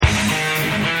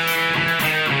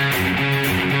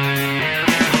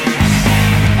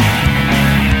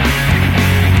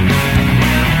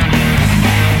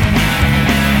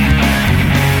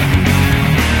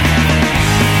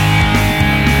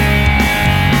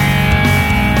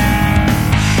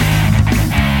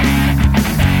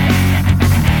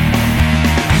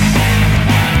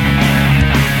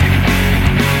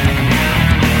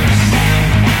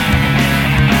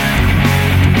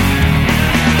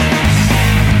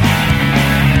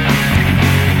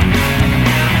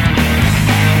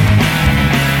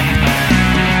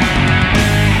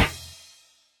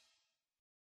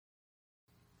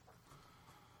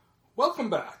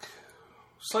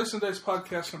Slice and Dice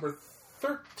podcast number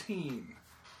 13.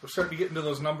 We're starting to get into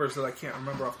those numbers that I can't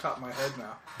remember off the top of my head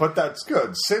now. But that's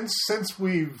good. Since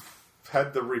we've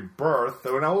had the rebirth,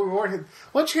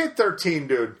 once you hit 13,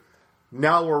 dude,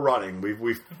 now we're running.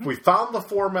 We found the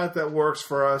format that works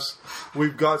for us.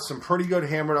 We've got some pretty good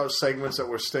hammered out segments that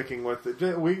we're sticking with.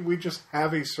 We just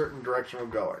have a certain direction we're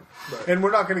going. Right. And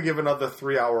we're not going to give another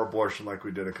 3-hour abortion like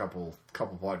we did a couple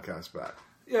podcasts back.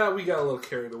 Yeah, we got a little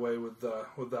carried away with that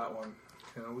one.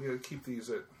 You know, we got to keep these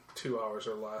at 2 hours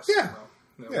or less. Yeah.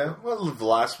 You know? Yeah. Well, the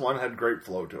last one had great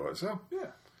flow to it. So. Yeah.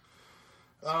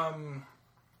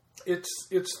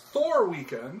 It's Thor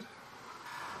weekend.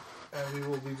 And we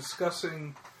will be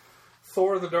discussing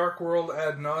Thor: The Dark World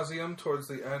ad nauseum towards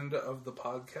the end of the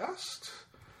podcast.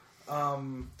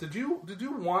 Did you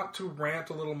want to rant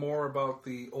a little more about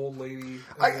the old lady in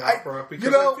the opera?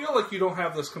 Because I feel like you don't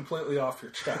have this completely off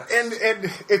your chest. And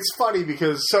it's funny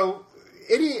because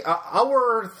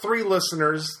our 3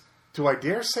 listeners, do I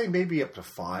dare say maybe up to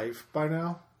 5 by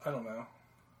now? I don't know.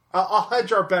 I'll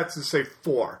hedge our bets and say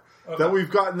 4 that we've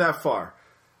gotten that far.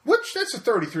 Which, that's a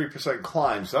 33%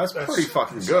 climb, so that's pretty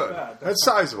fucking good. That's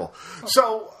sizable.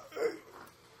 So,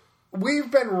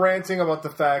 we've been ranting about the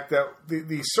fact that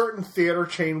the certain theater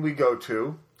chain we go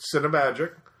to,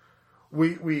 Cinemagic,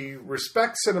 we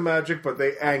respect Cinemagic, but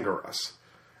they anger us.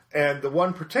 And the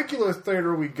one particular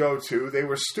theater we go to, they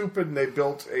were stupid and they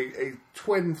built a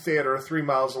twin theater 3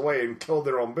 miles away and killed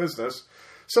their own business.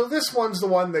 So this one's the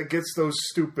one that gets those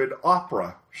stupid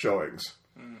opera showings.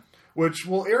 Which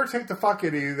will irritate the fuck out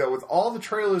of you, that with all the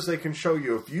trailers they can show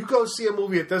you, if you go see a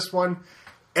movie at this one,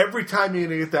 every time you're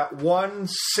going to get that one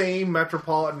same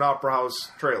Metropolitan Opera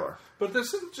House trailer. But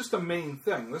this isn't just a main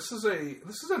thing. This is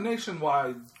a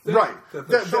nationwide thing. Right. That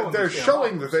they're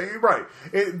showing the thing. Right.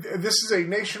 This is a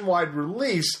nationwide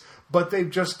release, but they've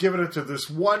just given it to this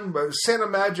one.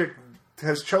 Cinemagic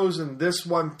has chosen this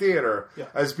one theater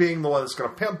as being the one that's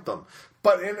going to pimp them.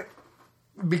 But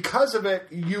because of it,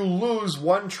 you lose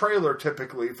one trailer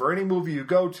typically for any movie you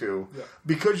go to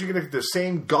because you're going to get the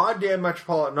same goddamn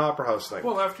Metropolitan Opera House thing.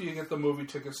 Well, after you get the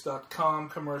movietickets.com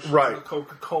commercial, right. The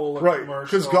Coca-Cola commercial.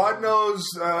 Because God knows,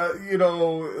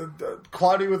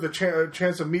 Cloudy with a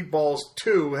Chance of Meatballs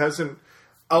 2 hasn't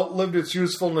outlived its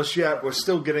usefulness yet. We're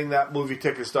still getting that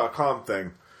movietickets.com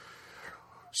thing.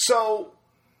 So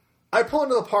I pulled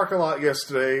into the parking lot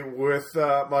yesterday with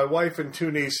my wife and 2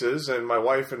 nieces, and my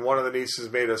wife and one of the nieces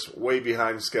made us way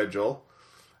behind schedule.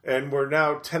 And we're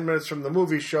now 10 minutes from the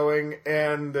movie showing,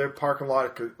 and the parking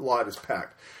lot is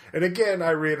packed. And again,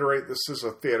 I reiterate, this is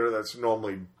a theater that's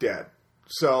normally dead.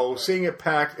 So seeing it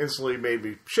packed instantly made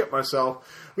me shit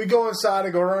myself. We go inside, I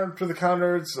go around to the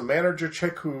counter. It's the manager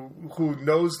chick who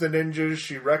knows the ninjas.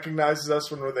 She recognizes us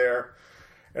when we're there.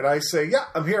 And I say, yeah,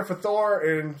 I'm here for Thor.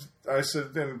 And I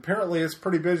said, and apparently it's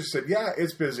pretty busy. She said, yeah,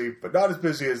 it's busy, but not as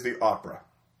busy as the opera.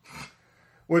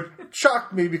 Which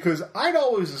shocked me because I'd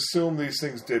always assumed these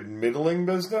things did middling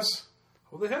business.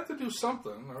 Well, they had to do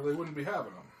something or they wouldn't be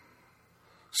having them.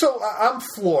 So I'm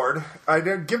floored. I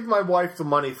did give my wife the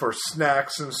money for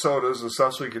snacks and sodas and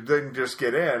stuff so we could then just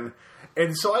get in.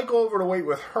 And so I go over to wait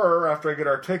with her after I get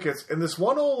our tickets. And this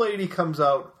one old lady comes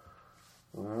out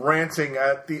ranting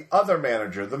at the other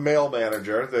manager, the male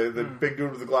manager, the big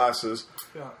dude with the glasses,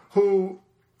 who,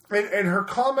 and her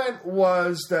comment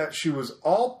was that she was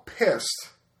all pissed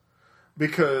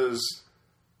because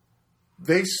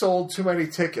they sold too many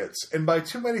tickets. And by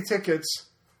too many tickets,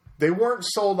 they weren't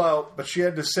sold out, but she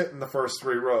had to sit in the first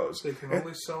 3 rows. They can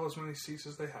only sell as many seats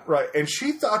as they have. Right, and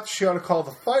she thought she ought to call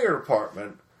the fire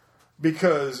department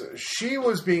because she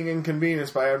was being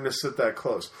inconvenienced by having to sit that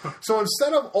close. So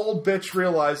instead of old bitch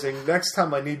realizing next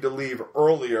time I need to leave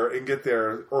earlier and get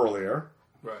there earlier,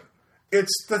 right,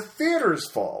 it's the theater's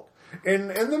fault.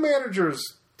 And in the manager's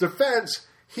defense,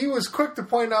 he was quick to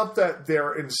point out that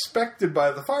they're inspected by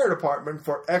the fire department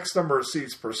for X number of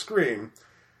seats per screen.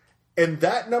 And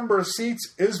that number of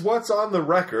seats is what's on the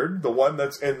record, the one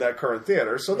that's in that current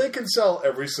theater, so they can sell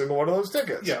every single one of those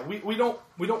tickets. Yeah, we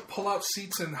don't pull out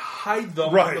seats and hide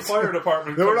them when the fire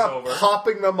department comes over. We're not over.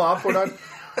 popping them up. We're not.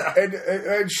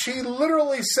 and she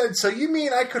literally said, "So you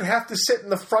mean I could have to sit in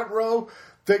the front row?"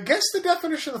 Guess the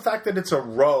definition of the fact that it's a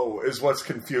row is what's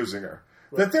confusing her.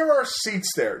 Right. That there are seats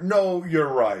there. No, you're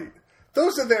right.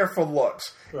 Those are there for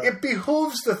looks. Right. It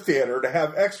behooves the theater to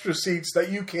have extra seats that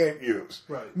you can't use.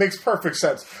 Right. Makes perfect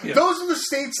sense. Yeah. Those are the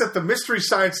seats that the Mystery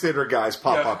Science Theater guys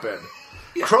pop up in.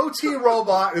 Yeah. Crow T.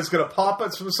 Robot is going to pop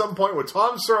up from some point with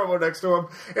Tom Servo next to him,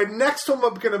 and next to him are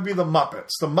going to be the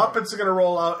Muppets. The Muppets are going to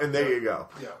roll out, and there you go.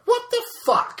 Yeah. What the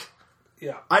fuck?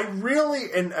 Yeah. I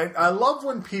really, and I love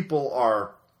when people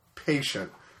are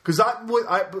patient, Because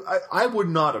I would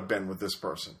not have been with this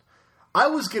person. I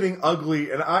was getting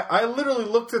ugly, and I literally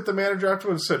looked at the manager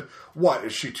afterwards and said, "What,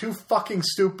 is she too fucking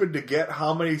stupid to get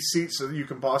how many seats that you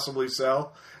can possibly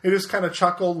sell?" And just kind of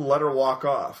chuckled and let her walk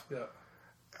off. Yeah.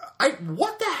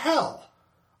 What the hell?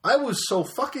 I was so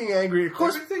fucking angry. Of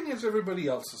course, everything is everybody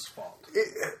else's fault.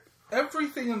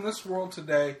 Everything in this world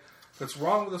today that's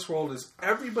wrong with this world is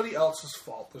everybody else's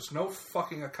fault. There's no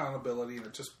fucking accountability, and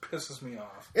it just pisses me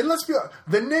off. And let's be honest,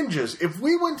 the ninjas, if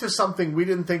we went to something we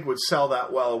didn't think would sell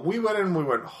that well, we went in and we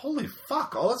went, holy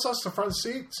fuck, all that's us the front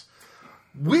seats.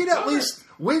 We'd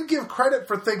give credit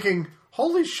for thinking,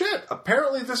 holy shit,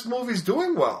 apparently this movie's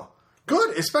doing well.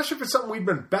 Good, especially if it's something we've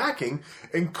been backing.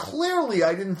 And clearly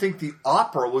I didn't think the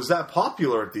opera was that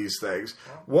popular at these things.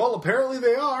 Well, apparently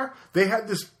they are. They had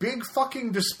this big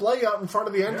fucking display out in front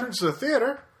of the entrance of the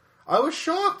theater. I was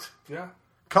shocked. Yeah.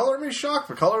 Color me shocked,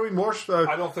 but color me more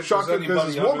I don't think shocked there's than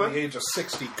anybody this under woman. the age of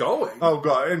 60 going. Oh,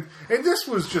 God. And this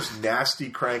was just nasty,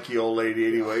 cranky old lady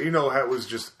anyway. You know how it was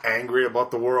just angry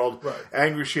about the world. Right.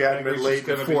 Angry she hadn't been late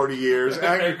in 40 years.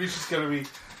 Angry she's going to be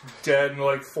dead in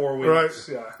like 4 weeks.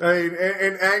 Right. Yeah.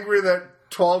 And angry that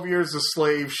 12 years a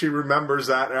slave, she remembers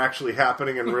that actually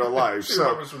happening in real life. She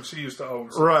remembers when she used to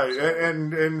own something. Right.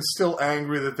 And still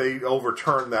angry that they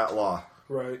overturned that law.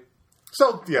 Right.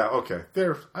 So, yeah, okay.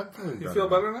 You feel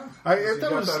better now? You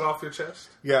got that off your chest?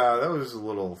 Yeah, that was a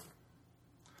little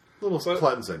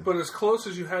cleansing. But as close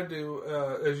as you had to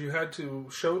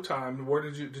Showtime, where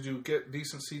did you get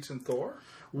decent seats in Thor?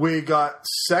 We got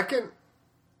second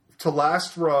to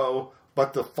last row,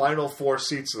 but the final 4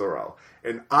 seats of the row.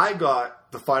 And I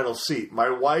got the final seat. My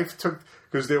wife took,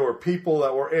 because there were people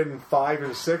that were in 5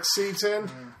 and 6 seats in,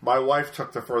 my wife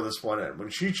took the furthest one in. When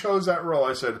she chose that row,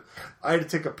 I said, I had to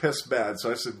take a piss bad.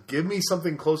 So I said, give me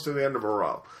something close to the end of a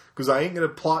row. Because I ain't going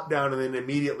to plop down and then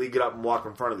immediately get up and walk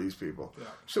in front of these people. Yeah.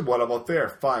 She said, what about there?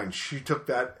 Fine. She took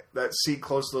that seat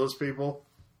close to those people.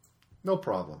 No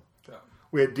problem. Yeah.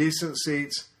 We had decent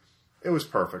seats. It was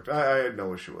perfect. I had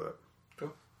no issue with it.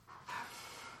 Cool.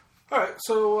 All right,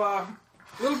 so a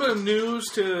little bit of news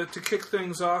to kick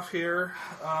things off here.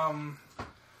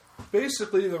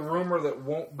 Basically, the rumor that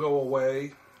won't go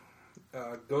away,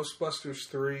 Ghostbusters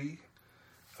 3,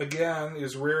 again,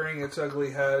 is rearing its ugly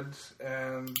head.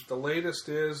 And the latest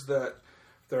is that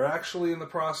they're actually in the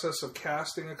process of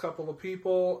casting a couple of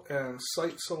people, and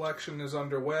site selection is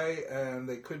underway, and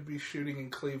they could be shooting in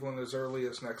Cleveland as early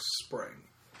as next spring.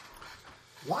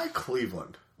 Why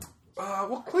Cleveland?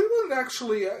 Well, Cleveland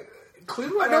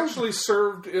actually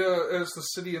served as the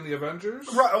city in the Avengers.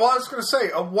 Right. Well, I was going to say,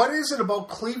 what is it about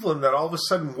Cleveland that all of a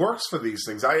sudden works for these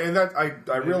things? I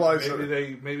realize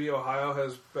maybe Ohio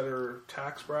has better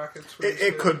tax brackets. For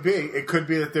it could be. It could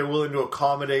be that they're willing to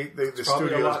accommodate the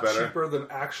studios a lot better. Cheaper than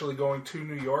actually going to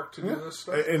New York to do this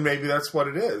stuff. And maybe that's what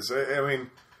it is. I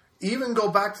mean, even go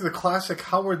back to the classic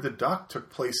Howard the Duck took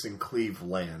place in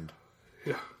Cleveland.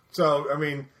 Yeah. So, I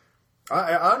mean,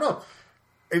 I don't know.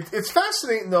 It's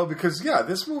fascinating, though, because, yeah,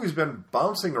 this movie's been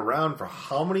bouncing around for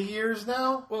how many years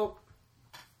now? Well,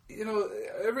 you know,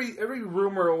 every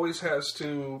rumor always has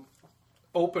to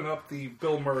open up the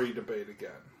Bill Murray debate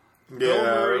again. Yeah, Bill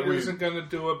Murray isn't going to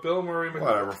do it. Bill Murray...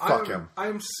 Whatever, fuck him.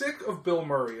 I'm sick of Bill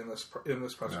Murray in this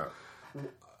process. Yeah.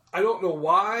 I don't know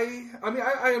why. I mean,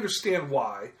 I understand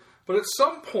why. But at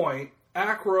some point,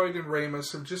 Aykroyd and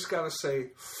Ramis have just got to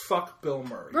say, fuck Bill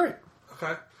Murray. Right.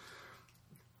 Okay?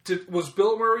 Was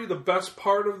Bill Murray the best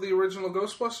part of the original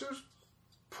Ghostbusters?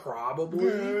 Probably.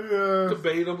 Yeah.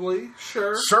 Debatably.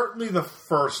 Sure. Certainly the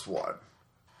first one.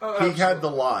 He had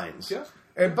the lines. Yeah.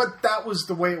 But that was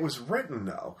the way it was written,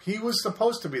 though. He was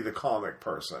supposed to be the comic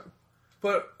person.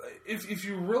 But if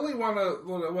you really want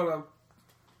to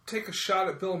take a shot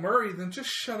at Bill Murray, then just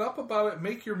shut up about it.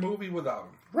 Make your movie without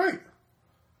him. Right.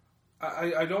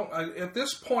 I don't... at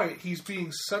this point, he's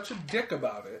being such a dick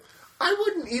about it. I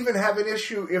wouldn't even have an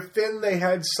issue if then they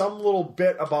had some little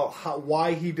bit about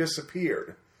why he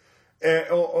disappeared.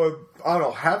 Or, I don't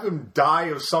know, have him die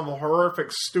of some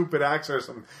horrific, stupid accident or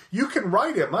something. You can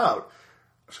write him out.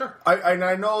 Sure.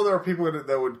 I know there are people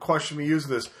that would question me using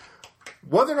this.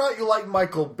 Whether or not you like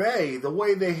Michael Bay, the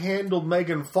way they handled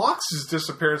Megan Fox's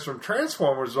disappearance from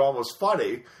Transformers is almost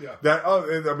funny. Yeah.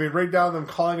 Right down them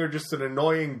calling her just an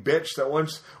annoying bitch that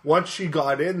once she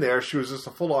got in there, she was just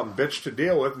a full-on bitch to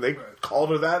deal with, and they called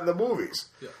her that in the movies.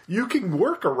 Yeah. You can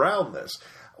work around this.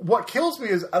 What kills me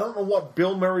is I don't know what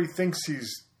Bill Murray thinks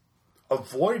he's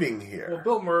avoiding here.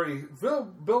 Well,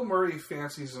 Bill Murray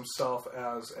fancies himself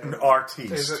as an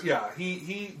artiste.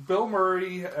 Bill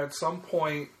Murray at some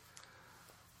point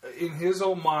in his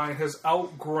own mind, has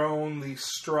outgrown the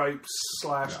Stripes /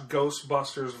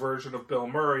 Ghostbusters version of Bill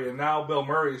Murray, and now Bill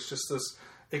Murray is just this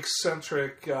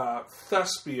eccentric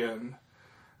thespian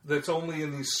that's only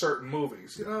in these certain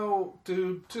movies. You know,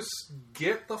 dude, just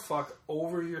get the fuck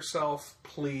over yourself,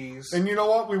 please. And you know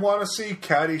what? We want to see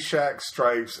Caddyshack,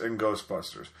 Stripes, and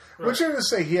Ghostbusters. Right. Which isn't to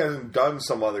say he hasn't done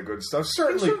some other good stuff.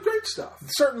 Certainly, he's done great stuff.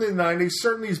 Certainly in the 90s.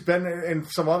 Certainly he's been in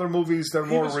some other movies that are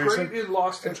more recent. He was great in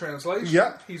Lost in Translation.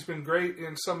 Yeah. He's been great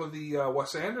in some of the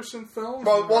Wes Anderson films.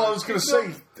 Well, I was going to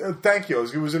say, thank you.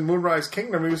 He was in Moonrise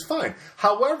Kingdom. He was fine.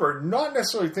 However, not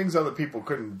necessarily things other people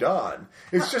couldn't done.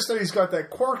 It's just that he's got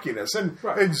that quirkiness. And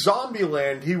in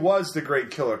Zombieland, he was the great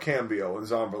killer cameo in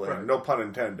Zombieland. No pun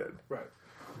intended. Right.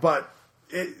 But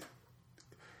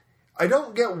I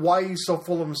don't get why he's so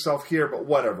full of himself here, but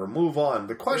whatever. Move on.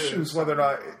 The question is whether or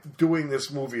not doing this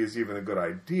movie is even a good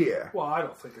idea. Well, I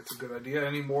don't think it's a good idea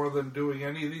any more than doing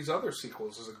any of these other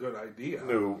sequels is a good idea.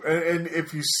 No. And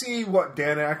if you see what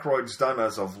Dan Aykroyd's done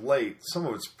as of late, some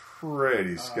of it's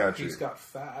pretty sketchy. He's got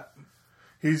fat.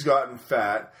 He's gotten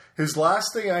fat. His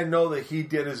last thing I know that he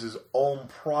did is his own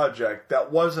project.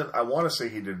 That wasn't, I want to say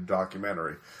he did a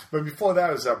documentary. But before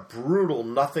that was that brutal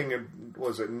Nothing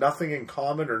in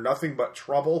Common or Nothing But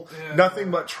Trouble? Yeah. Nothing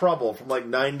But Trouble from like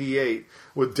 98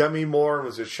 with Demi Moore and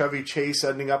was it Chevy Chase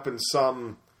ending up in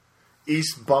some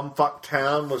East bumfuck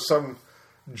town with some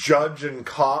judge and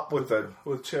cop with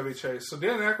Chevy Chase. So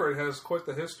Dan Aykroyd has quite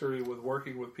the history with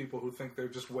working with people who think they're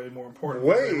just way more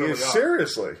important.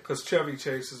 Seriously. Because Chevy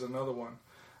Chase is another one.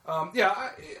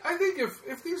 I think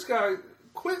if these guys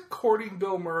quit courting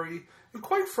Bill Murray, and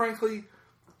quite frankly,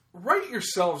 write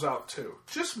yourselves out too.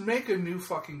 Just make a new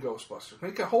fucking Ghostbusters.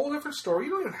 Make a whole different story.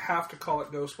 You don't even have to call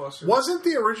it Ghostbusters. Wasn't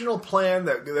the original plan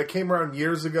that came around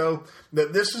years ago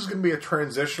that this is going to be a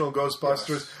transitional Ghostbusters?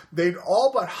 Yes. They'd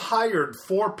all but hired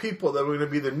 4 people that were going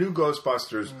to be the new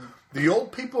Ghostbusters. The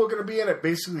old people are going to be in it,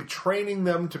 basically training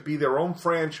them to be their own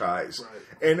franchise.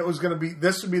 Right. And it was going to be,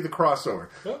 this would be the crossover.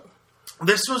 Yep.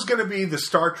 This was going to be the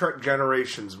Star Trek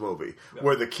Generations movie,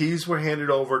 where the keys were handed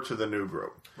over to the new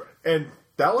group. Right. And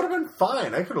that would have been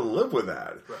fine. I could have lived with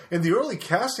that. Right. In the early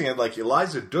casting, I had like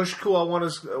Eliza Dushku, I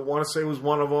want to say was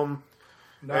one of them.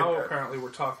 Now, apparently, we're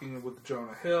talking with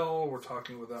Jonah Hill. We're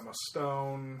talking with Emma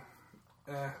Stone.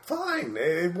 Fine.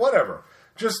 Whatever.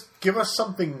 Just give us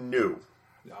something new.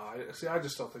 No, I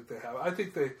just don't think they have. I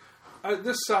think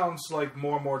this sounds like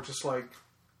more and more just like,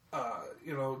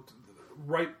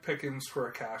 ripe pickings for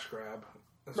a cash grab.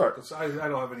 Right. I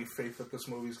don't have any faith that this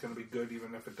movie is going to be good,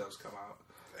 even if it does come out.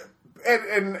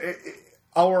 And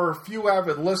our few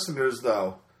avid listeners,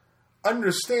 though,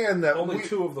 understand that only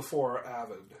 2 of the 4 are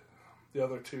avid. The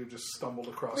other 2 just stumbled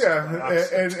across. Yeah,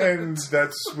 and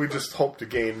that's we just hope to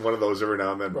gain one of those every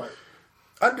now and then. Right.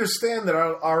 Understand that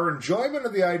our enjoyment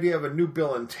of the idea of a new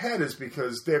Bill and Ted is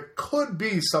because there could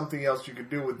be something else you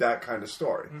could do with that kind of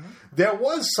story. Mm-hmm. There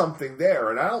was something there,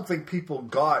 and I don't think people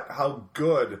got how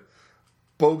good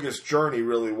Bogus Journey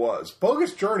really was.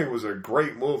 Bogus Journey was a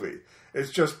great movie.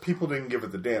 It's just people didn't give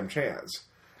it the damn chance.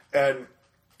 And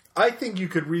I think you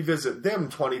could revisit them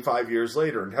 25 years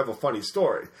later and have a funny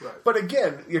story. Right. But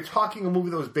again, you're talking a movie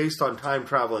that was based on time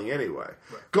traveling anyway.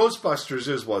 Right. Ghostbusters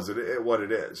is what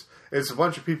it is. It's a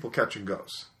bunch of people catching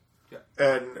ghosts. Yeah.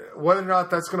 And whether or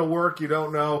not that's going to work, you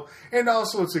don't know. And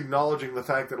also it's acknowledging the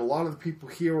fact that a lot of the people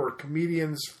here are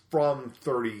comedians from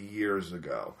 30 years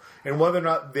ago. And whether or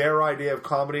not their idea of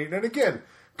comedy... And again,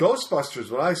 Ghostbusters,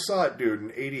 when I saw it, dude,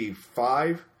 in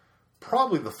 85...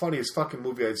 probably the funniest fucking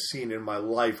movie I'd seen in my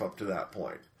life up to that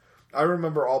point. I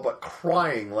remember all but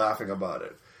crying laughing about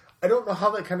it. I don't know how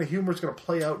that kind of humor is going to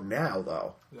play out now,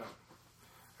 though. Yeah.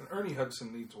 And Ernie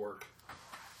Hudson needs work.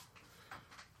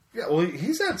 Yeah, well,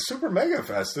 he's at Super Mega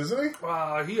Fest, isn't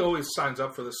he? He always signs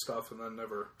up for this stuff and then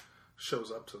never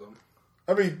shows up to them.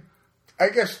 I mean, I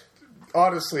guess,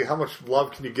 honestly, how much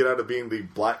love can you get out of being the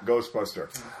Black Ghostbuster?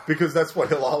 Because that's what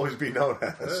he'll always be known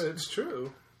as. It's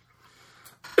true.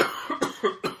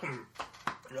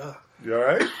 You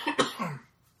alright?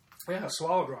 Yeah,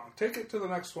 swallowed wrong. Take it to the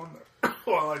next one there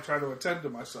while I try to attend to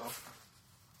myself.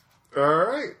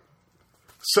 Alright.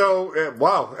 So,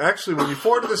 wow. Actually, when you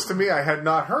forwarded this to me, I had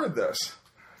not heard this.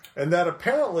 And that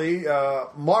apparently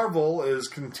Marvel is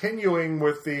continuing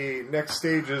with the next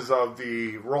stages of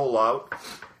the rollout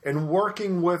and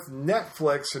working with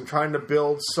Netflix and trying to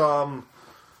build some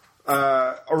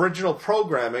original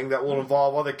programming that will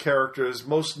involve other characters,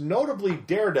 most notably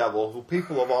Daredevil, who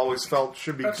people have always felt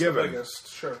should be given. The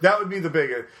biggest, sure. That would be the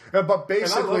biggest. But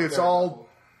basically, it's all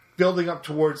building up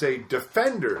towards a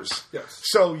Defenders. Yes.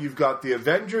 So you've got the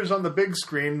Avengers on the big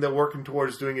screen. They're working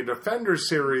towards doing a Defenders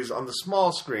series on the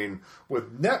small screen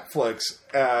with Netflix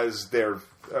as their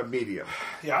medium.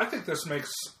 Yeah, I think this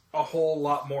makes a whole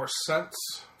lot more sense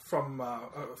from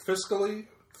fiscally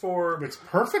for... It makes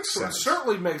perfect sense. It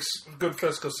certainly makes good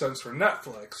fiscal sense for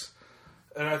Netflix.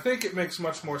 And I think it makes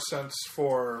much more sense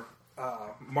for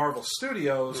Marvel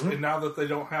Studios, and now that they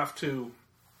don't have to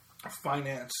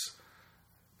finance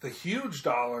the huge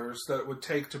dollars that it would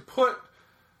take to put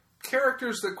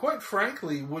characters that, quite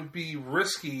frankly, would be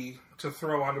risky to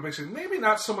throw onto mixing. Maybe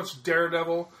not so much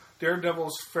Daredevil.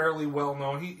 Daredevil's fairly well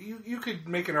known. You could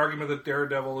make an argument that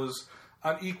Daredevil is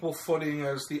on equal footing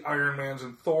as the Iron Mans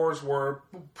and Thors were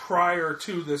prior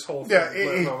to this whole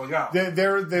thing going out.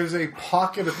 There's a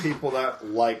pocket of people that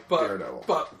like Daredevil.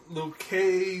 But Luke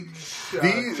Cage,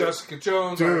 Jessica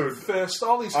Jones, Iron Fist,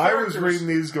 all these I was characters... reading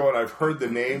these going, I've heard the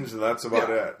names, and that's about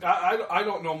it. I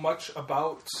don't know much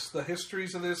about the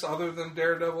histories of this other than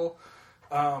Daredevil.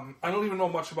 I don't even know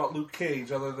much about Luke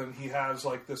Cage other than he has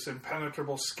like this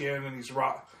impenetrable skin and he's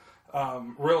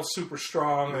real super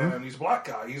strong and he's a black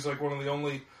guy. He's like one of the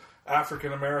only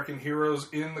African American heroes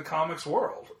in the comics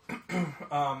world.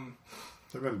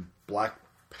 They've been Black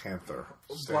Panther.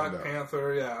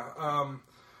 Panther, yeah.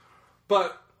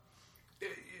 But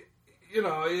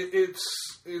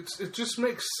it just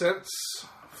makes sense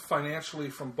financially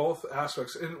from both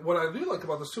aspects. And what I do like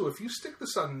about this too, if you stick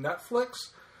this on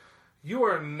Netflix, you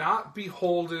are not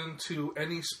beholden to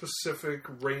any specific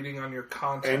rating on your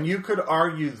content. And you could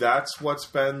argue that's what's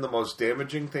been the most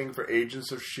damaging thing for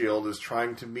Agents of S.H.I.E.L.D. is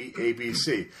trying to meet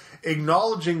ABC.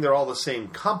 Acknowledging they're all the same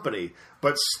company,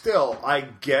 but still, I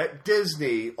get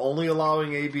Disney only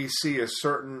allowing ABC a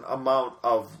certain amount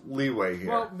of leeway here.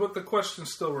 Well, but the question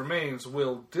still remains,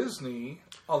 will Disney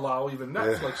allow even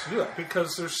Netflix to do that?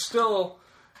 Because it's still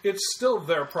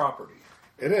their property.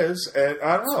 It is, and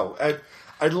I don't know.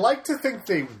 I'd like to think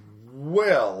they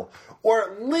will, or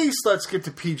at least let's get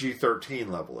to PG-13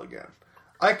 level again.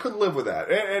 I could live with that,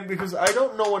 and because I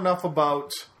don't know enough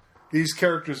about these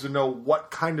characters to know what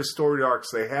kind of story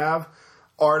arcs they have.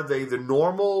 Are they the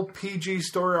normal PG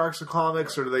story arcs of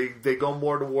comics, or do they go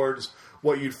more towards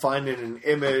what you'd find in an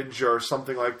Image or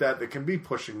something like that can be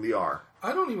pushing the R?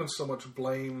 I don't even so much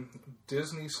blame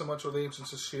Disney so much with Agents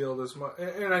of S.H.I.E.L.D. as much,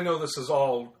 and I know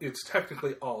it's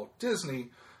technically all Disney,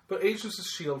 but Agents of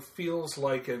S.H.I.E.L.D. feels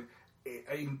like a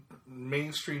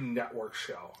mainstream network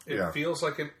show. It feels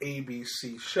like an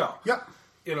ABC show. Yep.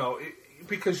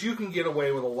 Because you can get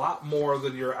away with a lot more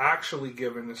than you're actually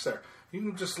given this there. You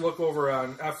can just look over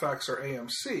on FX or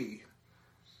AMC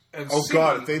and see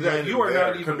that you are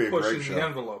not even pushing the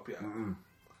envelope yet.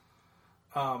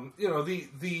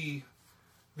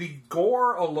 The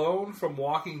gore alone from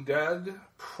Walking Dead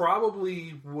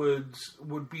probably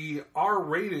would be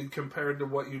R-rated compared to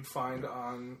what you'd find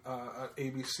on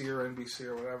ABC or NBC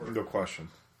or whatever. No question.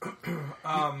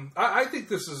 I think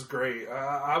this is great.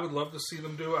 I would love to see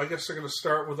them do it. I guess they're going to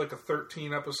start with like a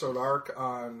 13-episode arc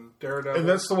on Daredevil. And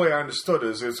that's the way I understood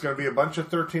it. It's going to be a bunch of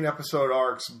 13-episode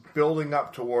arcs building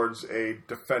up towards a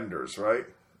Defenders, right?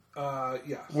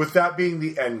 Yeah. With that being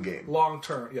the end game. Long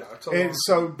term, yeah.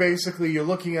 So basically you're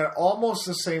looking at almost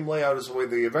the same layout as the way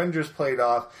the Avengers played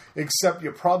off, except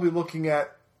you're probably looking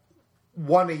at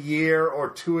 1 a year or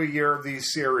 2 a year of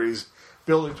these series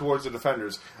building towards the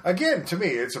Defenders. Again, to me,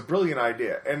 it's a brilliant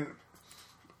idea. And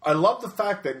I love the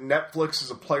fact that Netflix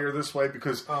is a player this way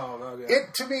because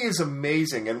it, to me, is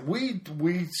amazing. And we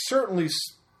certainly,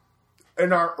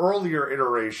 in our earlier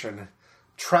iteration,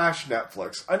 trash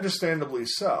Netflix, understandably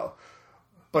so.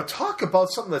 But talk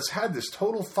about something that's had this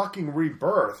total fucking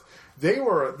rebirth.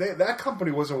 That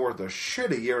company wasn't worth a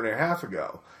shit a year and a half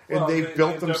ago. And they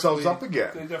built themselves up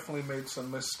again. They definitely made some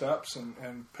missteps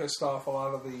and pissed off a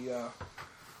lot of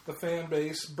the fan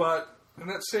base. But in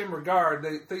that same regard,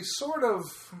 they sort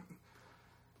of,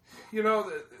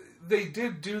 they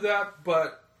did do that,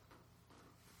 but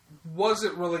was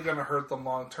it really going to hurt them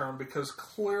long term? Because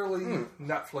clearly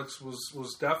Netflix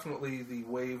was definitely the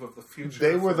wave of the future.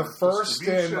 They were the first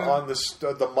in on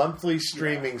the monthly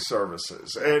streaming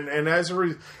services,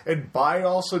 and by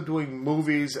also doing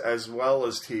movies as well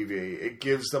as TV, it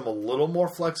gives them a little more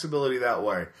flexibility that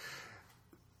way.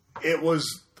 It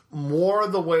was more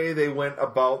the way they went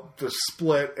about the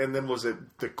split, and then was it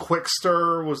the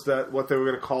Quickster? Was that what they were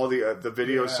going to call the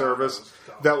video service?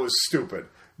 That was stupid.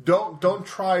 Don't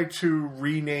try to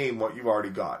rename what you've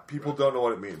already got. People don't know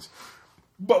what it means.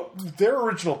 But their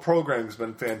original programming's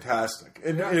been fantastic.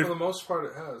 And for the most part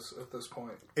it has at this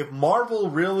point. If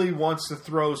Marvel really wants to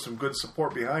throw some good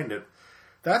support behind it,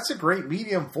 that's a great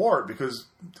medium for it because,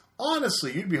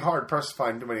 honestly, you'd be hard-pressed to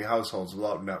find too many households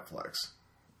without Netflix.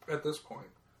 At this point.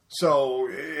 So,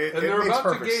 and it they're makes about to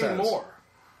perfect gain sense. more,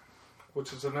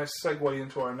 which is a nice segue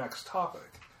into our next topic.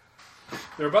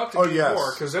 They're about to gain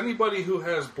more because anybody who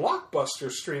has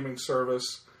Blockbuster streaming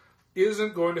service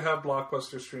isn't going to have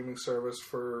Blockbuster streaming service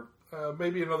for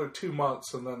maybe another 2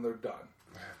 months, and then they're done.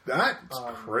 That's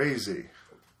crazy.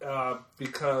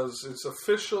 Because it's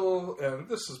official, and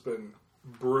this has been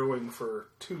brewing for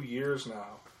 2 years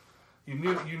now. You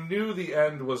knew the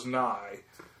end was nigh,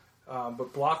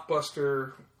 but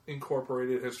Blockbuster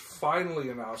Incorporated has finally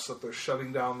announced that they're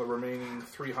shutting down the remaining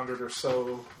 300 or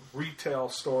so retail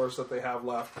stores that they have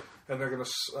left, and they're going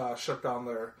to shut down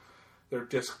their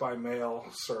disc by mail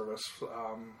service.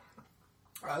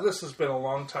 This has been a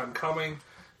long time coming.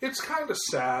 It's kind of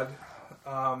sad.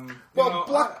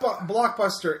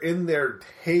 Blockbuster in their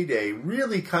heyday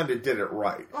really kind of did it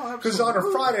right. Because on a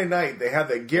Friday night, they had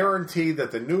the guarantee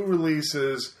that the new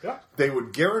releases, they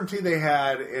would guarantee they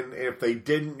had, and if they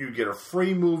didn't, you'd get a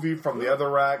free movie from the other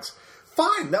racks.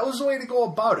 Fine, that was the way to go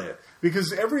about it.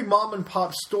 Because every mom and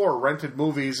pop store rented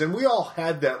movies, and we all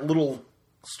had that little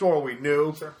store we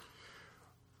knew. Sure.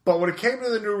 But when it came to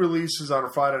the new releases on a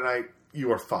Friday night, you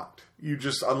were fucked. You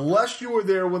just, unless you were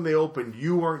there when they opened,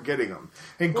 you weren't getting them.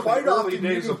 And quite the often, early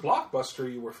days of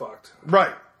Blockbuster, you were fucked.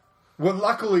 Right. Well,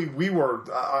 luckily we were.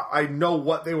 I know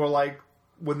what they were like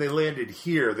when they landed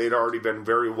here. They'd already been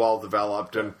very well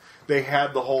developed, and they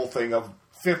had the whole thing of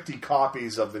 50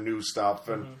 copies of the new stuff.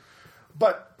 And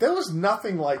but there was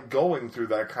nothing like going through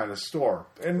that kind of store.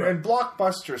 And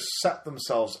Blockbuster set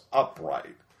themselves up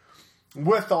right.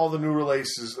 With all the new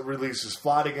releases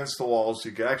flat against the wall, so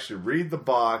you could actually read the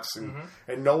box and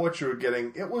know what you were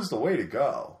getting. It was the way to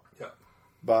go. Yeah.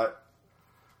 But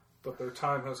their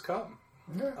time has come.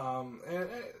 Yeah. And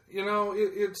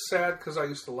it's sad because I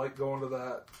used to like going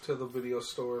to the video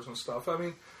stores and stuff. I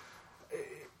mean,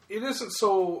 it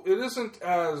isn't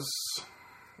as,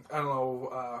 I don't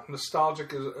know,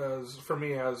 nostalgic as for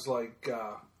me as like,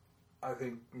 I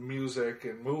think music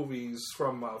and movies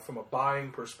from a buying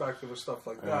perspective and stuff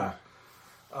like that.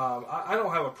 I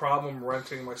don't have a problem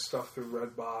renting my stuff through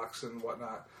Redbox and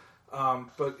whatnot.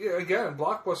 But again,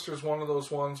 Blockbuster is one of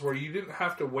those ones where you didn't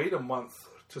have to wait a month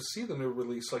to see the new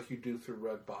release like you do through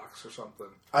Redbox or something.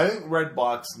 I think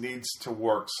Redbox needs to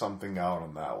work something out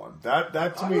on that one. That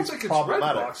to me is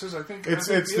problematic. I don't think it's Redboxes. I think it's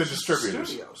the distributors.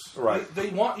 Studios. Right. They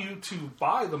want you to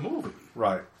buy the movie.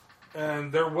 Right.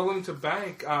 And they're willing to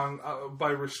bank on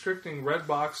by restricting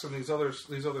Redbox and these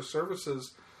other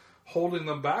services, holding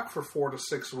them back for 4 to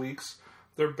 6 weeks.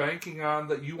 They're banking on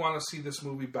that you want to see this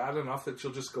movie bad enough that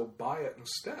you'll just go buy it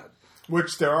instead.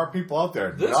 Which there are people out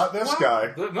there, not this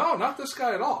guy. No, not this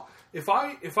guy at all. If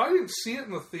I didn't see it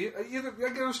in the theater,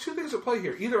 there's two things at play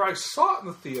here. Either I saw it in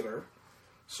the theater,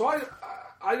 so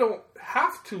I don't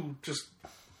have to just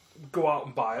go out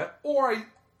and buy it, or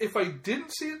if I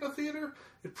didn't see it in the theater,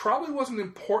 it probably wasn't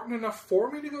important enough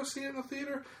for me to go see it in the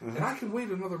theater, and I can wait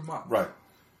another month. Right.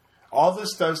 All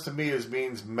this does to me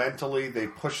means mentally they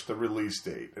push the release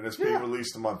date, and it's being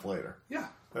released a month later. Yeah.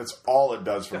 That's all it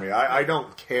does for me. I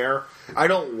don't care. I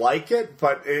don't like it,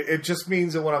 but it just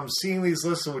means that when I'm seeing these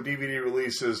lists with DVD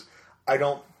releases, I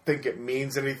don't think it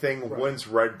means anything. Right. When's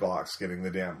Redbox getting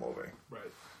the damn movie? Right.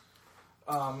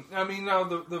 I mean, now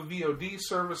the VOD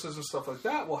services and stuff like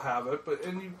that will have it,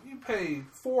 and you pay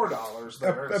 $4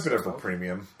 there. A bit of a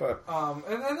premium, but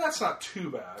and that's not too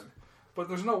bad. But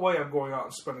there's no way I'm going out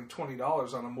and spending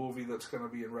 $20 on a movie that's going to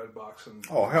be in Redbox in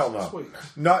hell no. 6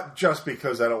 weeks. Not just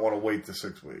because I don't want to wait the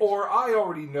 6 weeks. Or I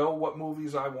already know what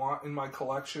movies I want in my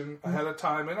collection ahead of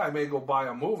time, and I may go buy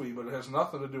a movie, but it has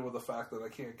nothing to do with the fact that I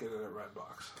can't get it at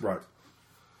Redbox. Right.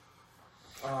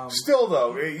 Still,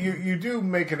 though, you do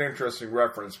make an interesting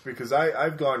reference, because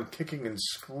I've gone kicking and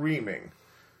screaming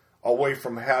away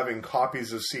from having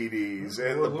copies of CDs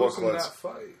and the booklets. That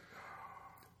fight.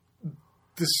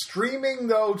 The streaming,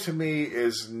 though, to me,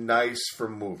 is nice for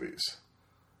movies.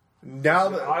 Now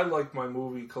that I like my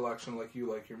movie collection like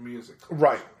you like your music collection.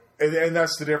 Right. And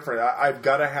that's the difference. I've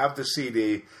got to have the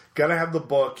CD, got to have the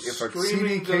book. If a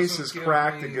CD case is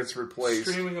cracked, it gets replaced.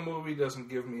 Streaming a movie doesn't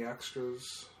give me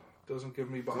extras, doesn't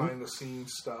give me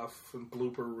behind-the-scenes stuff and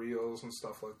blooper reels and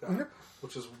stuff like that,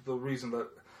 which is a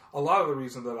lot of the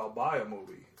reason that I'll buy a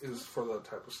movie is for that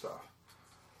type of stuff.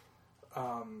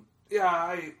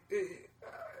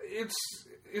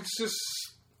 It's just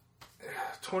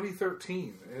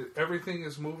 2013. Everything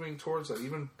is moving towards that,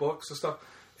 even books and stuff.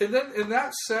 And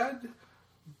that said,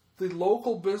 the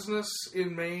local business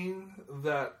in Maine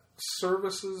that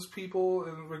services people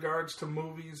in regards to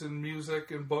movies and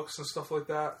music and books and stuff like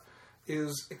that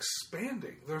is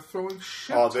expanding. They're throwing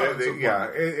shit Oh, tons of money.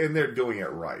 and they're doing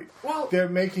it right. Well, They're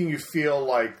making you feel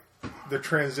like the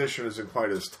transition isn't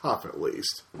quite as tough, at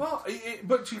least. well,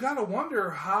 but you got to wonder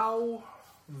how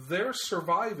they're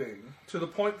surviving to the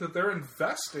point that they're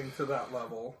investing to that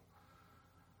level.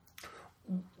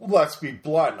 Let's be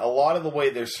blunt. A lot of the way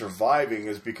they're surviving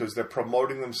is because they're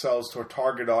promoting themselves to a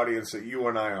target audience that you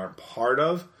and I aren't part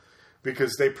of,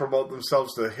 because they promote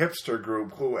themselves to the hipster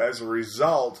group who, as a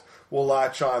result, will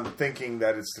latch on thinking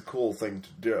that it's the cool thing to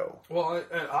do. Well,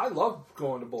 I love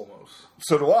going to Bull Moose.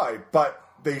 So do I, but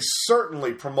they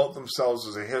certainly promote themselves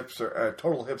as a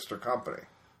total hipster company.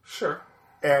 Sure.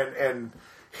 And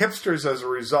hipsters, as a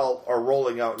result, are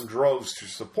rolling out in droves to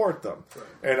support them.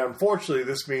 Right. And unfortunately,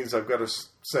 this means I've got to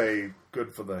say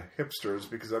good for the hipsters,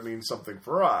 because that means something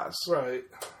for us. Right.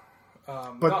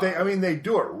 But they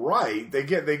do it right. They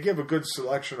give a good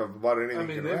selection of about anything. I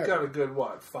mean, they've got a good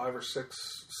 5 or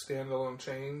 6 standalone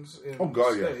chains in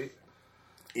the state.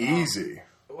 Yeah. Easy.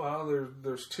 Well,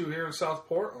 there's 2 here in South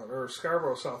Portland, or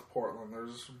Scarborough, South Portland.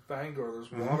 There's Bangor.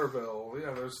 There's Waterville.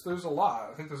 Yeah, there's a lot.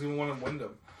 I think there's even one in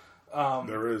Wyndham.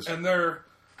 There is, and they're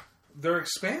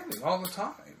expanding all the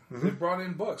time. Mm-hmm. They've brought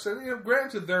in books, and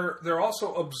granted, they're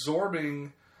also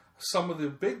absorbing some of the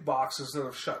big boxes that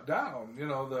have shut down. You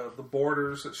know, the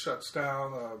Borders that shuts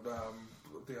down,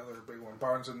 the other big one,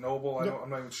 Barnes and Noble. Yep. I'm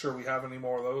not even sure we have any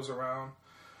more of those around.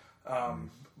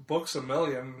 Books A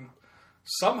Million.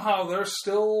 Somehow they're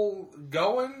still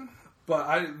going,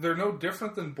 but they're no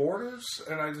different than Borders,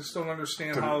 and I just don't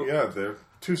understand how. Yeah, they're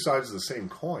two sides of the same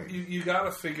coin. You got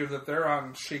to figure that they're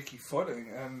on shaky footing,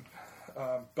 and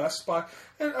Best Buy.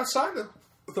 And aside of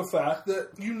the fact that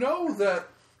you know that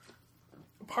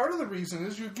part of the reason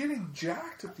is you're getting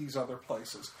jacked at these other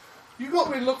places. You go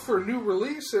and look for a new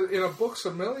release in a Books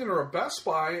A Million or a Best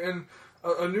Buy, and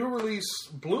a new release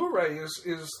Blu-ray is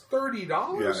 $30.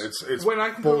 Yeah, it's when I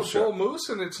can bullshit. go to Bull Moose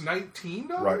and it's $19.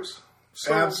 Right.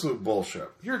 So absolute bullshit.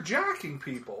 You're jacking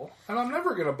people, and I'm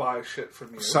never going to buy shit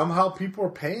from you. Somehow people are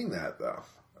paying that, though.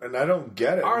 And I don't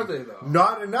get it. Are they, though?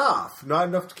 Not enough. Not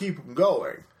enough to keep them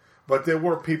going. But there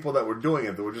were people that were doing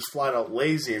it that were just flat out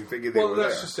lazy and figured they were there. Well,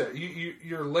 that's just it.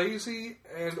 You're lazy,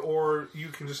 or you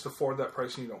can just afford that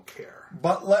price and you don't care.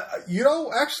 But,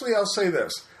 actually, I'll say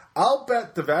this. I'll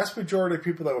bet the vast majority of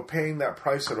people that were paying that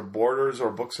price at a Borders or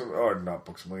not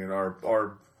Books A Million,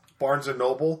 or Barnes &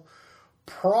 Noble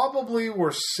probably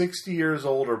were 60 years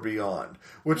old or beyond,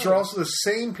 which are also the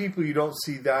same people you don't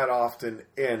see that often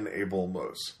in a Bull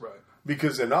Moose. Right.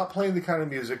 Because they're not playing the kind of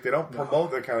music, they don't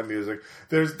promote that kind of music.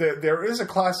 There is a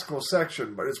classical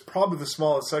section, but it's probably the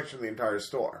smallest section of the entire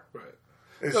store. Right.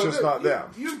 It's just not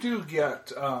them. You do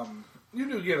get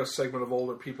a segment of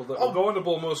older people that will go into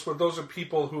Bull Moose, where those are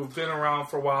people who have been around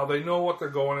for a while. They know what they're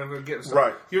going and they're getting stuff.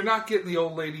 Right. You're not getting the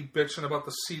old lady bitching about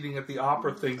the seating at the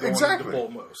opera thing going into Bull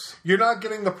Moose. You're not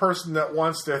getting the person that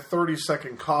wants their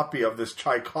 30-second copy of this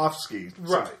Tchaikovsky.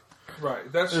 Right.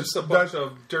 Right. That's just a bunch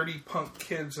of dirty punk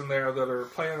kids in there that are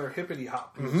playing their hippity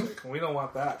hop music, and we don't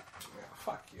want that. Yeah,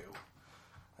 fuck you.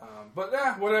 But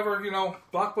whatever,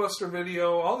 Blockbuster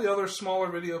Video, all the other smaller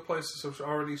video places have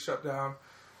already shut down.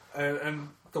 And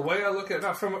the way I look at it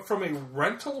now, from a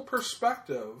rental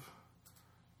perspective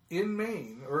in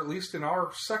Maine, or at least in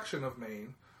our section of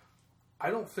Maine,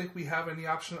 I don't think we have any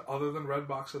option other than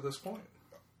Redbox at this point.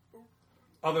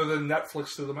 Other than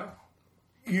Netflix through the mail.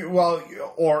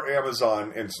 Or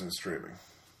Amazon Instant Streaming.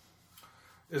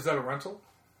 Is that a rental?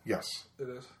 Yes. It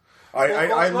is.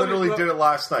 I literally did it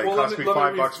last night. It cost me $5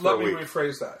 for a week. Let me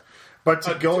rephrase that. But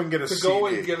to go and get a CD. To go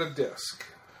and get a disc.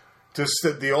 Just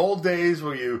the old days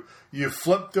where you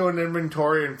flipped through an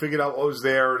inventory and figured out what was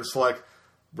there, and it's like,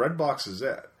 Redbox is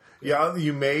it. Yeah,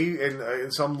 you may,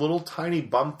 in some little tiny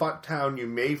bumfuck town, you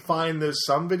may find there's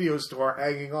some video store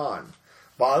hanging on.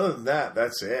 But other than that,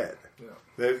 that's it.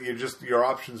 Yeah. Your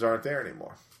options aren't there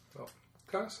anymore. Well,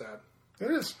 kind of sad.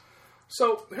 It is.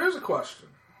 So, here's a question.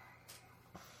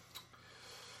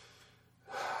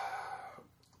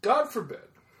 God forbid.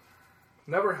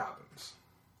 Never happens.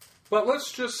 But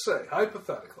let's just say,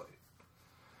 hypothetically,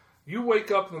 you wake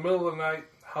up in the middle of the night,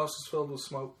 house is filled with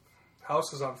smoke,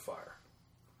 house is on fire.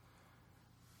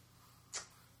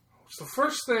 What's the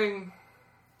first thing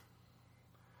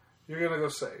you're going to go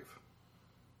save?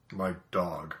 My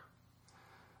dog.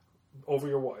 Over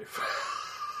your wife.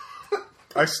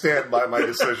 I stand by my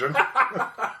decision.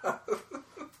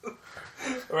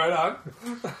 Right on.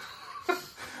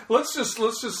 Let's just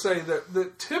say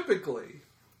that typically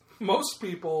most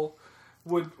people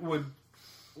would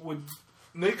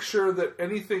make sure that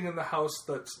anything in the house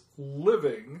that's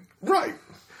living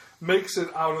makes it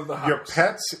out of the house. Your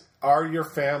pets are your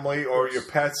family, or your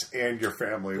pets and your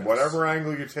family. Yes. Whatever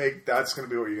angle you take, that's going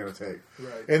to be what you're going to take.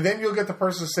 Right. And then you'll get the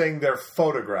person saying their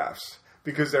photographs,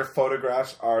 because their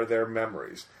photographs are their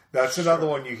memories. That's another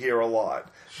one you hear a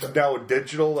lot. Now with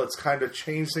digital, that's kind of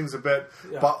changed things a bit.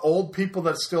 Yeah. But old people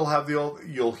that still have the old,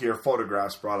 you'll hear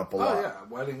photographs brought up a lot. Oh yeah,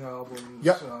 wedding albums,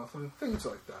 Yep. Things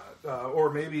like that.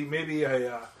 Or maybe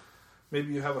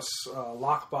you have a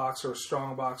lockbox or a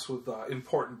strong box with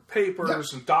important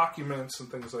papers and documents and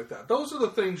things like that. Those are the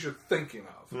things you're thinking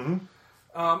of. Mm-hmm.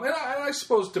 And I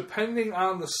suppose depending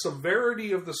on the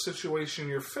severity of the situation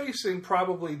you're facing,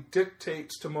 probably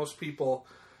dictates to most people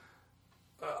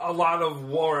a lot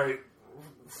of, all right,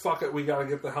 fuck it, we got to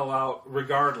get the hell out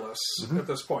regardless at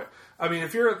this point. I mean,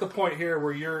 if you're at the point here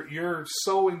where you're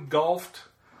so engulfed,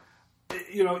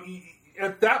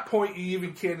 at that point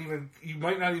you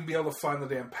might not even be able to find the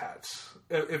damn pets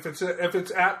if it's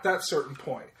at that certain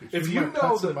point. If you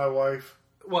know that my wife,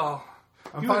 well,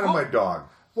 I'm finding my dog.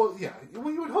 Well, yeah.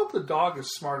 Well, you would hope the dog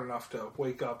is smart enough to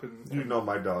wake up and You know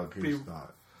my dog. He's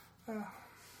not.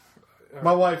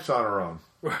 My wife's on her own.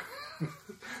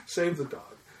 save the dog.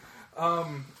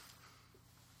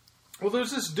 Well,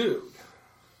 there's this dude,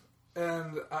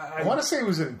 and I want to say it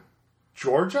was in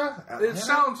Georgia. it's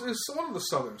one of the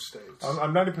southern states.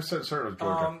 I'm 90% certain it was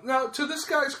Georgia. Now, to this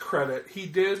guy's credit, he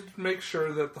did make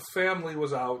sure that the family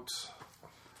was out.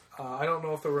 I don't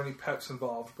know if there were any pets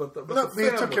involved, but the They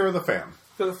family, took care of the fam.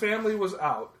 the family was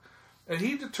out, and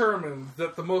he determined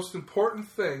that the most important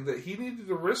thing that he needed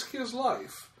to risk his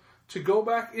life to go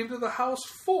back into the house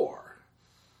for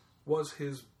was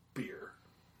his beer.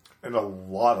 And a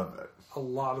lot of it. A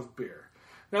lot of beer.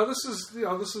 Now this is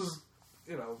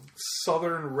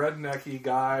southern rednecky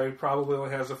guy, probably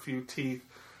only has a few teeth.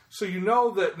 So you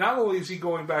know that not only is he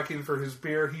going back in for his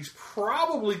beer, he's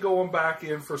probably going back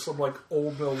in for some like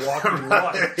old Milwaukee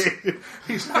Light.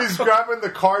 He's grabbing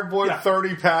the cardboard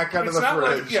 30-pack out of the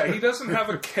fridge. He doesn't have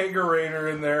a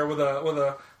kegerator in there with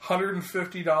a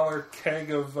 $150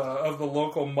 keg of the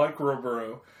local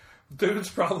microbrew. Dude's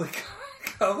probably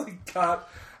got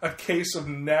a case of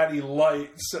Natty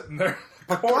Light sitting there.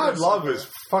 But God love his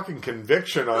fucking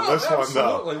conviction on this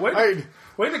absolutely. one, though.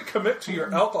 Way to commit to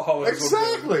your alcoholism.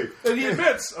 Exactly. And he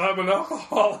admits, I'm an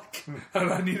alcoholic,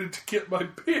 and I needed to get my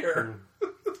beer.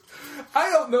 I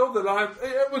don't know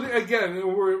that again,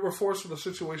 we're forced with a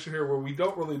situation here where we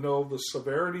don't really know the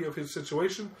severity of his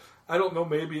situation. I don't know,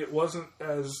 maybe it wasn't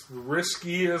as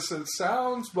risky as it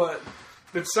sounds, but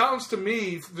it sounds to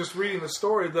me, just reading the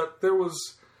story, that there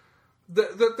was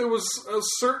a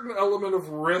certain element of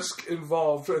risk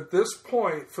involved at this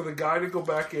point for the guy to go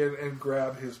back in and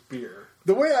grab his beer.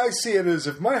 The way I see it is,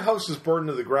 if my house is burned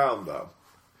to the ground, though,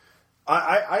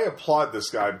 I applaud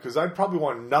this guy, because I'd probably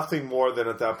want nothing more than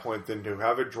at that point than to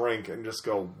have a drink and just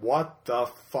go, what the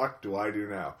fuck do I do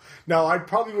now? Now, I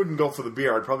probably wouldn't go for the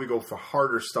beer. I'd probably go for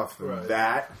harder stuff than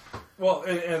that. Well,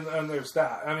 and there's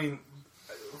that. I mean,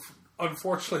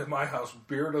 unfortunately, at my house,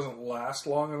 beer doesn't last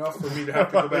long enough for me to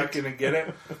have to go back in and get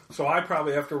it. So I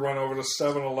probably have to run over to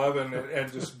 7-Eleven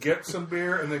and just get some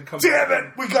beer and then come back. Damn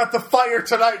it! We got the fire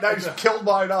tonight and I just killed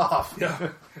mine off. Yeah.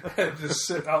 And just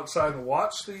sit outside and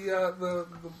watch the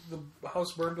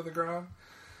house burn to the ground.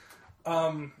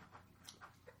 I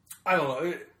don't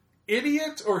know.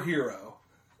 Idiot or hero?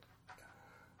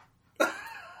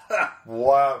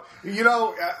 Wow.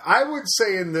 I would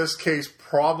say in this case,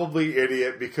 probably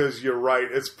idiot, because you're right.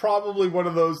 It's probably one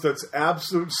of those that's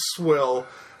absolute swill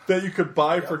that you could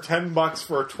buy for $10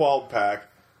 for a 12-pack.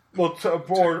 Well,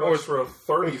 or for a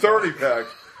 30 pack.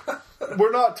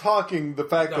 We're not talking the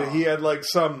fact that he had like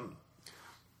some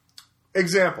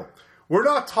example. We're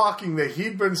not talking that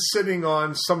he'd been sitting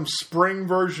on some spring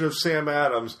version of Sam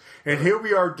Adams, and here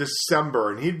we are December,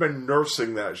 and he'd been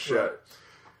nursing that shit.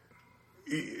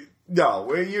 Right. No,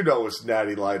 it's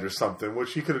Natty Light or something,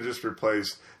 which he could have just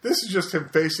replaced. This is just him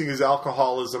facing his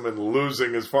alcoholism and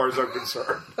losing, as far as I'm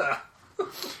concerned.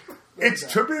 It's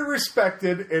to be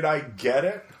respected, and I get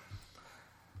it.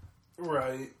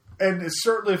 Right. And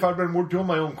certainly, if I'd been doing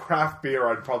my own craft beer,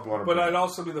 I'd probably want to. But I'd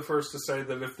also be the first to say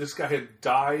that if this guy had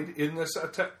died in this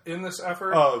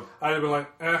effort, I'd have been like,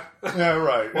 Yeah,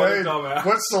 right. What a dumbass.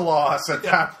 What's the loss at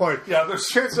that point? Yeah, there's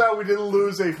chances are we didn't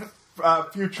lose a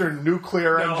future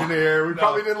nuclear engineer. We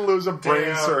probably didn't lose a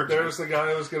brain surgeon. There's the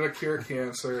guy who was going to cure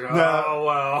cancer. No. Oh,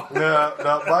 wow.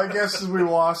 No. My guess is we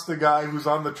lost the guy who's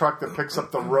on the truck that picks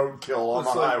up the roadkill on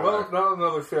the highway. Well, now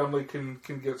another family can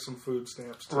get some food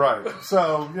stamps too. Right.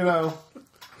 So,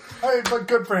 Hey, but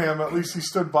good for him. At least he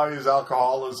stood by his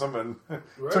alcoholism and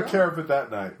took care of it that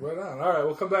night. Right on. All right,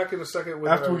 we'll come back in a second.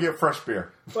 With After we get fresh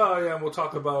beer. Well, yeah, and we'll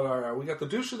talk about our... we got the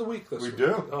douche of the week this week. We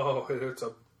do? Oh, it's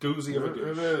a doozy of a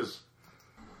douche. It is.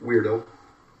 Weirdo.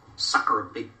 Sucker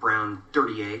of big brown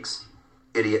dirty eggs.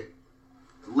 Idiot.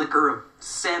 Liquor of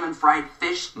salmon fried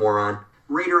fish. Moron.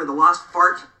 Raider of the lost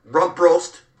fart. Rump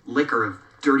roast. Liquor of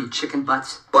dirty chicken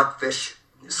butts. Buttfish.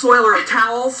 Soiler of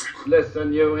towels.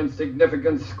 Listen, you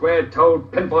insignificant,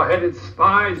 square-toed, pimple-headed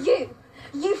spies.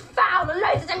 You foul,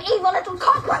 loathsome, evil little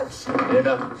cockroach. Get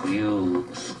up, you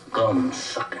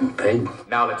scum-sucking pig.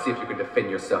 Now let's see if you can defend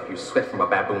yourself, you sweat from a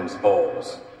baboon's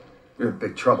balls. You're in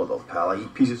big trouble, though, pal. I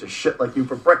eat pieces of shit like you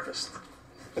for breakfast.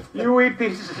 You eat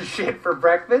pieces of shit for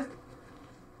breakfast?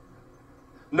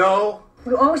 No.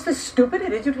 You're always this stupid.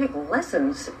 Did you take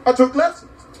lessons? I took lessons.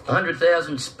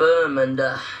 100,000 sperm, and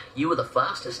you were the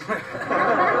fastest.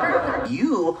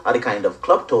 You are the kind of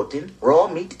club-toting, raw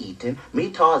meat-eating,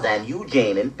 me-Tarzan,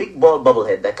 you-Janin, big-ball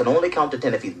bubblehead that can only count to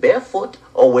 10 if he's barefoot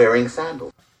or wearing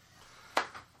sandals.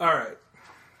 All right.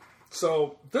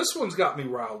 So, this one's got me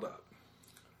riled up.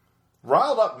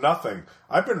 Riled up nothing.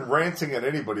 I've been ranting at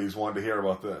anybody who's wanted to hear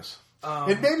about this.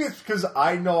 And maybe it's because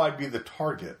I know I'd be the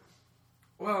target.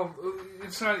 Well,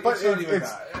 it's not even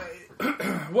that.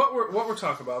 What we're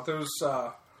talking about, there's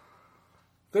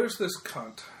this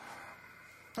cunt.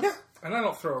 Yeah. And I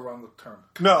don't throw around the term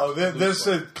cunt. No, this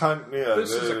is a cunt. Yeah,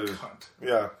 this is a cunt.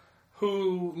 Yeah.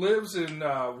 Who lives in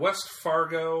West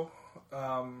Fargo,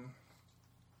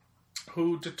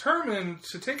 who determined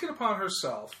to take it upon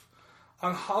herself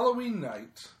on Halloween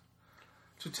night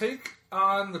to take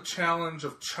on the challenge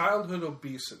of childhood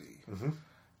obesity. Mm-hmm.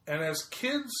 And as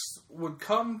kids would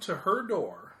come to her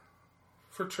door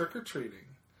for trick-or-treating,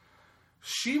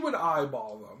 she would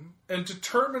eyeball them and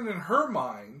determine in her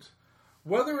mind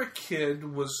whether a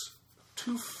kid was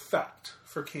too fat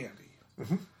for candy.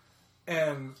 Mm-hmm.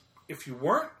 And if you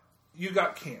weren't, you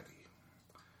got candy.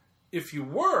 If you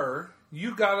were,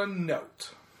 you got a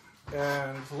note.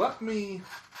 And let me...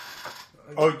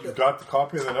 Oh, you got the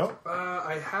copy of the note?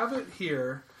 I have it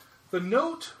here. The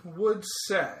note would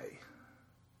say,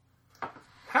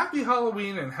 "Happy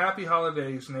Halloween and happy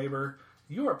holidays, neighbor.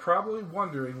 You are probably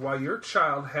wondering why your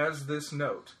child has this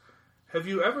note. Have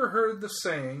you ever heard the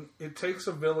saying, it takes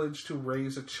a village to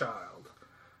raise a child?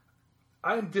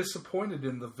 I am disappointed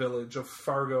in the village of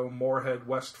Fargo, Moorhead,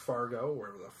 West Fargo,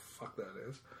 wherever the fuck that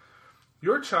is.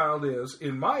 Your child is,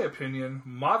 in my opinion,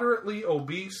 moderately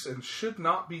obese and should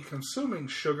not be consuming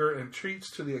sugar and treats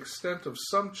to the extent of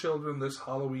some children this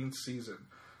Halloween season.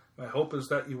 My hope is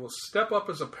that you will step up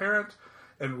as a parent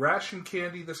and ration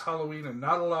candy this Halloween and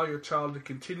not allow your child to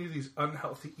continue these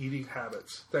unhealthy eating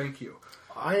habits. Thank you."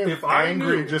 I am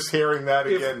angry just hearing that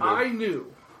again. If I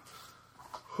knew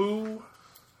who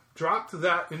dropped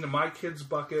that into my kid's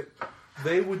bucket,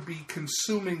 they would be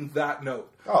consuming that note.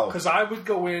 Oh. Because I would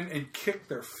go in and kick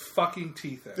their fucking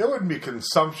teeth in. There wouldn't be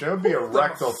consumption. It would be a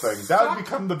rectal thing. That would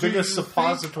become the biggest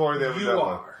suppository they ever done. You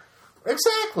are.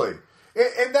 Exactly.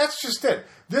 And that's just it.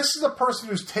 This is a person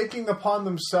who's taking upon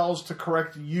themselves to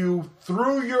correct you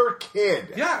through your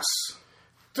kid. Yes.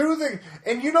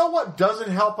 And you know what doesn't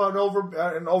help an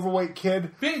overweight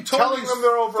kid? Being told telling them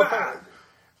they're overweight.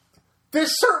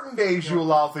 There's certain days you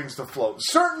allow things to float.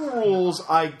 Certain rules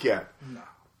I get. No.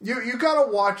 You got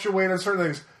to watch your weight on certain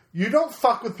things. You don't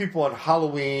fuck with people on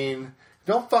Halloween.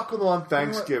 Don't fuck with them on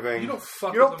Thanksgiving. You don't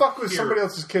fuck with somebody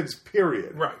else's kids,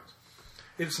 period. Right.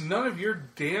 It's none of your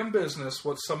damn business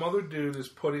what some other dude is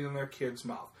putting in their kid's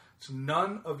mouth. It's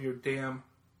none of your damn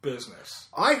business.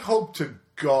 I hope to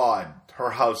God her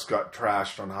house got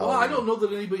trashed on Halloween. Well, I don't know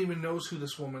that anybody even knows who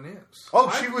this woman is. Oh,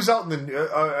 she was out in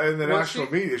the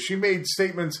national media. She made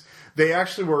statements. They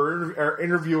actually were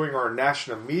interviewing our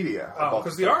national media about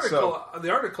because the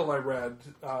article I read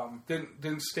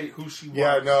didn't state who she was.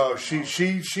 Yeah, no,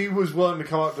 she was willing to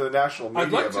come out to the national media.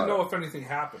 I'd like to know if anything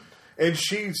happened. And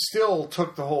she still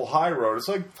took the whole high road. It's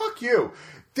like, fuck you.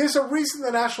 There's a reason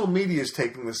the national media is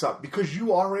taking this up, because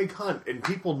you are a cunt and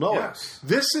people know it.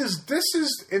 This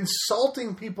is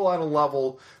insulting people at a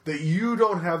level that you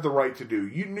don't have the right to do.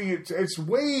 It's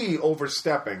way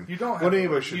overstepping. You don't have what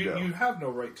anybody should do. You have no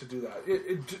right to do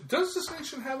that. Does this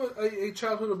nation have a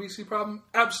childhood obesity problem?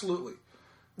 Absolutely.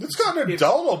 It's got an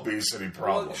adult obesity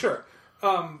problem. Well, sure.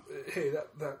 Hey,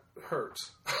 that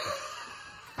hurts.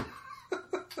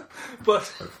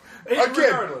 But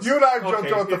again, you and I have joked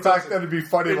about the fact that it'd be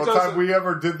funny about the time we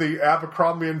ever did the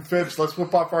Abercrombie and Fitch. Let's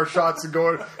whip off our shirts and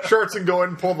go in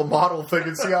and pull the model thing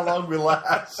and see how long we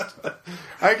last.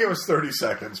 I give us 30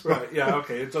 seconds. But. Right? Yeah.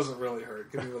 Okay. It doesn't really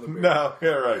hurt. Give me another beer. No. Yeah.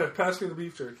 Right. Pass me the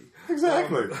beef jerky.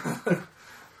 Exactly.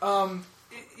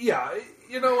 Yeah,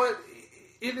 you know what?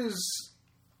 It is...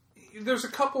 There's a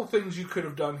couple things you could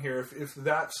have done here if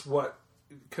that's what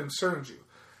concerns you.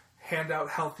 Hand out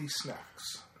healthy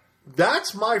snacks.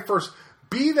 That's my first...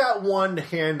 Be that one to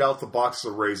hand out the box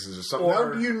of raisins or something.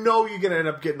 Or, now you know you're going to end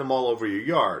up getting them all over your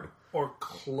yard. Or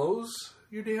close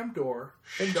your damn door,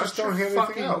 and shut just don't your hand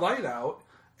fucking anything out. light out,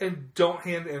 and don't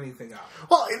hand anything out.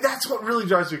 Well, that's what really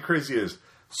drives me crazy is,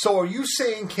 so are you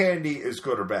saying candy is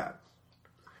good or bad?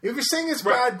 If you're saying it's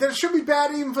bad, then it should be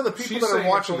bad even for the people She's that are saying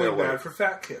watching it's their only way. bad for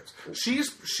fat kids. She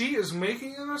is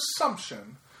making an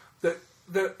assumption that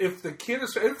if the kid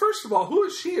is... And first of all, who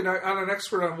is she an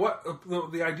expert on what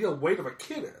the ideal weight of a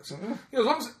kid is? Mm-hmm. You know, as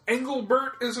long as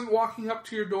Engelbert isn't walking up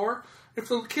to your door, if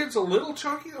the kid's a little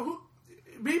chunky,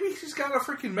 maybe he's got a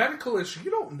freaking medical issue.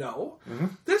 You don't know. Mm-hmm.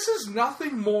 This is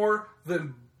nothing more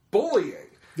than bullying.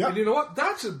 Yep. And you know what?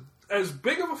 That's as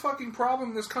big of a fucking problem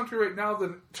in this country right now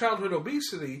than childhood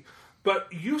obesity, but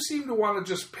you seem to want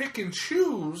to just pick and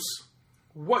choose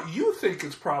what you think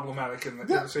is problematic in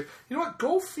the state. You know what?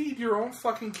 Go feed your own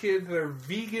fucking kid their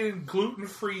vegan,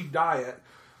 gluten-free diet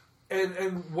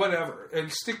and whatever, and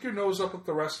stick your nose up with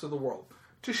the rest of the world.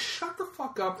 Just shut the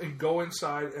fuck up and go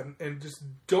inside and just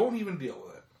don't even deal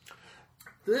with it.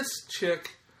 This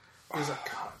chick is a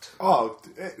cunt. Oh,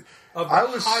 I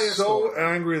was so order.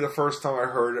 angry the first time I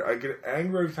heard it. I get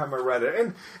angry every time I read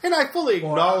it. And I fully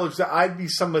acknowledge that I'd be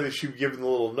somebody that she'd given a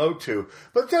little note to.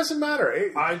 But it doesn't matter.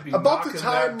 I'd be about knocking the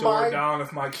time that door my down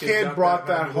if my kid brought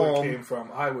that where it home. came from.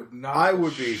 I would not. I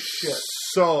would be shit.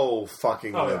 so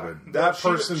fucking livid. Yeah. That She'd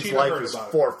person's have life heard is about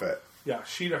it. forfeit. Yeah,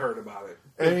 she'd have heard about it.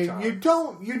 I Big mean,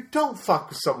 time. you don't fuck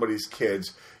with somebody's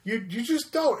kids. You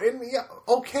just don't. And yeah,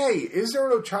 okay, is there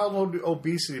no childhood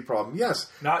obesity problem?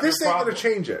 Yes. Not this your ain't going problem. to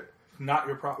change it. Not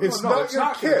your problem. It's no, not it's your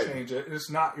not going kid. to change it. It's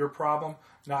not your problem,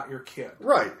 not your kid.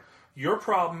 Right. Your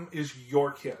problem is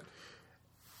your kid.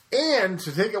 And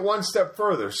to take it one step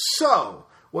further, so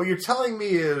what you're telling me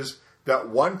is that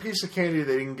one piece of candy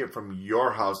they didn't get from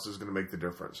your house is going to make the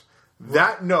difference.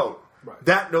 Right.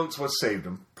 That note's what saved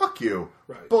them. Fuck you.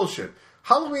 Right. Bullshit.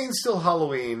 Halloween's still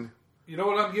Halloween. You know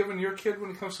what I'm giving your kid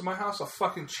when he comes to my house? A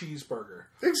fucking cheeseburger.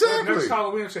 Exactly. Next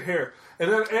Halloween, it's a hair.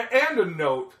 And a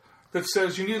note that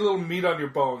says, you need a little meat on your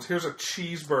bones. Here's a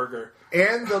cheeseburger.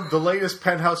 And the latest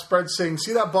Penthouse spread saying,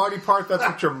 see that body part? That's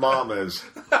what your mom is.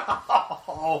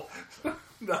 Oh,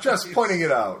 nice. Just pointing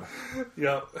it out.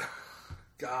 Yep.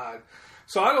 God.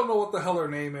 So I don't know what the hell her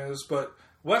name is, but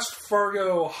West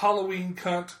Fargo Halloween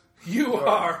cunt, you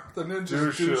are the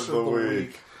Ninja's Douche of the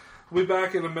Week. We'll be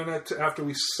back in a minute after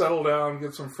we settle down,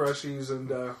 get some freshies, and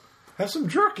have some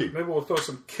jerky. Maybe we'll throw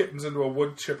some kittens into a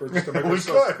wood chipper just to make We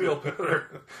ourselves could. feel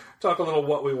better. Talk a little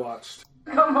what we watched.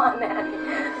 Come on, Nanny.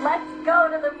 Let's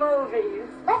go to the movies.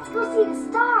 Let's go see the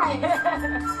stars.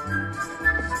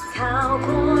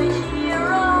 Cowboy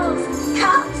heroes,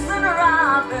 cops and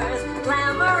robbers,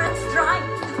 glamour and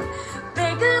strife,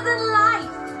 bigger than life.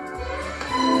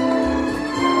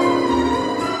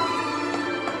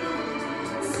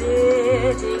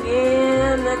 Sitting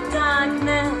in the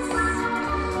darkness,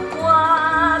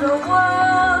 what a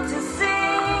world to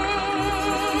see.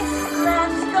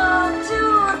 Let's go to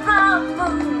the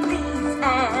movies,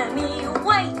 Annie,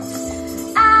 wait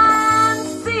and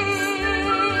see.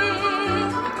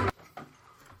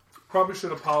 Probably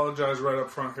should apologize right up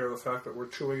front here, the fact that we're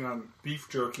chewing on beef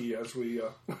jerky as we...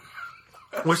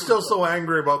 We're still so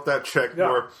angry about that chick.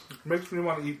 Yeah, makes me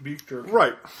want to eat beef jerky.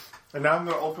 Right. And now I'm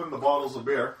going to open the bottles of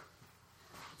beer.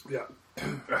 Yeah.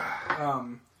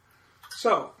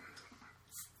 So,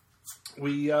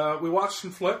 we watched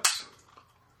some flicks.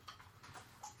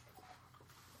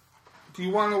 Do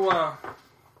you want to...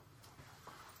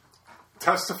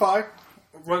 testify?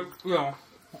 Right,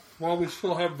 while we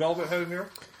still have Velvet Head in here?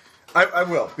 I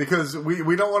will, because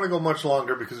we don't want to go much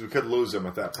longer because we could lose him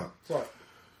at that point. Right.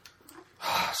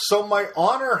 So my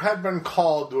honor had been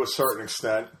called to a certain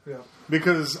extent. Yeah.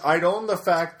 Because I'd own the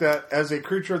fact that as a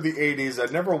creature of the 80s,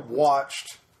 I'd never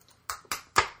watched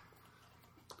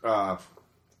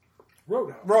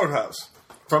Roadhouse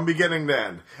from beginning to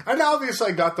end. And obviously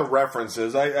I got the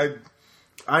references.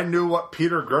 I knew what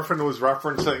Peter Griffin was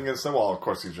referencing and said, well, of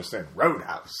course he's just saying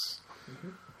Roadhouse. Mm-hmm.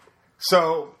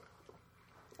 So,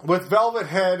 with Velvet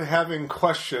Head having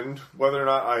questioned whether or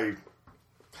not I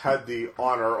had the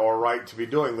honor or right to be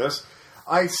doing this,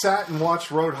 I sat and watched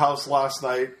Roadhouse last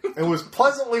night and was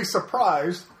pleasantly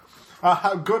surprised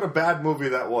how good a bad movie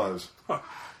that was. Huh.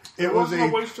 It wasn't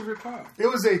was a waste of your time. It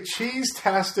was a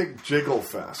cheese-tastic jiggle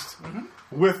fest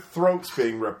with throats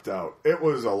being ripped out. It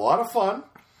was a lot of fun.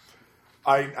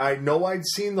 I know I'd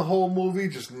seen the whole movie,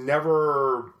 just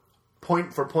never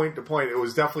point for point to point. It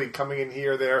was definitely coming in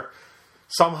here, there.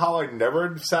 Somehow I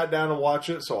never sat down and watched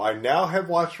it, so I now have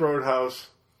watched Roadhouse.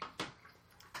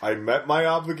 I met my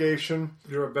obligation.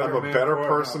 You're a better I'm a man better for it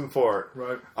person now. for it.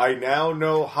 Right. I now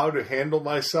know how to handle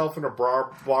myself in a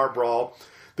bar brawl.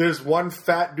 There's one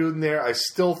fat dude in there I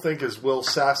still think is Will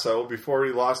Sasso before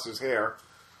he lost his hair.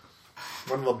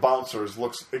 One of the bouncers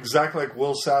looks exactly like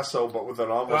Will Sasso, but with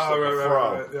an almost like a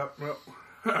fro. Right. Yep.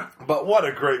 But what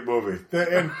a great movie.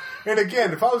 And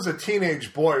again, if I was a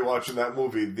teenage boy watching that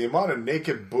movie, the amount of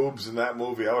naked boobs in that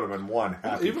movie, I would have been one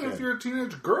happy Even kid. if you're a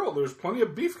teenage girl, there's plenty of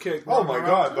beefcake. Oh my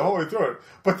God, the whole way through it.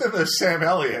 But then there's Sam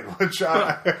Elliott, which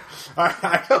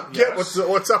I don't get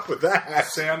what's up with that.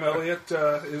 Sam Elliott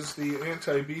is the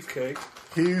anti-beefcake.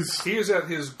 He is at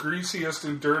his greasiest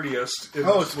and dirtiest. In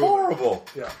It's horrible.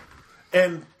 Yeah.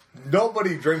 And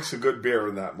nobody drinks a good beer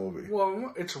in that movie.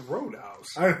 Well, it's Roadhouse.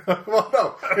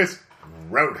 No, it's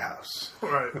Roadhouse.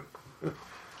 Right.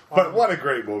 But what a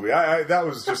great movie. That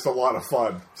was just a lot of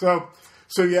fun. So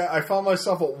yeah, I found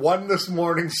myself at 1 this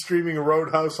morning streaming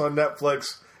Roadhouse on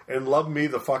Netflix and loved me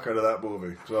the fuck out of that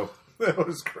movie. So it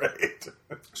was great.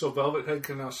 So Velvet Head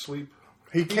can now sleep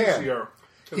He can. easier.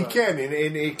 He can, and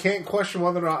he can't question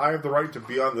whether or not I have the right to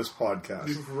be on this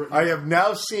podcast. I have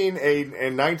now seen a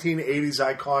 1980s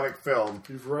iconic film.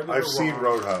 I've seen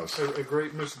Roadhouse. A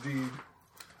great misdeed.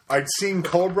 I'd seen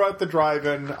Cobra at the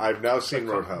drive-in. I've now seen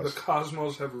Roadhouse. The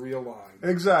cosmos have realigned.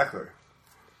 Exactly.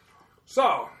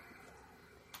 So,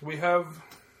 we have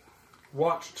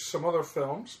watched some other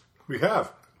films. We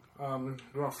have. You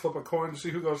want to flip a coin to see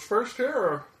who goes first here?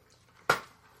 Or?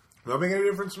 Not making any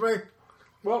difference to me.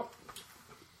 Well,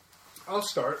 I'll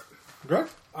start. Good.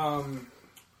 A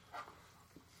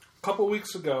couple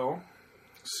weeks ago,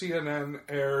 CNN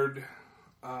aired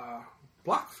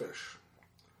Blackfish,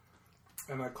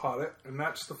 and I caught it. And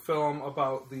that's the film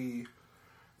about the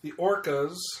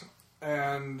orcas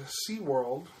and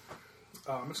SeaWorld.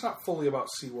 It's not fully about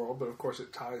SeaWorld, but of course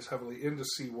it ties heavily into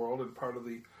SeaWorld and part of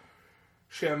the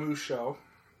Shamu show.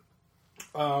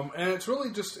 And it's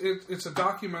really just, it's a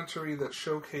documentary that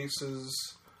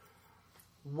showcases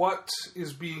what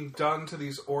is being done to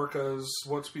these orcas,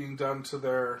 what's being done to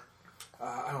their,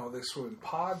 I don't know, they swim in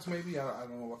pods maybe? I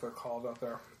don't know what they're called out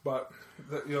there. But,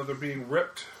 they're being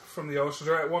ripped from the oceans.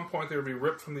 Or at one point they would be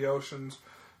ripped from the oceans,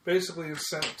 basically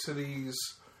sent to these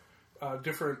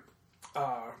different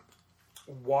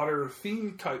water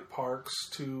theme type parks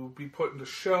to be put into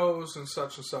shows and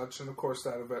such, and of course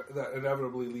that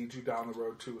inevitably leads you down the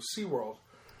road to a SeaWorld.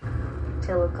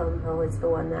 Tilikum was the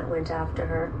one that went after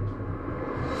her.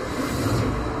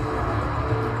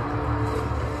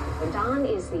 Dawn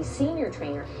is the senior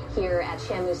trainer here at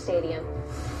Shamu Stadium.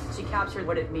 She captured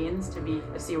what it means to be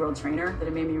a SeaWorld trainer, that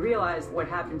it made me realize what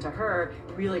happened to her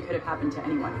really could have happened to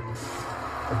anyone.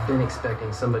 I've been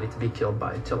expecting somebody to be killed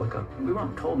by Tilikum. We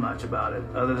weren't told much about it,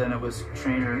 other than it was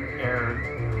trainer error.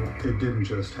 It didn't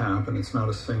just happen. It's not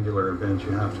a singular event.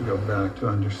 You have to go back to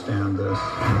understand this.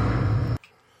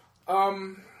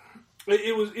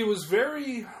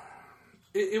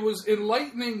 It was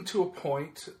enlightening to a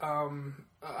point.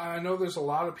 I know there's a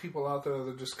lot of people out there that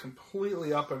are just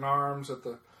completely up in arms at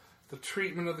the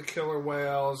treatment of the killer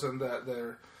whales, and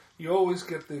that you always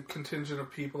get the contingent of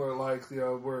people that are like,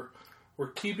 we're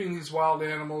keeping these wild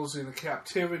animals in a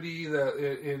captivity that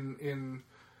in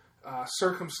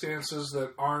circumstances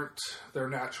that aren't their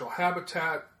natural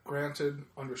habitat. Granted,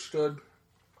 understood.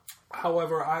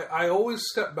 However, I always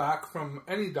step back from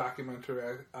any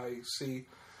documentary I see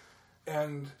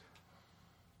and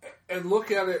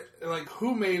look at it like,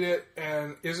 who made it,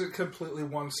 and is it completely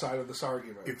one side of this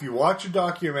argument? If you watch a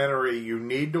documentary, you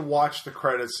need to watch the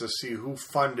credits to see who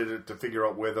funded it to figure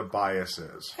out where the bias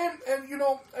is. And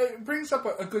it brings up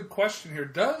a good question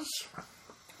here.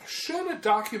 Should a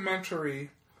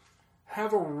documentary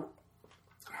have I don't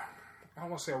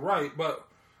want to say a right, but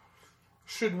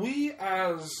should we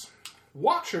as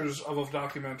watchers of a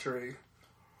documentary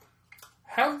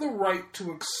have the right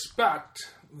to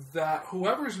expect that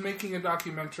whoever's making a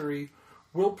documentary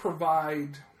will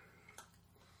provide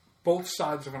both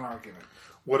sides of an argument?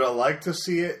 Would I like to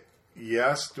see it?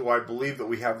 Yes. Do I believe that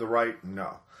we have the right?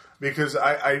 No. Because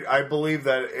I believe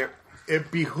that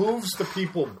it behooves the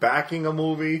people backing a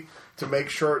movie to make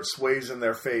sure it sways in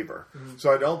their favor. Mm-hmm.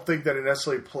 So I don't think that it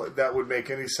necessarily that would make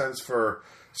any sense for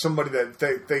somebody that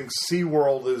thinks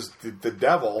SeaWorld is the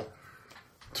devil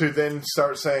to then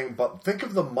start saying, but think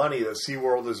of the money that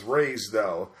SeaWorld has raised,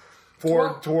 though,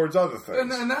 towards other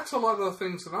things. And that's a lot of the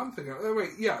things that I'm thinking.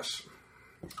 Wait, yes.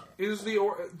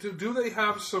 Do they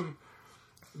have some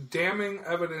damning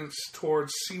evidence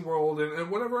towards SeaWorld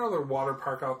and whatever other water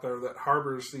park out there that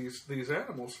harbors these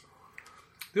animals?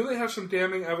 Do they have some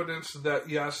damning evidence that,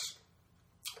 yes,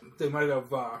 they might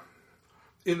have,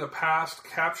 in the past,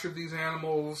 captured these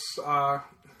animals,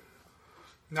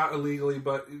 not illegally,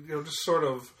 but, just sort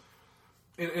of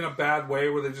in a bad way,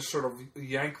 where they just sort of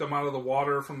yank them out of the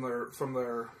water from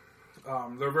their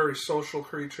they're very social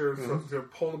creatures. They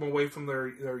pull them away from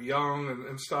their young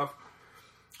and stuff.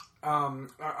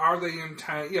 Are they in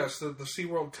tank? Yes, the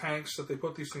SeaWorld tanks that they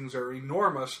put these things are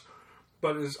enormous,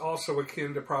 but is also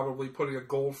akin to probably putting a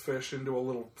goldfish into a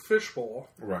little fish bowl.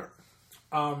 Right.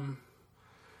 All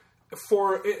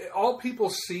people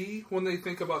see when they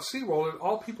think about SeaWorld, and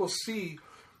all people see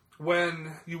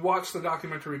when you watch the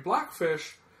documentary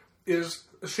Blackfish, is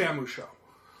a Shamu show.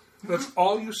 That's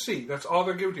all you see. That's all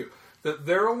they're giving you. That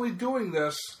they're only doing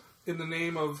this in the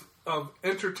name of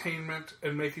entertainment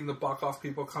and making the buck off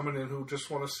people coming in who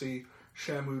just want to see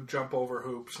Shamu jump over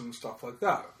hoops and stuff like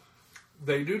that.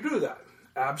 They do that.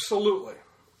 Absolutely.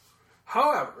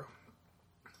 However,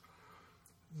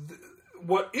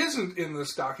 what isn't in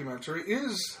this documentary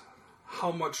is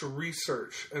how much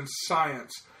research and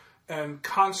science and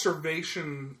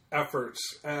conservation efforts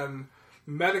and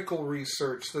medical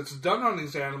research that's done on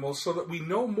these animals so that we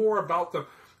know more about them.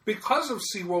 Because of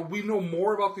SeaWorld, we know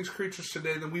more about these creatures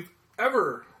today than we've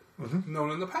ever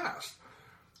known in the past.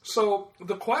 So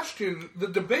the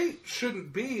debate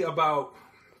shouldn't be about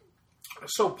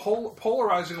so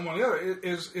polarizing one another.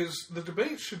 The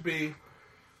debate should be,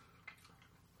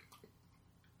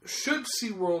 should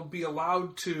SeaWorld be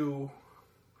allowed to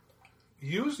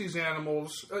use these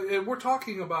animals? We're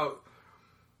talking about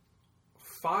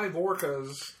 5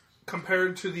 orcas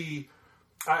compared to the...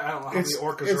 I don't know how many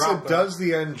orcas are out there. Does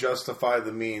the end justify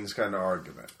the means kind of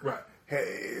argument. Right.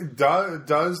 Hey,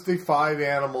 does the 5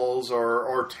 animals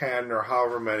or 10 or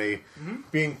however many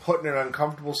being put in an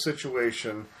uncomfortable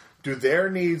situation, do their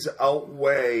needs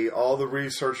outweigh all the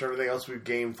research and everything else we've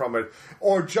gained from it?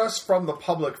 Or just from the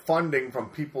public funding from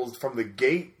the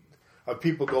gate of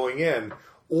people going in?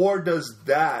 Or does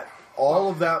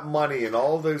all of that money and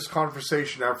all of those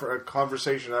conservation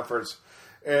efforts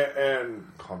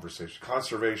and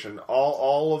conservation,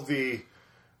 all of the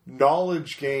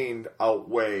knowledge gained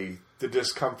outweigh the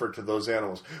discomfort to those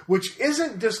animals? Which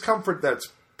isn't discomfort, that's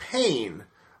pain,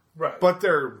 right? But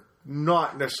they're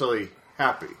not necessarily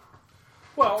happy.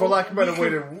 Well, for lack of a better way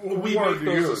to make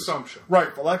those assumptions.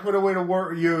 Right, for lack of a better way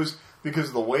to use, because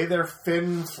of the way their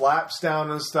fin flaps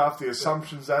down and stuff, the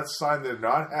assumptions, that's a sign they're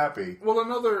not happy. Well,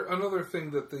 another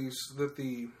thing that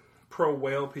the pro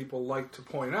whale people like to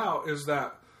point out is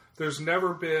that there's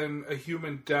never been a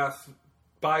human death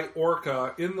by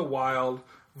orca in the wild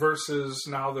versus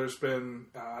now there's been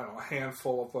a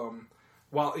handful of them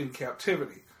while in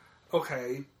captivity.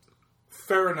 Okay,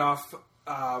 fair enough.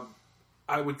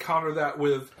 I would counter that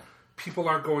with people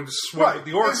aren't going to swim with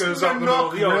the orcas out in the middle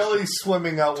of the ocean. They're not really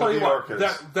swimming out with the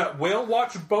orcas. That whale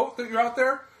watch boat that you're out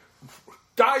there,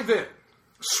 dive in,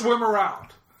 swim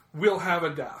around. We'll have a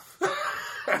death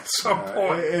at some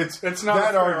point. It's not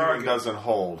that argument doesn't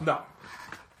hold. No.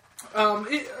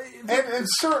 And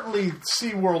certainly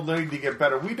SeaWorld need to get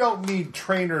better. We don't need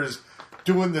trainers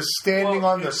doing the standing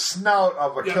on the snout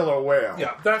of a killer whale.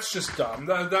 Yeah, that's just dumb.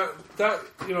 That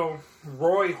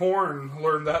Roy Horn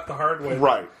learned that the hard way.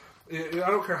 Right. I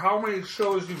don't care how many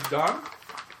shows you've done.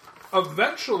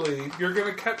 Eventually, you're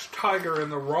going to catch tiger in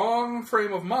the wrong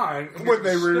frame of mind. And when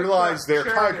they realize they're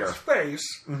tiger. Its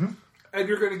face, and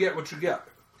you're going to get what you get.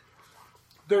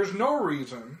 There's no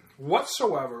reason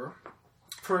whatsoever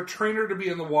for a trainer to be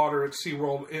in the water at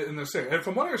SeaWorld in this thing. And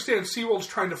from what I understand, SeaWorld's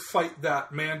trying to fight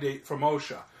that mandate from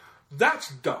OSHA. That's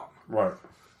dumb. Right.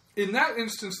 In that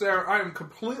instance there, I am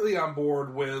completely on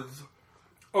board with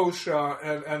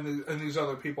OSHA and these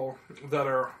other people that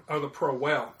are the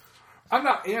pro-whale. I'm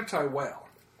not anti-whale.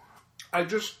 I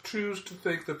just choose to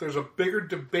think that there's a bigger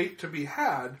debate to be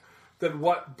had than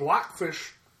what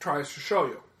Blackfish tries to show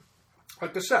you.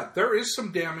 Like I said, there is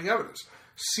some damning evidence.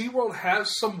 SeaWorld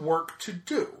has some work to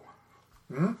do.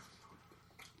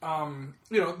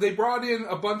 They brought in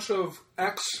a bunch of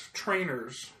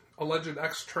ex-trainers, alleged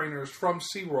ex-trainers from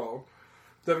SeaWorld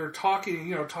that are talking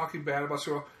bad about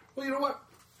SeaWorld. Well, you know what?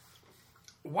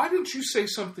 Why didn't you say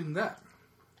something then?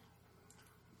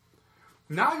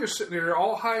 Now you're sitting there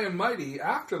all high and mighty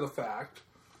after the fact,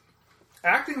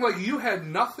 acting like you had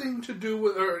nothing to do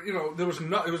with,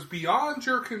 it was beyond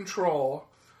your control.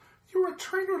 You were a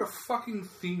trainer at a fucking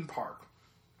theme park.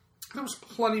 There was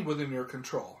plenty within your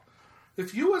control.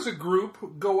 If you as a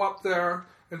group go up there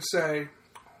and say,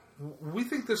 we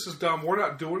think this is dumb, we're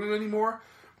not doing it anymore,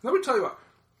 let me tell you what,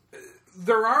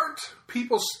 there aren't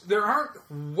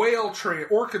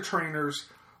orca trainers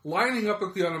lining up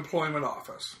at the unemployment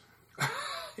office.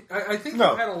 I think you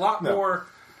had a lot more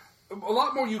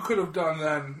you could have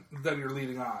done than you're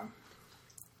leading on.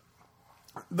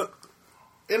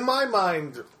 In my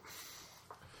mind,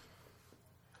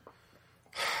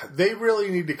 they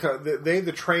really need to come.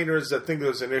 The trainers that think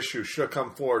there's an issue should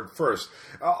come forward first.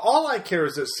 All I care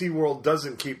is that SeaWorld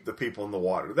doesn't keep the people in the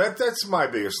water. That's my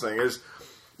biggest thing, is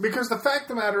because the fact of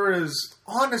the matter is,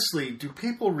 honestly, do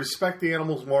people respect the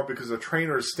animals more because the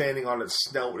trainer is standing on its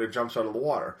snout when it jumps out of the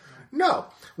water? No.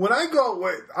 When I go,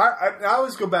 I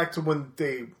always go back to when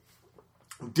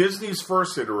Disney's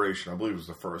first iteration, I believe it was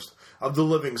the first, of the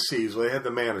Living Seas, where they had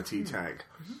the manatee tank.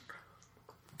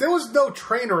 There was no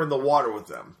trainer in the water with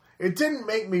them. It didn't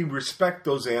make me respect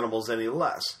those animals any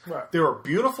less. Right. They were a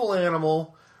beautiful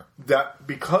animal that,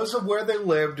 because of where they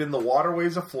lived in the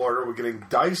waterways of Florida, were getting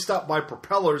diced up by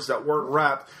propellers that weren't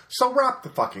wrapped. So wrap the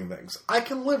fucking things. I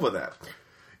can live with that.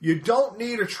 You don't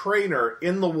need a trainer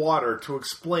in the water to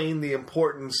explain the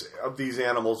importance of these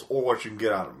animals or what you can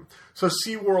get out of them. So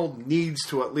SeaWorld needs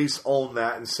to at least own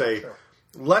that and say,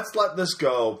 let's let this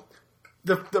go.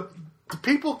 The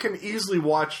people can easily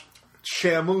watch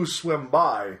Shamu swim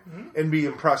by and be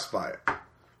impressed by it.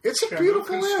 It's a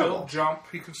beautiful animal. He can still jump.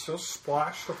 He can still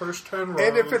splash the first 10 rows.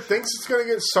 And if it thinks it's going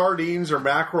to get sardines or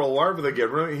mackerel, whatever they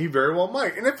get, he very well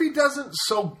might. And if he doesn't,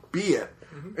 so be it.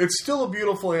 It's still a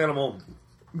beautiful animal.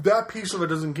 That piece of it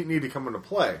doesn't need to come into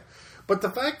play. But the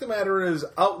fact of the matter is,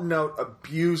 out-and-out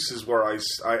abuse is where I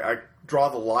draw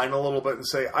the line a little bit and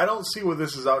say, I don't see where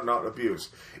this is out-and-out abuse.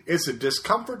 It's a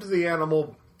discomfort to the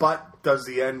animal, but does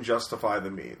the end justify the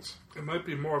means? It might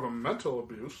be more of a mental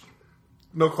abuse.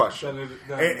 No question.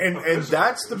 And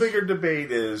that's the bigger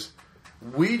debate is,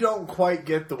 we don't quite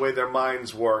get the way their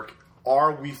minds work.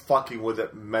 Are we fucking with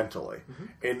it mentally?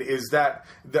 And is that,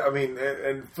 I mean,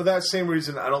 and for that same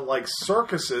reason, I don't like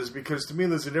circuses, because to me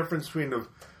there's a difference between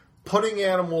putting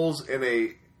animals in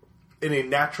a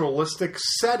naturalistic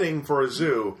setting for a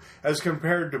zoo as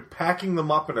compared to packing them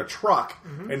up in a truck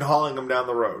and hauling them down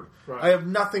the road. Right. I have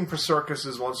nothing for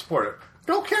circuses, won't support it.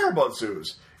 Don't care about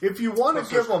zoos. If you want to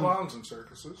give them clowns in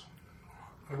circuses,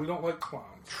 and we don't like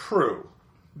clowns. True.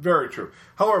 Very true.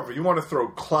 However, you want to throw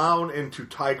clown into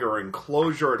tiger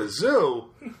enclosure at a zoo,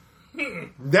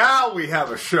 now we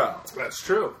have a show. That's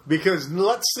true. Because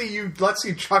let's see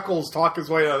Chuckles talk his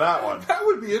way out of that one. That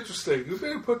would be interesting. You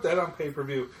better put that on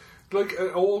pay-per-view. Like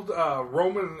an old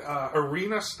Roman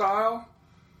arena style,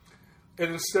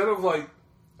 and instead of the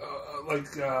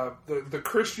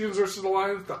Christians versus the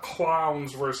Lions, the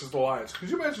clowns versus the Lions. Could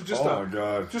you imagine just my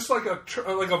God. Just like a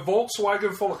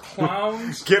Volkswagen full of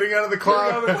clowns getting out of the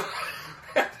cloud,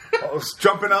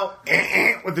 jumping out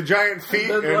with the giant feet,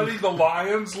 and then letting the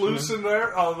lions loose in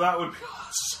there? Oh, that would be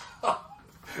awesome.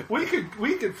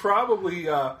 We could probably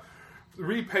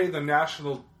repay the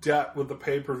national debt with the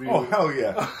pay-per-view. Oh, hell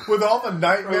yeah. With all the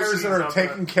nightmares that are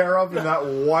taken care of in that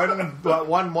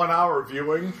one hour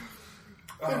viewing.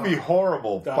 It'd be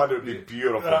horrible, but it'd be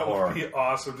beautiful. That would be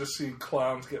awesome, just seeing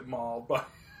clowns get mauled by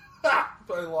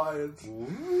lions.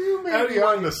 You may be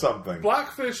onto something.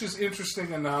 Blackfish is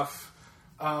interesting enough.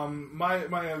 My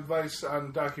advice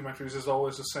on documentaries is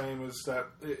always the same, is that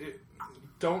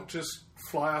don't just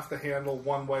fly off the handle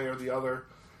one way or the other.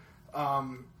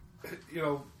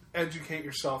 Educate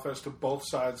yourself as to both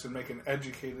sides and make an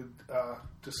educated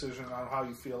decision on how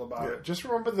you feel about it. Just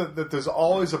remember that there's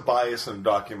always a bias in a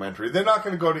documentary. They're not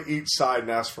going to go to each side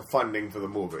and ask for funding for the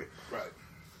movie. Right.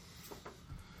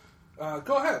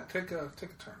 Go ahead. Take a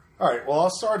turn. All right. Well, I'll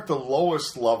start at the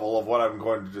lowest level of what I'm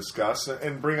going to discuss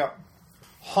and bring up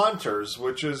Haunters,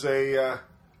 which is a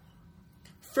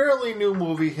fairly new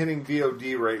movie hitting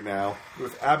VOD right now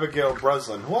with Abigail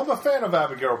Breslin, who I'm a fan of.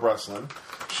 Abigail Breslin.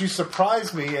 She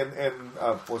surprised me in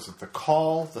was it The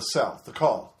Call? The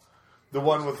Call. The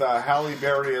one with Halle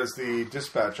Berry as the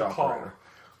dispatch operator.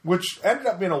 Which ended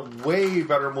up being a way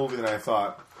better movie than I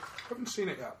thought. Haven't seen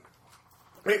it yet.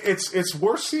 It's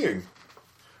worth seeing.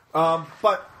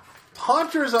 But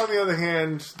Haunters, on the other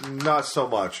hand, not so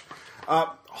much.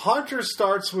 Haunters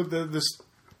starts with this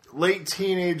late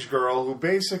teenage girl who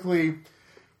basically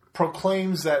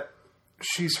proclaims that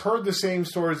she's heard the same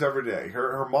stories every day.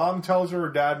 Her mom tells her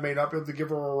dad may not be able to give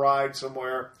her a ride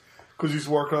somewhere because he's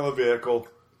working on the vehicle.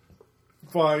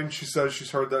 Fine, she says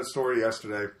she's heard that story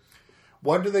yesterday.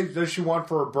 What does she want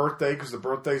for her birthday? Because the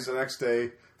birthday's the next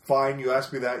day. Fine, you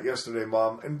asked me that yesterday,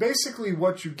 Mom. And basically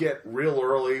what you get real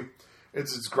early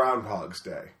is it's Groundhog's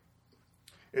Day.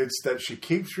 It's that she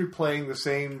keeps replaying the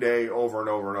same day over and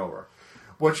over and over.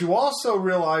 What you also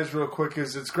realize real quick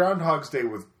is it's Groundhog's Day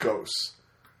with ghosts.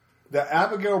 That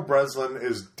Abigail Breslin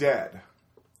is dead.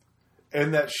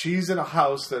 And that she's in a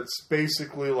house that's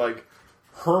basically like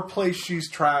her place she's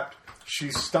trapped.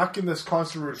 She's stuck in this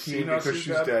constant routine because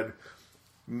she's dead.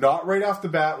 Not right off the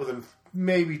bat, within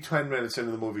maybe 10 minutes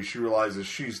into the movie, she realizes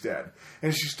she's dead.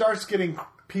 And she starts getting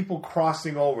people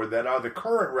crossing over that are the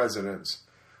current residents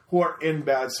who are in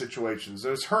bad situations.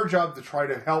 It's her job to try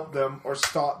to help them or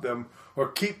stop them or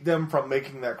keep them from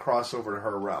making that crossover to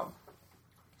her realm.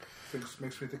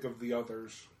 Makes me think of The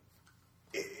Others.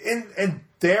 And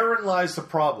therein lies the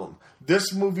problem.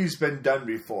 This movie's been done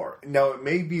before. Now, it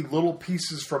may be little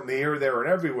pieces from here, there, and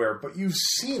everywhere, but you've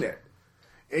seen it.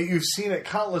 You've seen it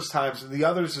countless times, and The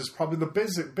Others is probably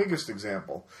the biggest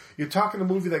example. You're talking a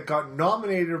movie that got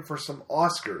nominated for some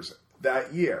Oscars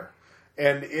that year,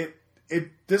 and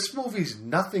this movie's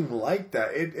nothing like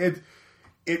that.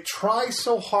 It tries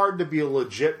so hard to be a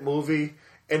legit movie,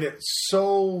 and it's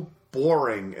so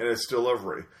boring in its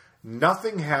delivery.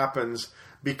 Nothing happens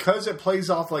because it plays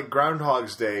off like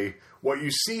Groundhog's Day. What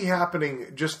you see happening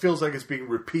just feels like it's being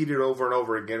repeated over and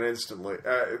over again instantly.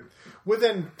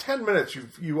 Within 10 minutes,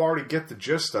 you already get the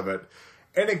gist of it,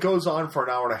 and it goes on for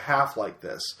an hour and a half like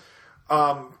this.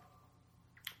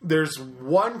 There's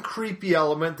one creepy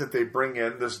element that they bring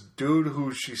in. This dude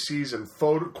who she sees in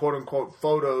quote-unquote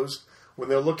photos. When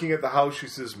they're looking at the house, she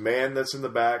sees man that's in the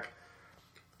back.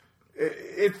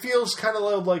 It feels kind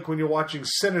of like when you're watching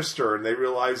Sinister and they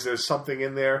realize there's something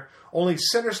in there. Only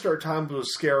Sinister at times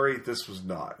was scary. This was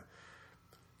not.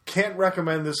 Can't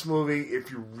recommend this movie.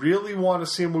 If you really want to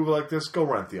see a movie like this, go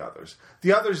rent The Others.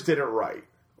 The Others did it right.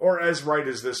 Or as right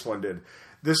as this one did.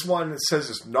 This one says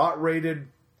it's not rated.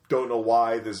 Don't know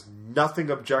why. There's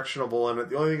nothing objectionable in it.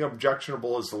 The only thing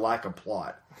objectionable is the lack of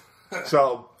plot.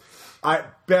 So,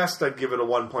 at best, I'd give it a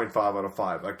 1.5 out of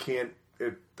 5. I can't...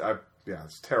 Yeah,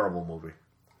 it's a terrible movie.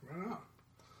 Right on.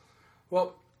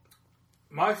 Well,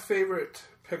 my favorite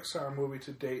Pixar movie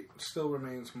to date still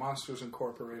remains Monsters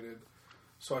Incorporated.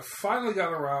 So I finally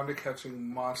got around to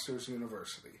catching Monsters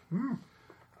University. And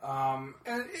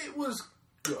it was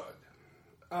good.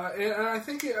 And I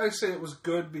think I say it was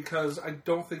good because I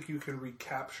don't think you can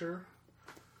recapture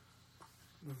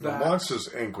that. Monsters,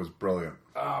 Inc. was brilliant.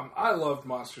 I loved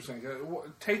Monsters,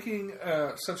 Inc. Taking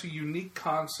such a unique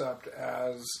concept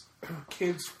as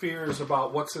kids' fears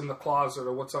about what's in the closet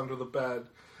or what's under the bed,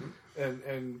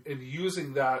 and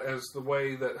using that as the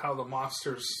way that how the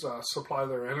monsters supply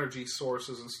their energy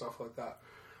sources and stuff like that.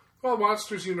 Well,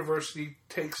 Monsters University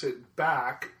takes it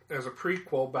back as a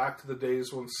prequel back to the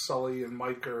days when Sully and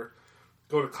Mike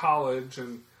go to college,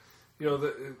 and you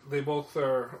know they both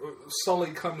are.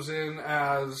 Sully comes in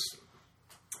as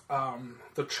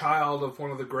the child of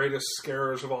one of the greatest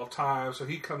scarers of all time, so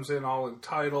he comes in all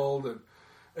entitled and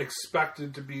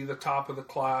expected to be the top of the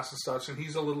class and such, and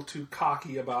he's a little too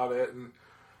cocky about it, and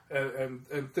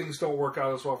things don't work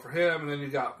out as well for him. And then you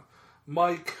got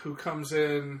Mike, who comes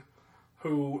in,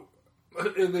 who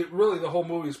really the whole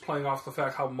movie is playing off the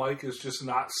fact how Mike is just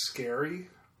not scary,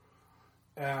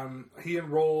 and he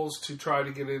enrolls to try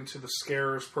to get into the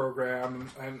Scarers program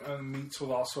and meets with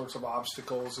all sorts of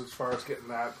obstacles as far as getting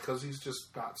that because he's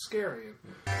just not scary.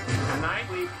 Tonight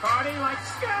we party like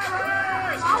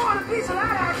Scarers! I want a piece of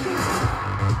that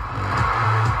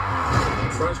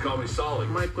action! Friends call me Solly.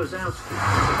 Mike Wazowski.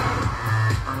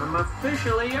 I'm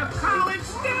officially a college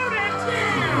student!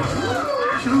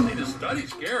 You don't need to study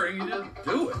scaring, you just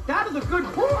do it. That is a good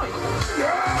point!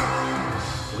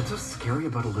 What's so scary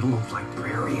about a little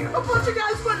librarian? A bunch of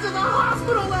guys went to the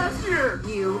hospital last year!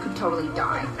 You could totally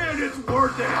die. And it's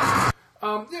worth it!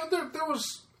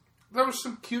 There was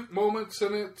some cute moments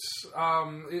in it.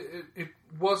 It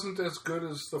wasn't as good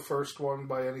as the first one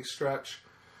by any stretch.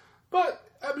 But,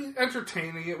 I mean,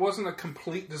 entertaining. It wasn't a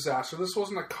complete disaster. This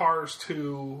wasn't a Cars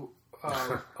 2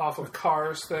 off of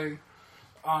Cars thing.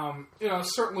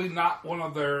 Certainly not one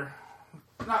of their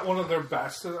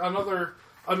best. Another.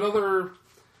 I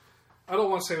don't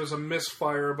want to say it was a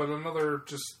misfire, but another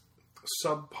just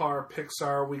subpar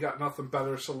Pixar. We got nothing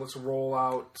better, so let's roll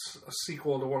out a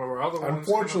sequel to one of our other ones.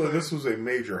 Unfortunately, this was a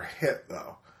major hit,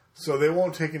 though, so they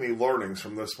won't take any learnings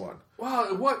from this one.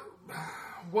 Well,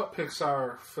 what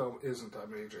Pixar film isn't a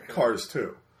major hit? Cars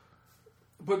 2.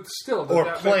 But still...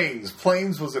 Planes.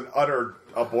 Planes was an utter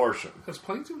abortion. Has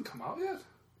Planes even come out yet?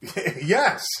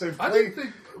 Yes. I didn't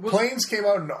think... Planes came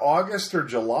out in August or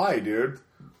July, dude.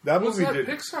 That movie was that did...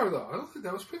 Pixar, though? I don't think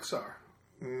that was Pixar.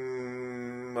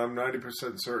 I'm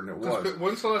 90% certain it was.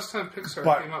 When's the last time Pixar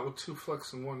came out with 2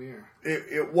 flicks in 1 year?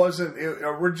 It wasn't...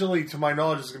 originally, to my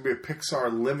knowledge, it was going to be a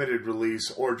Pixar limited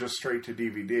release or just straight to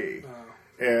DVD. Oh.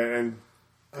 And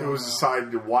it was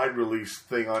decided a wide release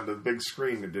thing on the big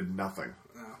screen that did nothing.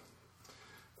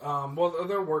 Well,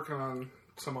 they're working on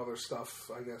some other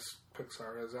stuff, I guess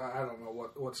Pixar is. I don't know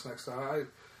what's next.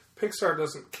 Pixar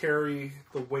doesn't carry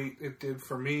the weight it did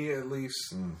for me, at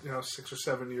least 6 or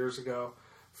 7 years ago.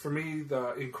 For me,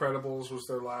 The Incredibles was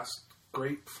their last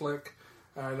great flick.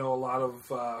 And I know a lot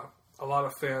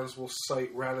of fans will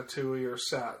cite Ratatouille or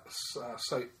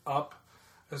cite Up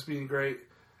as being great.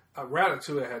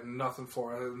 Ratatouille had nothing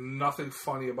for it. Nothing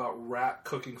funny about rat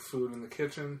cooking food in the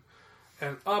kitchen.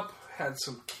 And Up had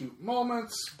some cute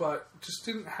moments, but just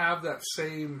didn't have that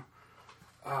same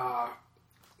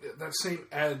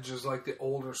edge as like the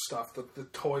older stuff, the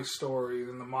Toy Story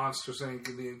and the Monsters Inc.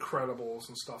 and the Incredibles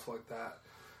and stuff like that.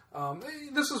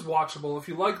 This is watchable. If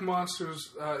you like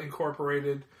Monsters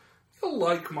Incorporated, you'll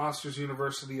like Monsters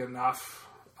University enough.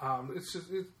 It's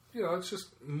just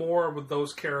more with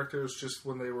those characters just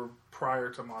when they were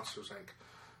prior to Monsters Inc.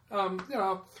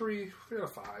 3 out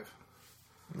of 5.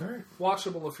 All right.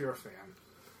 Watchable if you're a fan.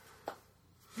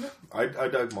 Yeah. I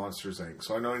dug Monsters Inc.,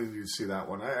 so I know I need to see that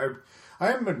one. I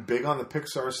haven't been big on the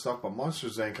Pixar stuff, but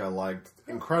Monsters Inc. I liked.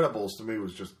 Incredibles to me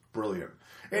was just brilliant.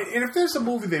 And if there's a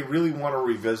movie they really want to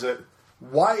revisit,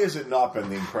 why has it not been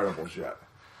The Incredibles yet?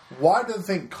 Why do they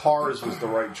think Cars was the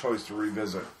right choice to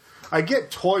revisit? I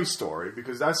get Toy Story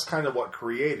because that's kind of what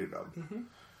created them. Mm-hmm.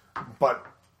 But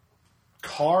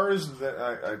Cars,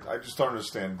 I just don't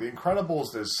understand. The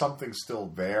Incredibles, there's something still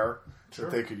there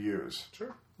that they could use.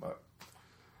 Sure.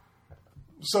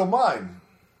 So mine.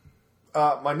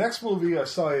 My next movie, I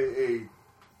saw a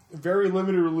very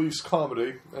limited release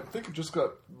comedy. I think it just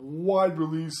got wide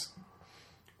release,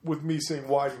 with me saying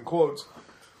wide in quotes,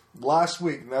 last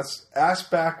week. And that's Ass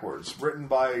Backwards, written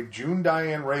by June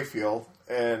Diane Raphael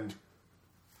and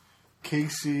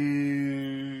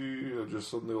Casey... I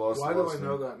just suddenly lost Why the do last I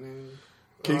know that name?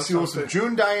 Casey Wilson.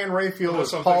 June Diane Raphael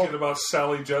is I'm Paul... thinking about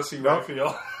Sally Jesse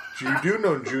Raphael. You do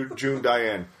know June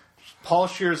Diane. Paul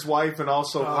Scheer's wife, and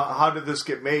also How Did This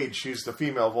Get Made? She's the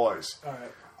female voice. All right.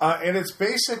 And it's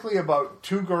basically about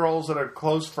two girls that are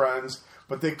close friends,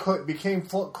 but they became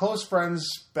close friends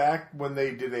back when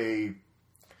they did a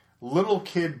little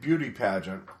kid beauty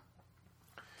pageant,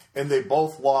 and they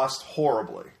both lost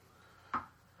horribly.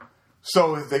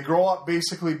 So they grow up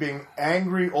basically being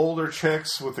angry older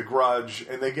chicks with a grudge,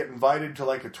 and they get invited to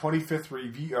like a 25th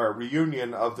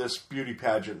reunion of this beauty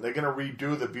pageant. They're going to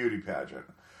redo the beauty pageant.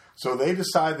 So they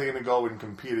decide they're going to go and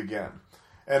compete again.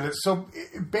 And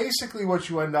basically what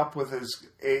you end up with is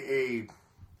a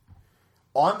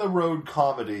on-the-road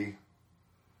comedy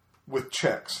with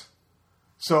chicks.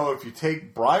 So if you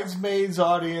take Bridesmaids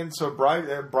audience or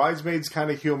Bridesmaids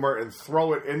kind of humor and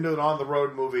throw it into an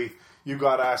on-the-road movie, you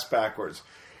got Ass Backwards.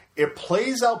 It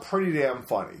plays out pretty damn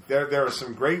funny. There are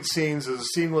some great scenes. There's a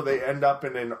scene where they end up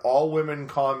in an all-women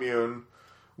commune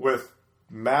with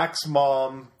Mac's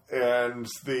mom and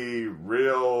the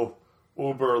real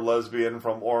uber lesbian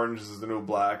from Orange is the New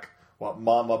Black,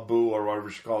 Mama Boo or whatever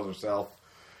she calls herself.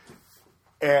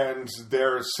 And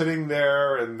they're sitting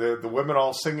there, and the women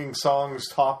all singing songs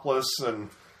topless and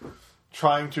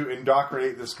trying to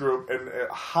indoctrinate this group. And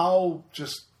how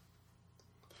just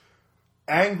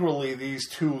angrily these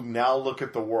two now look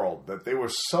at the world. That they were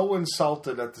so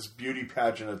insulted at this beauty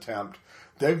pageant attempt,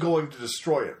 they're going to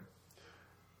destroy it.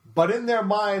 But in their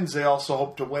minds, they also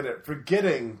hope to win it,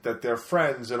 forgetting that they're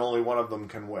friends and only one of them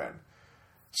can win.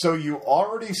 So you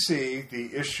already see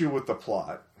the issue with the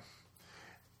plot.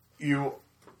 You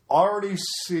already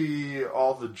see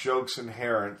all the jokes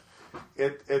inherent.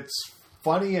 It's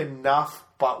funny enough,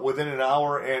 but within an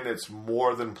hour and it's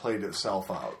more than played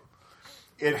itself out.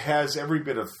 It has every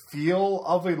bit of feel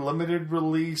of a limited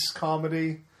release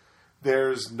comedy.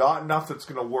 There's not enough that's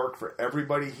going to work for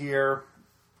everybody here.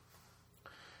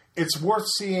 It's worth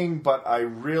seeing, but I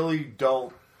really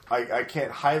don't. I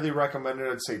can't highly recommend it.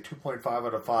 I'd say 2.5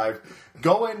 out of 5.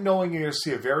 Go in knowing you're going to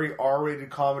see a very R-rated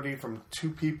comedy from two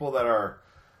people that are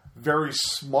very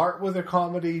smart with their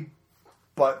comedy,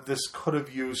 but this could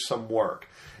have used some work.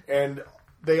 And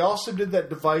they also did that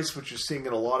device which you're seeing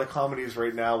in a lot of comedies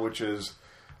right now, which is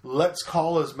let's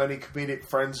call as many comedic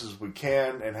friends as we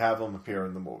can and have them appear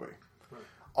in the movie. Right.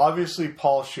 Obviously,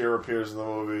 Paul Scheer appears in the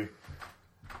movie.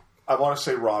 I want to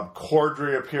say Rob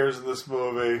Corddry appears in this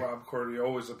movie. Rob Corddry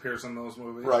always appears in those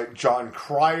movies. Right. John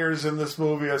Cryer's in this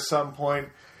movie at some point.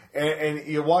 And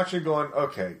you watch it going,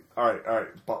 okay, all right,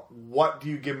 but what do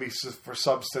you give me for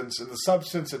substance? And the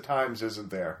substance at times isn't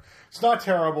there. It's not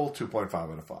terrible, 2.5 out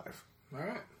of 5. All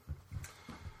right.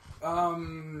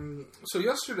 So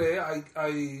yesterday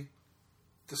I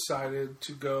decided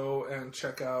to go and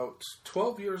check out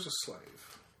 12 Years a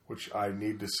Slave. Which I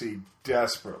need to see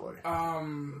desperately.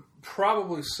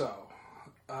 Probably so.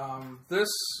 This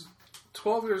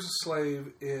 12 Years a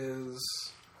Slave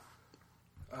is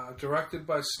directed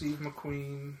by Steve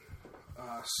McQueen,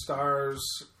 stars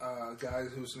a guy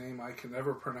whose name I can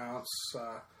never pronounce,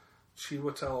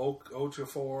 Chiwetel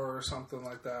Ejiofor or something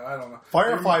like that. I don't know.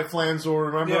 Firefly fans will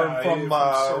remember him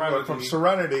from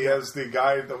Serenity as the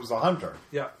guy that was a hunter.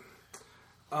 Yeah.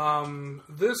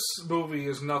 This movie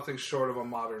is nothing short of a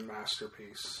modern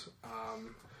masterpiece.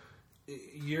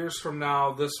 Years from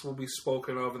now, this will be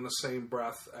spoken of in the same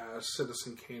breath as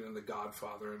Citizen Kane and The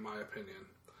Godfather, in my opinion.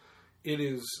 It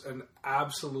is an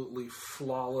absolutely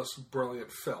flawless, brilliant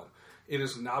film. It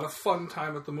is not a fun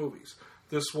time at the movies.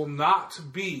 This will not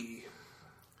be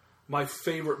my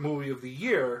favorite movie of the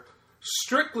year,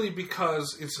 strictly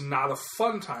because it's not a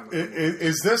fun time at the movies.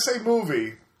 Is this a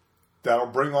movie that'll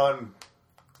bring on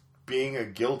being a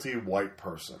guilty white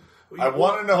person? I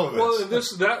want to know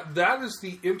this. Well, that is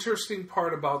the interesting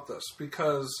part about this,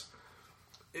 because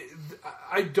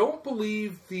I don't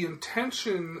believe the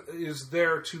intention is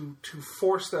there to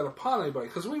force that upon anybody,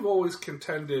 because we've always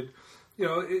contended,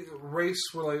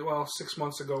 race. We're like, 6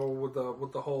 months ago with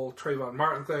the whole Trayvon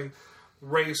Martin thing,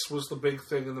 race was the big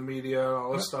thing in the media and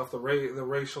all this stuff, the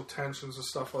racial tensions and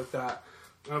stuff like that.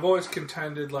 And I've always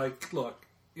contended, like, look,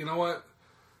 you know what?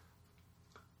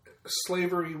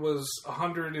 Slavery was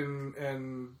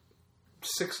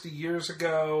 160 years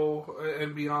ago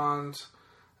and beyond.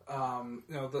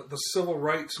 The civil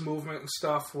rights movement and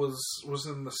stuff was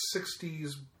in the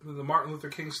 60s. The Martin Luther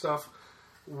King stuff,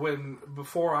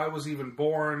 before I was even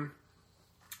born,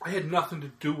 I had nothing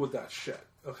to do with that shit.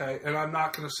 Okay, and I'm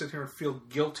not going to sit here and feel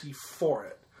guilty for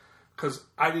it because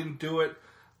I didn't do it.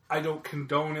 I don't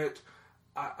condone it.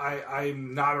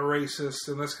 I'm not a racist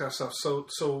and this kind of stuff.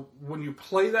 So when you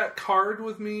play that card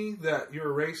with me that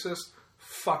you're a racist,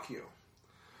 fuck you.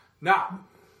 Now,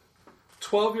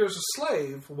 12 Years a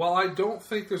Slave, while I don't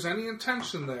think there's any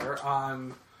intention there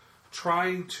on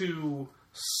trying to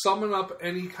summon up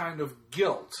any kind of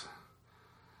guilt,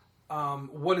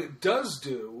 what it does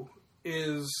do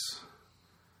is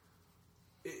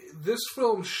this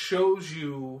film shows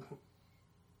you,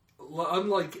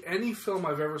 unlike any film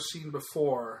I've ever seen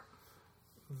before,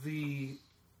 the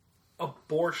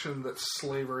abortion that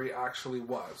slavery actually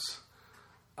was.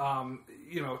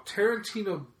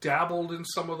 Tarantino dabbled in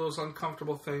some of those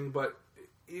uncomfortable things, but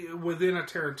within a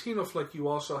Tarantino flick, you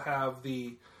also have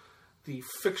the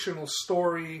fictional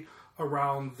story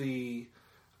around the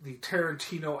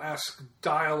Tarantino-esque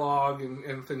dialogue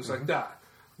and things like that.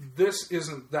 This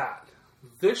isn't that.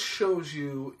 This shows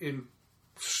you in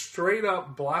straight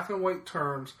up black and white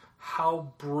terms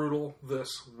how brutal this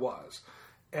was.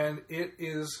 And it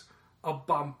is a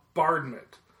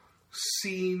bombardment,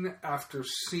 scene after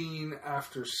scene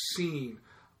after scene,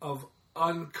 of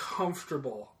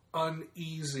uncomfortable,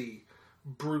 uneasy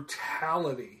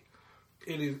brutality.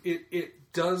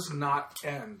 It does not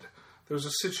end. There's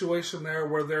a situation there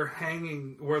where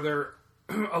they're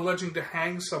alleging to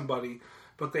hang somebody,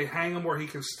 but they hang him where he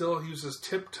can still use his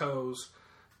tiptoes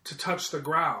to touch the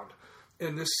ground.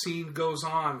 And this scene goes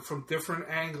on from different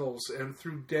angles and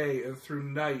through day and through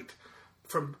night,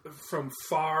 from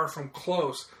far, from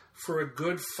close, for a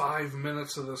good 5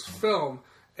 minutes of this film,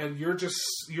 and you're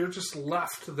just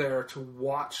left there to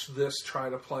watch this try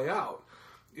to play out,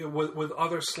 with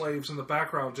other slaves in the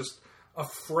background just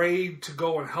afraid to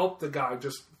go and help the guy,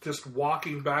 just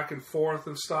walking back and forth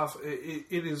and stuff. It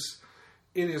is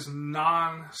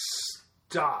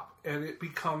non-stop, and it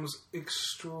becomes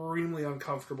extremely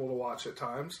uncomfortable to watch at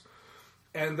times.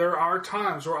 And there are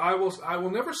times where I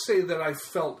will never say that I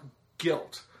felt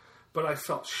guilt, but I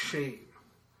felt shame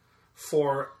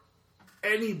for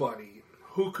anybody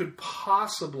who could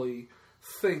possibly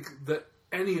think that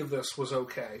any of this was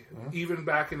okay, even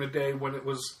back in the day when it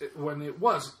was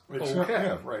okay.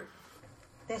 Yeah, right.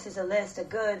 This is a list of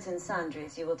goods and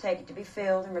sundries. You will take it to be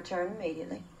filled and return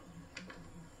immediately.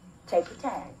 Take your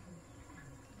tag.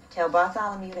 Tell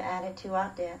Bartholomew to add it to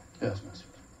our debt. Yes, miss.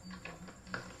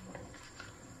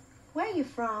 Where are you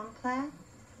from, Platt?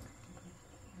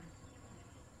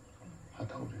 I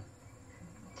told you.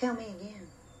 Tell me again.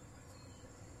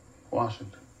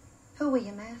 Washington. Who were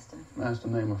your master? Master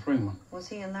named Freeman. Was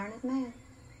he a learned man?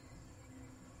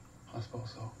 I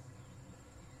suppose so.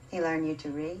 He learned you to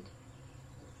read?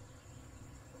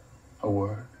 A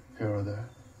word, here or there.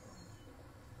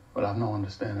 But I've no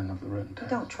understanding of the written text.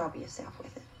 Don't trouble yourself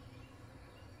with it.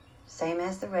 Same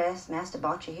as the rest, Master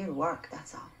brought you here to work,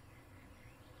 that's all.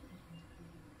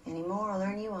 Any more, I'll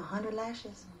earn you 100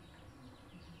 lashes.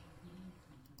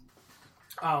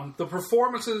 The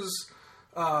performances,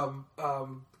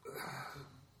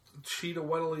 Cheetah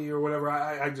Wetley or whatever,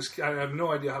 I have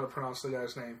no idea how to pronounce the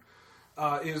guy's name.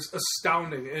 is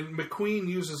astounding. And McQueen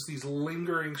uses these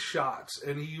lingering shots,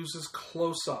 and he uses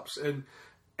close-ups, and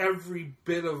every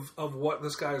bit of what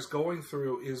this guy is going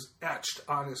through is etched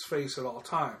on his face at all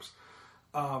times.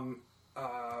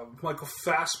 Michael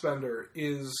Fassbender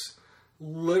is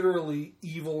literally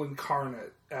evil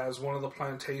incarnate as one of the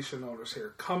plantation owners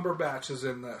here. Cumberbatch is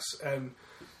in this, and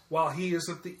while he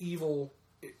isn't the evil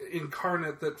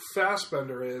incarnate that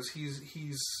Fassbender is,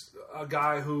 he's a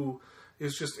guy who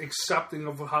is just accepting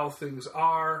of how things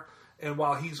are, and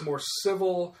while he's more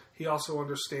civil, he also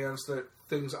understands that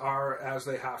things are as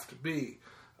they have to be.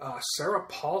 Sarah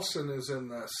Paulson is in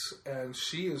this, and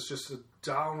she is just a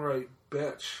downright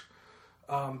bitch.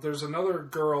 There's another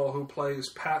girl who plays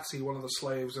Patsy, one of the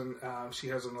slaves, and she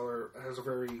has a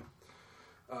very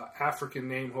African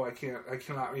name who I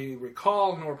cannot really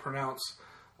recall nor pronounce.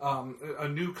 A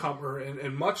newcomer,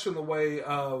 and much in the way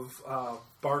of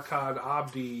Barkhad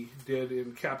Abdi did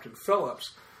in Captain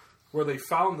Phillips, where they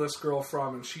found this girl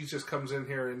from, and she just comes in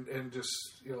here and just,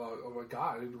 oh my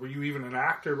God, were you even an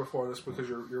actor before this? Because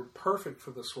you're perfect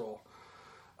for this role.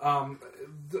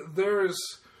 There's,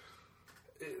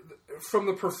 from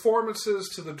the performances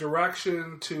to the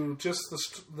direction to just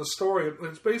the story,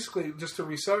 it's basically, just to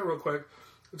reset it real quick,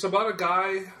 it's about a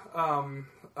guy,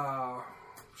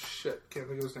 can't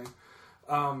think of his name,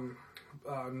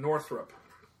 Northrop,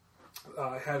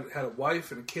 had a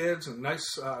wife and kids and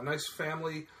nice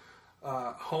family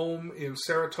home in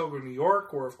Saratoga, New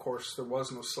York, where of course there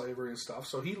was no slavery and stuff.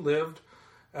 So he lived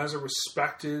as a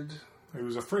respected. He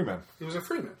was a freeman.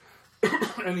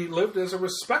 And he lived as a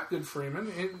respected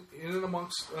freeman in and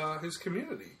amongst his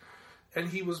community, and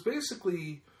he was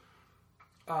basically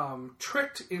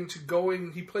tricked into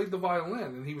going. He played the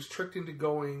violin, and he was tricked into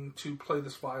going to play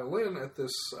this violin at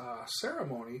this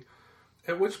ceremony.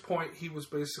 At which point, he was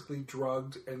basically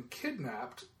drugged and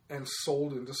kidnapped and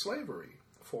sold into slavery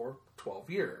for 12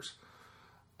 years.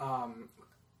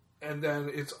 And then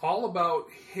it's all about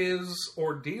his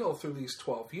ordeal through these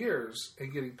 12 years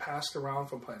and getting passed around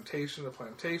from plantation to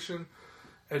plantation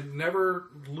and never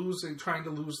trying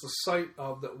to lose the sight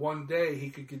of that one day he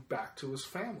could get back to his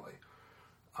family.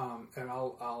 And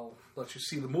I'll let you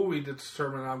see the movie to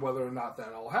determine on whether or not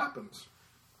that all happens.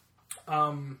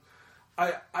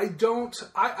 I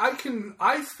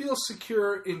feel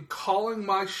secure in calling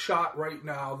my shot right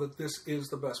now that this is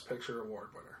the Best Picture award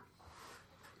winner.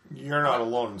 You're not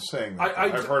alone in saying that.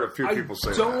 I've heard a few people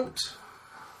say that.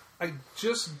 I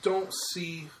just don't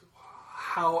see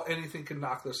how anything can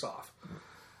knock this off.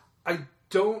 I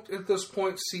don't, at this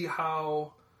point, see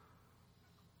how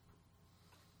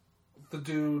the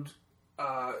dude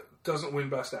doesn't win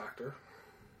Best Actor.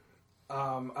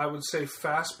 I would say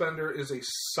Fassbender is a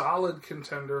solid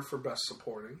contender for Best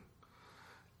Supporting.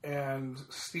 And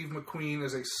Steve McQueen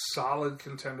is a solid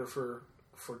contender for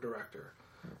Director.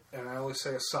 And I only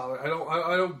say a solid.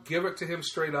 I don't give it to him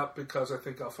straight up because I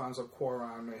think Alfonso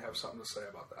Cuarón may have something to say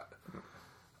about that.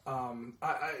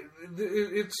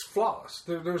 It's flawless.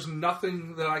 There's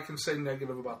nothing that I can say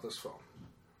negative about this film.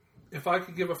 If I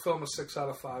could give a film a 6 out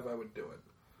of 5, I would do it.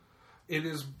 It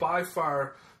is by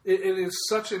far. It is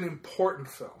such an important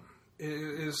film. It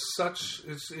is such.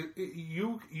 It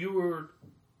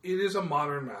is a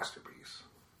modern masterpiece.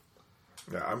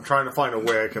 Yeah, I'm trying to find a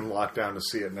way I can lock down to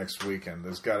see it next weekend.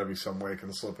 There's got to be some way I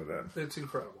can slip it in. It's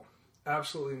incredible.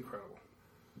 Absolutely incredible.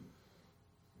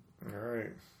 All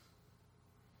right.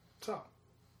 So,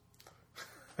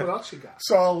 what else you got?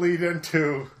 So I'll lead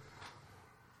into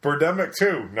Birdemic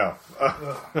 2. No.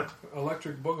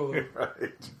 Electric Boogaloo.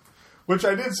 Right. Which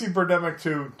I did see Birdemic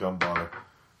 2. Don't bother.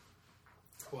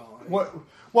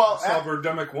 I saw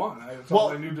Birdemic 1.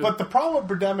 But the problem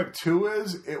with Birdemic 2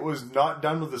 is it was not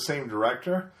done with the same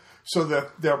director. So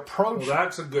their approach... Well,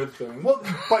 that's a good thing. Well,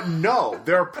 but no.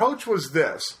 Their approach was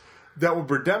this. That with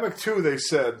Birdemic 2, they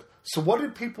said, so what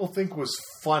did people think was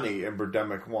funny in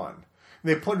Birdemic 1? And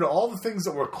they pointed all the things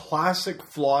that were classic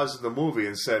flaws in the movie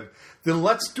and said, then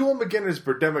let's do them again as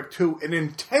Birdemic 2 and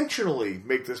intentionally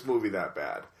make this movie that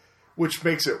bad. Which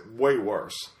makes it way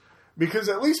worse. Because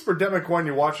at least Birdemic 1,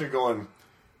 you're watching it going...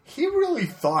 He really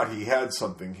thought he had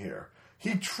something here.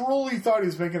 He truly thought he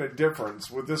was making a difference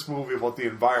with this movie about the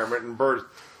environment and birds.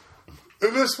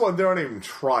 In this one, they aren't even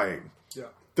trying. Yeah.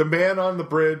 The man on the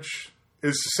bridge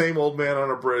is the same old man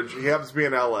on a bridge. He happens to be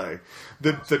in L.A.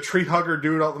 The tree hugger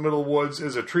dude out in the middle of the woods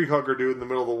is a tree hugger dude in the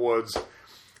middle of the woods.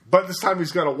 But this time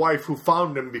he's got a wife who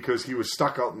found him because he was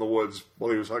stuck out in the woods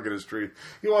while he was hugging his tree.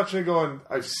 You're watching it going,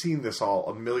 I've seen this all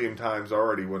a million times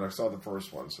already when I saw the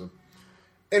first one. So,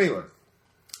 anyway...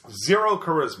 Zero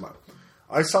Charisma.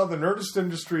 I saw the Nerdist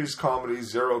Industries comedy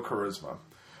Zero Charisma,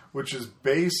 which is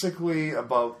basically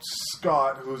about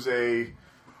Scott, who's a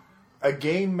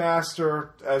game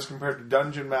master as compared to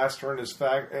dungeon master in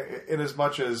as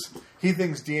much as he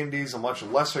thinks D&D is a much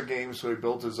lesser game, so he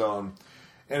built his own.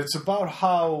 And it's about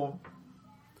how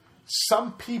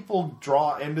some people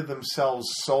draw into themselves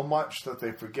so much that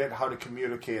they forget how to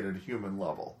communicate at a human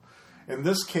level. In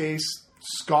this case,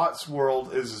 Scott's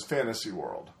world is his fantasy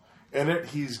world. In it,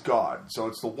 he's God. So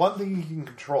it's the one thing he can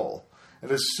control. And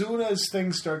as soon as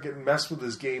things start getting messed with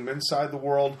his game inside the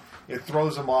world, it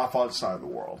throws him off outside the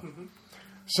world. Mm-hmm.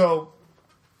 So,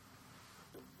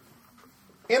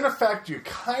 in effect, you're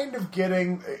kind of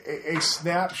getting a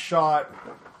snapshot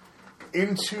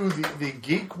into the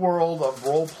geek world of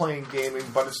role-playing gaming,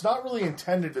 but it's not really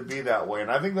intended to be that way.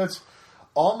 And I think that's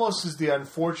almost as the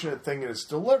unfortunate thing in its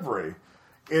delivery,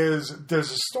 is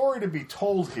there's a story to be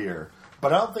told here,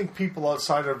 but I don't think people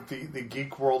outside of the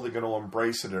geek world are going to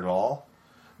embrace it at all,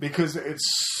 because it's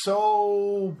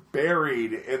so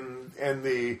buried in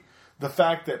the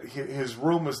fact that his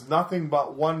room is nothing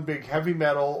but one big heavy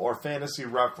metal or fantasy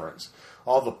reference.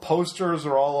 All the posters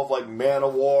are all of like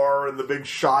Man-O-War and the big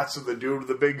shots of the dude with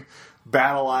the big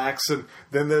battle axe, and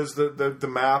then there's the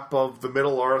map of the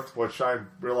Middle Earth, which I'm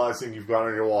realizing you've got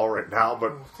on your wall right now,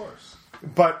 but of course.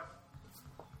 But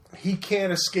he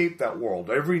can't escape that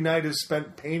world. Every night is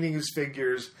spent painting his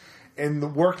figures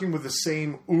and working with the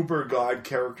same uber god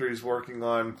character he's working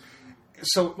on.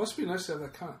 So it must be nice to have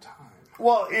that kind of time.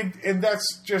 Well, and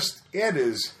that's just it.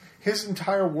 Is his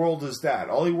entire world is that.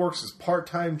 All he works is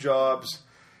part-time jobs.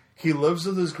 He lives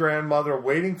with his grandmother,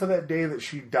 waiting for that day that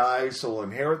she dies, so he'll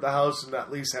inherit the house and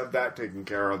at least have that taken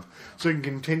care of, so he can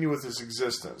continue with his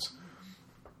existence.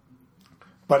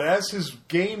 But as his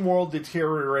game world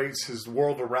deteriorates, his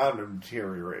world around him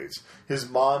deteriorates. His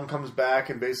mom comes back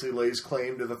and basically lays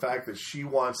claim to the fact that she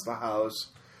wants the house,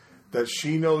 that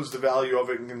she knows the value of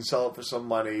it and can sell it for some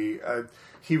money.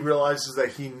 He realizes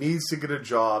that he needs to get a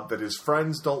job, that his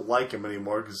friends don't like him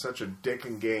anymore because he's such a dick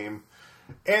in game,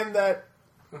 and that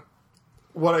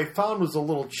what I found was a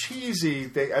little cheesy.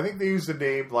 I think they used the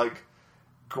name like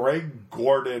Greg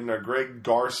Gordon or Greg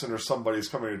Garson or somebody's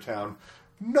coming to town.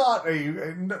 Not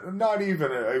even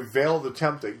a veiled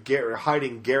attempt at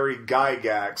hiding Gary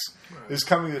Gygax is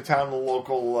coming to town, a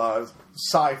local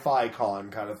sci-fi con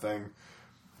kind of thing.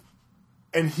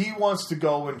 And he wants to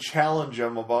go and challenge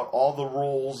him about all the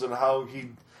rules and how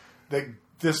that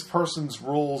this person's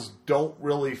rules don't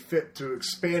really fit to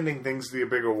expanding things to a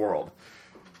bigger world.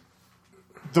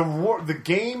 The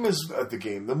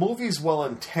movie's well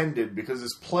intended because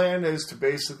his plan is to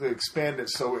basically expand it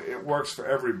so it works for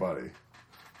everybody.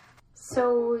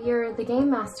 So you're the game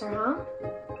master, huh?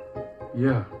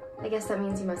 Yeah, I guess that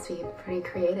means you must be pretty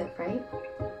creative, right?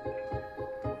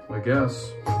 I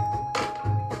guess.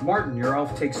 Martin, your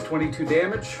elf takes 22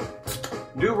 damage.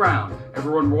 New round.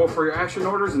 Everyone roll for your action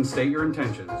orders and state your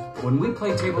intentions. When we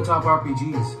play tabletop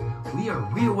RPGs, we are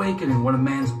reawakening one of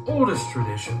man's oldest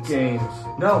traditions. Games.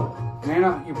 No.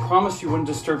 Nana, you promised you wouldn't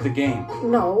disturb the game.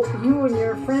 No, you and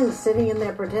your friends sitting in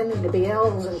there pretending to be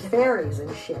elves and fairies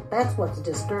and shit. That's what's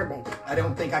disturbing. I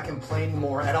don't think I can play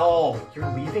anymore at all.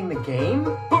 You're leaving the game?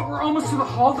 But we're almost to the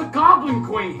Hall of the Goblin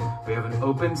Queen. We have an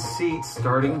open seat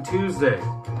starting Tuesday.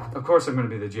 Of course I'm going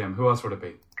to be the GM. Who else would it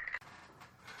be?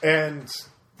 And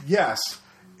yes,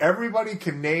 everybody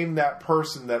can name that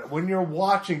person that when you're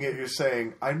watching it, you're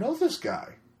saying, I know this guy.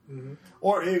 Mm-hmm.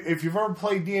 Or if you've ever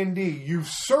played D&D, you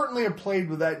certainly have played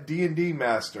with that D&D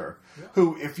master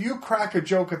who, if you crack a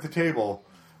joke at the table,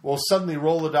 will suddenly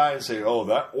roll the die and say, oh,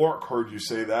 that orc heard you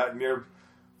say that, and you're,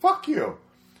 fuck you.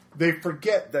 They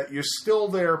forget that you're still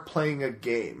there playing a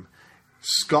game.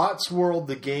 Scott's world,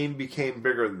 the game became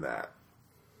bigger than that.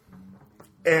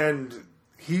 And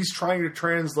he's trying to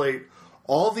translate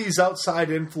all these outside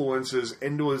influences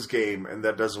into his game, and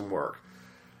that doesn't work.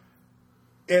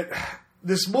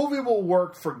 This movie will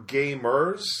work for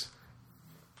gamers.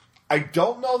 I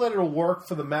don't know that it'll work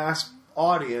for the mass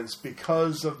audience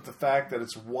because of the fact that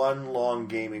it's one long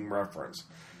gaming reference.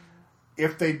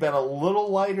 If they'd been a little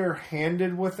lighter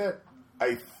handed with it,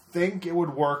 I think it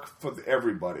would work for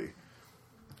everybody.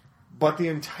 But the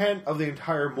intent of the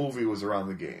entire movie was around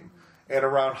the game and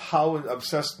around how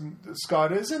obsessed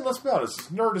Scott is. And let's be honest, it's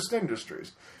Nerdist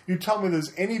Industries. You tell me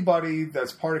there's anybody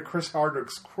that's part of Chris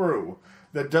Hardwick's crew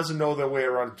that doesn't know their way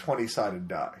around a 20-sided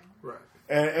die. Right.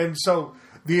 And so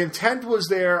the intent was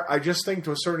there. I just think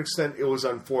to a certain extent it was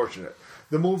unfortunate.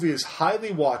 The movie is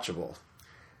highly watchable.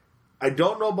 I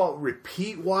don't know about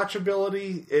repeat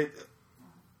watchability.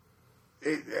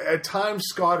 At times,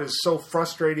 Scott is so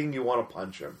frustrating you want to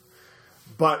punch him.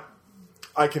 But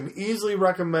I can easily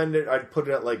recommend it. I'd put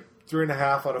it at like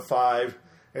 3.5 out of 5.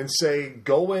 and say,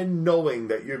 go in knowing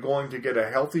that you're going to get a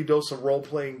healthy dose of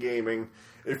role-playing gaming.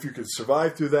 If you can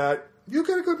survive through that, you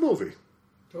get a good movie.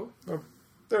 Oh.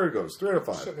 There it goes, 3 out of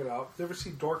 5. Check it out. You ever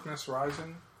see Darkness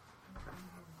Rising?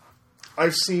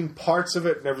 I've seen parts of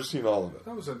it, never seen all of it.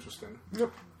 That was interesting.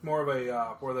 Yep. More of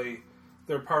a where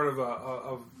they're part of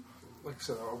like I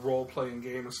said, a role playing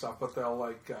game and stuff, but they'll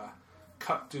like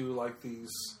cut to like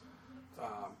these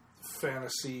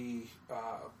fantasy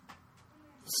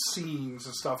scenes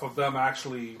and stuff of them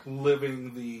actually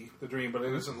living the dream, but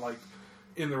it isn't like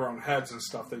in their own heads and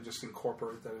stuff. They just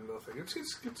incorporate that into the thing. It's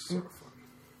sort of funny.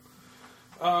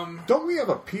 Don't we have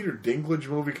a Peter Dinklage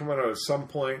movie coming out at some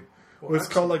point? Well, it's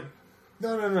called like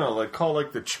called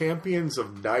like the Champions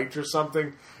of Night or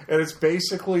something, and it's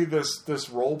basically this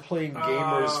role playing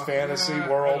gamers fantasy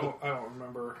world. I don't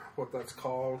remember what that's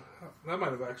called. That might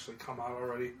have actually come out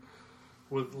already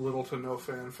with little to no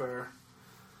fanfare.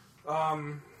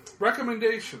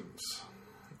 Recommendations.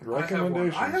 I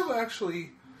have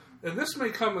actually, and this may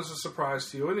come as a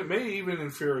surprise to you, and it may even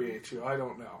infuriate you. I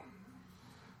don't know.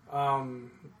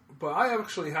 But I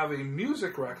actually have a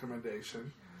music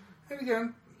recommendation, and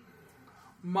again,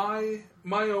 my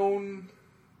own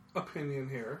opinion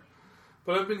here.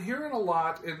 But I've been hearing a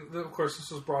lot, and of course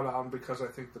this was brought on because I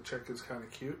think the chick is kind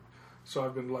of cute. So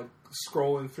I've been like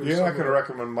scrolling through. You're not going to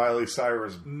recommend Miley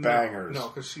Cyrus bangers, no,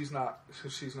 because she's not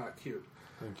cute.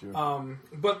 Thank you.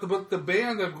 But the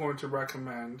band I'm going to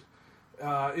recommend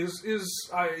is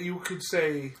you could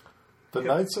say the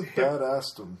Knights of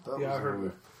Badassdom. That was I heard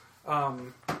it.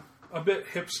 A bit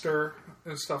hipster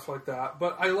and stuff like that,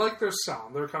 but I like their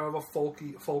sound. They're kind of a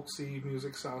folksy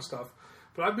music sound stuff.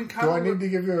 But I've been kind of. Do I need to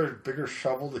give you a bigger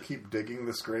shovel to keep digging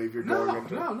this grave you're going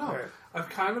into? No. Right. I've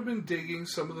kind of been digging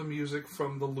some of the music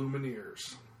from the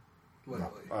Lumineers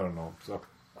lately. No, I don't know. So,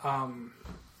 and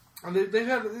they've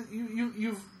had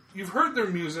you've heard their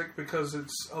music because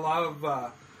it's a lot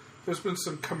of. There's been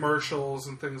some commercials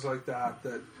and things like that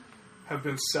have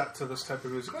been set to this type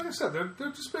of music. Like I said,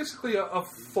 they're just basically a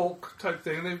folk type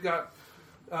thing. They've got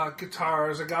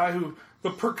guitars. A guy who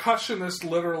the percussionist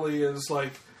literally is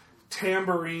like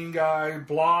tambourine guy,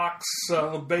 blocks,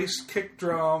 the bass kick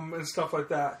drum and stuff like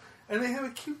that. And they have a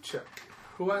cute chick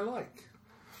who I like.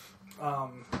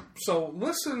 So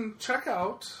listen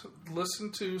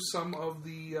to some of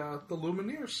the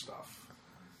Lumineers stuff.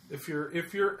 If you're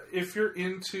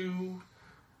into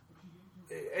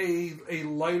a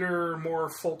lighter, more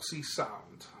folksy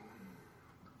sound,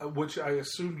 which I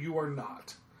assume you are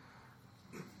not.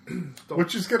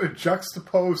 Which is going to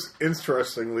juxtapose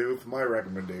interestingly with my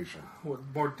recommendation. What,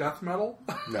 more death metal?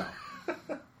 No.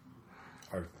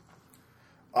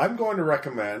 I'm going to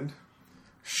recommend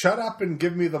Shut Up and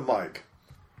Give Me the Mic,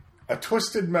 a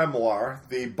twisted memoir,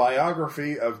 the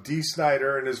biography of Dee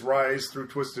Snider and his rise through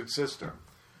Twisted Sister.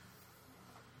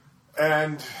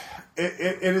 And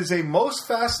it is a most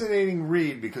fascinating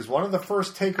read because one of the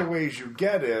first takeaways you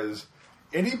get is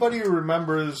anybody who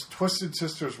remembers Twisted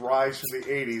Sister's rise through the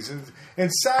 80s,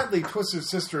 and sadly Twisted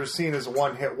Sister is seen as a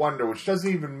one-hit wonder, which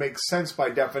doesn't even make sense by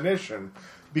definition,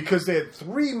 because they had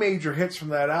 3 major hits from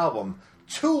that album,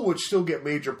 2 which still get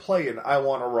major play in I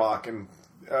Wanna Rock and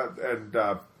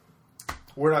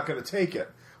We're Not Gonna Take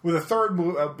It, with a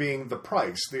third being The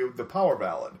Price, the power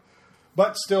ballad.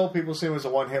 But still, people see him as a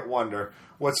one-hit wonder.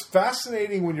 What's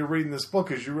fascinating when you're reading this book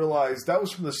is you realize that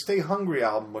was from the Stay Hungry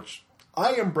album, which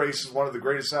I embrace as one of the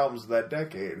greatest albums of that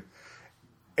decade.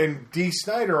 And Dee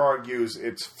Snider argues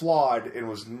it's flawed and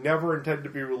was never intended to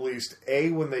be released, A,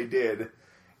 when they did,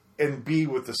 and B,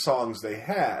 with the songs they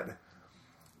had.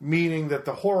 Meaning that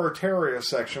the Horror-Teria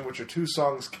section, which are 2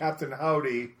 songs, Captain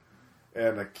Howdy,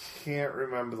 and I can't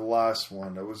remember the last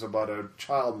one. It was about a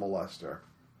child molester.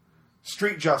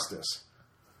 Street Justice.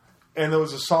 And there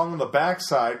was a song on the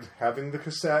backside, having the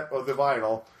cassette or the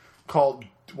vinyl, called,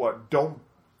 Don't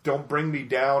Bring Me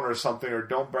Down or something, or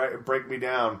Don't Break Me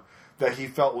Down, that he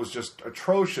felt was just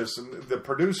atrocious. And the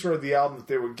producer of the album that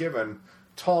they were given,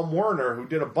 Tom Werner, who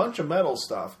did a bunch of metal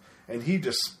stuff, and he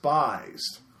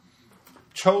despised,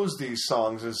 chose these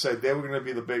songs and said they were going to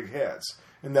be the big hits,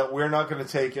 and that We're Not Going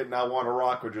to Take It and I Wanna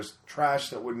Rock were just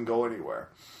trash that wouldn't go anywhere.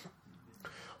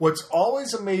 What's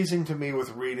always amazing to me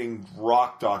with reading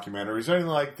rock documentaries or anything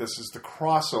like this is the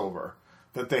crossover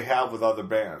that they have with other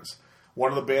bands. One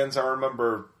of the bands I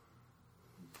remember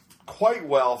quite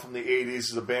well from the 80s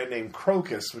is a band named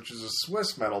Crocus, which is a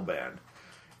Swiss metal band.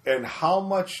 And how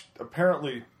much,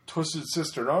 apparently, Twisted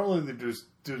Sister, not only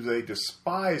do they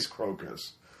despise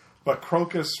Crocus, but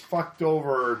Crocus fucked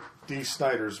over Dee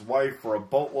Snider's wife for a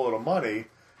boatload of money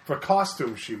for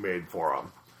costumes she made for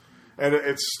him. And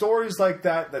it's stories like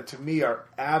that to me are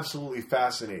absolutely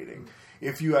fascinating.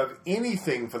 If you have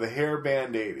anything for the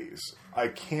hairband 80s, I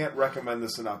can't recommend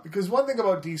this enough. Because one thing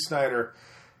about Dee Snider,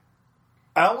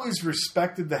 I always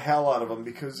respected the hell out of him,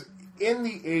 because in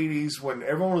the 80s, when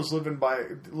everyone was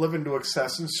living to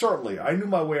excess, and certainly I knew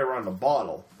my way around a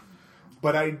bottle,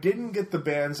 but I didn't get the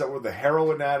bands that were the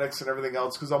heroin addicts and everything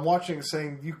else, because I'm watching and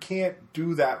saying, you can't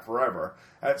do that forever.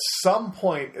 At some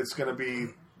point, it's going to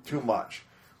be too much.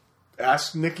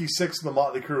 Ask Nikki Sixx and the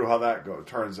Motley Crue how that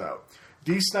turns out.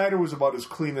 Dee Snider was about as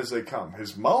clean as they come.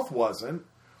 His mouth wasn't,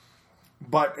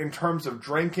 but in terms of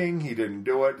drinking, he didn't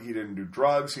do it. He didn't do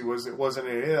drugs. It wasn't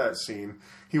any of that scene.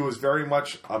 He was very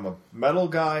much, I'm a metal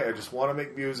guy. I just want to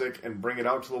make music and bring it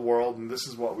out to the world, and this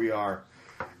is what we are.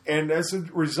 And as a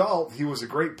result, he was a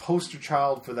great poster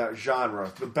child for that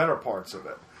genre, the better parts of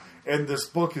it. And this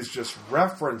book is just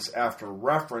reference after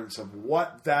reference of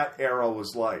what that era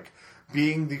was like.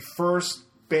 Being the first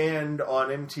band on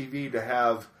MTV to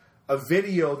have a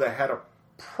video that had a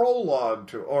prologue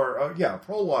to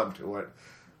it.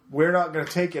 We're not going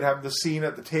to take it, have the scene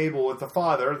at the table with the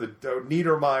father, the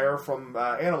Niedermeyer from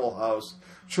Animal House,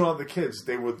 showing out the kids.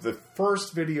 They were the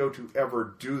first video to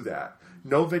ever do that.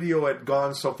 No video had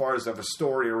gone so far as to have a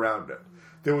story around it.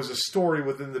 There was a story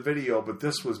within the video, but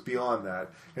this was beyond that.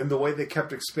 And the way they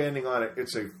kept expanding on it,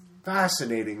 it's a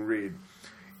fascinating read.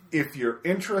 If you're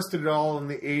interested at all in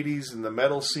the 80s and the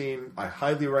metal scene, I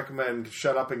highly recommend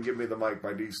Shut Up and Give Me the Mic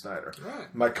by Dee Snider.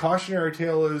 Right. My cautionary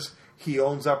tale is he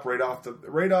owns up right off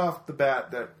the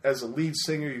bat that as a lead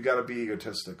singer, you got to be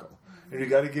egotistical. And you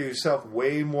got to give yourself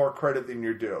way more credit than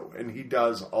you're due. And he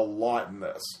does a lot in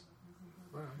this.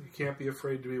 Well, you can't be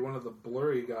afraid to be one of the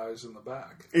blurry guys in the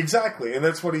back. Exactly, and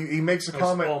that's what he makes a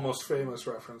comment. Almost famous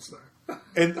reference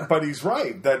there. But he's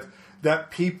right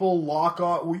that people lock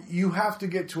on. You have to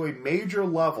get to a major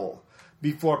level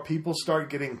before people start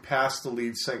getting past the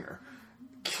lead singer.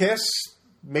 Kiss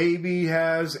maybe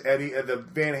has Eddie. The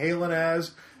Van Halen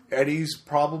has Eddie's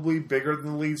probably bigger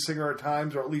than the lead singer at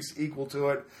times, or at least equal to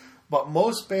it. But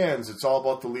most bands, it's all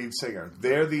about the lead singer.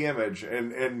 They're the image,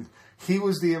 and he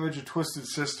was the image of Twisted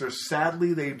Sister.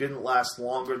 Sadly, they didn't last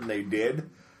longer than they did,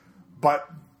 but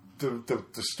the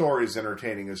story is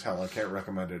entertaining as hell. I can't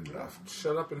recommend it enough.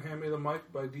 Shut Up and Hand Me the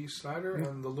Mic by Dee Snider,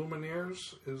 and The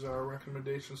Lumineers is our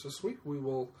recommendations this week. We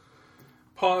will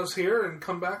pause here and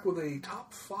come back with a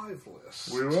top 5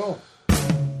 list. We will.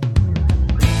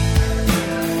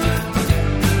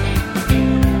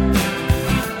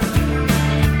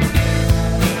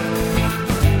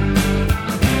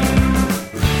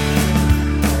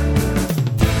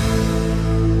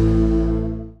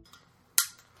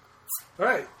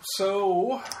 Alright,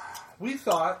 so we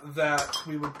thought that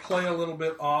we would play a little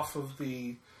bit off of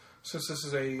since this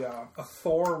is a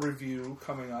Thor review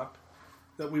coming up,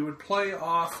 that we would play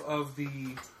off of the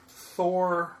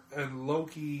Thor and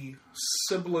Loki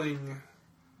sibling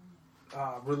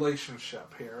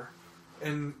relationship here,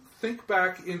 and think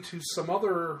back into some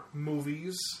other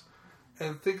movies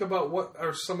and think about what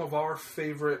are some of our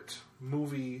favorite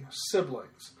movie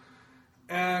siblings.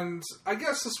 And I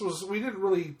guess we didn't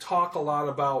really talk a lot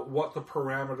about what the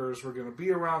parameters were going to be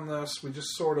around this. We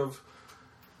just sort of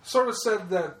said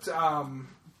that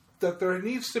that there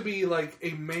needs to be like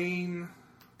a main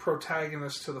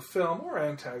protagonist to the film, or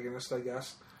antagonist, I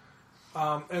guess,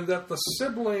 and that the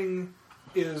sibling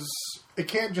is... It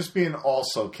can't just be an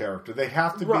also character. They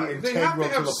have to be integral they have to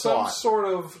have to the some plot.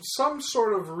 Some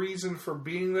sort of reason for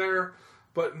being there,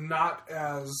 but not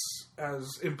as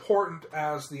important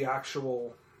as the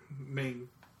actual main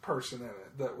person in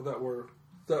it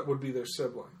that would be their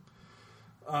sibling.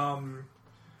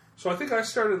 So I think I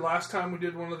started last time we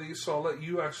did one of these, so I'll let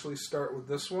you actually start with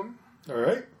this one. All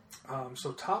right.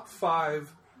 So top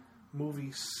 5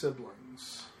 movie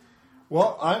siblings.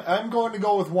 Well, I'm going to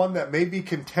go with one that may be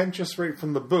contentious right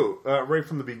from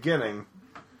the beginning,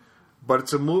 but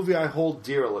it's a movie I hold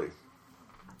dearly.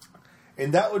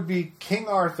 And that would be King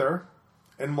Arthur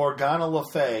and Morgana Le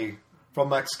Fay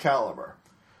from Excalibur.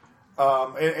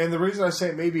 And the reason I say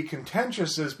it may be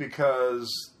contentious is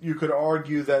because you could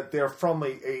argue that they're from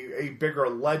a bigger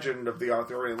legend of the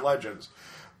Arthurian legends.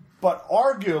 But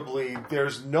arguably,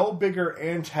 there's no bigger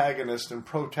antagonist and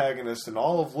protagonist in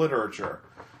all of literature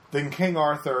than King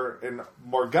Arthur and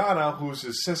Morgana, who's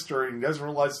his sister, and he doesn't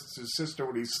realize it's his sister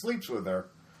when he sleeps with her,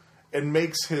 and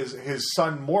makes his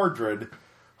son Mordred,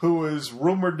 who is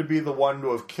rumored to be the one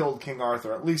to have killed King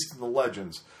Arthur, at least in the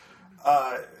legends.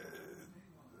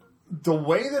 The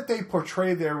way that they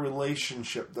portray their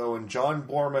relationship, though, in John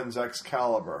Borman's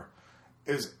Excalibur,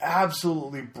 is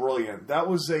absolutely brilliant. That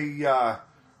was a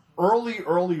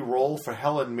early role for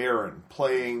Helen Mirren,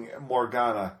 playing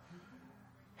Morgana.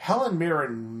 Helen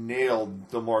Mirren nailed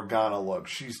the Morgana look.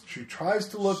 She tries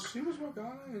to look. She was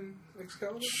Morgana in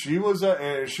Excalibur. She was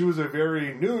a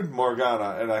very nude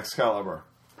Morgana in Excalibur.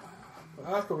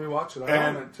 I have to rewatch it. I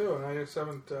own it too, and I just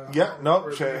haven't.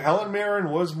 Helen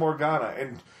Mirren was Morgana,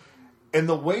 and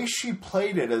the way she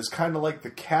played it is kind of like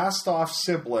the cast-off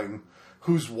sibling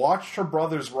who's watched her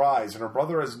brother's rise, and her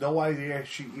brother has no idea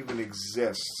she even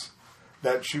exists.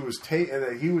 That he was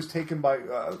taken by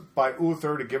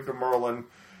Uther to give to Merlin,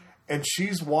 and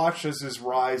she's watched as his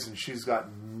rise, and she's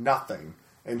got nothing,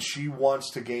 and she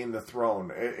wants to gain the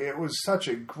throne. It was such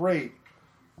a great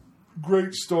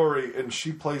story, and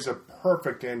she plays a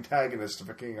perfect antagonist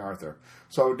for King Arthur.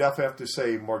 So I would definitely have to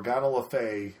say Morgana Le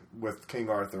Fay with King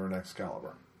Arthur and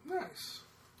Excalibur. Nice.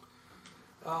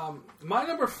 My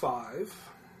number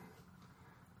 5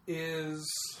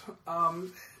 is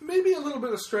maybe a little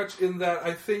bit of stretch in that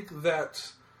I think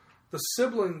that the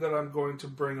sibling that I'm going to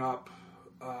bring up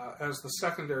as the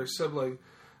secondary sibling,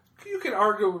 you could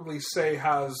arguably say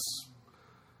has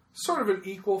sort of an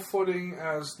equal footing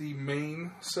as the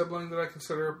main sibling that I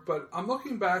consider, but I'm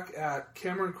looking back at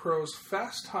Cameron Crowe's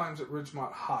Fast Times at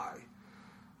Ridgemont High.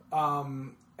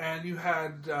 And you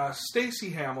had Stacey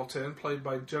Hamilton, played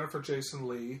by Jennifer Jason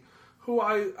Leigh, who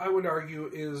I would argue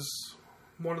is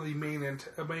one of the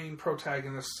main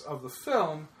protagonists of the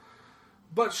film,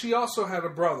 but she also had a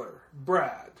brother,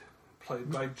 Brad,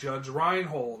 played by Judge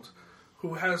Reinhold,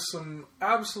 who has some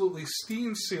absolutely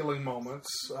scene-sealing moments,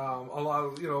 a lot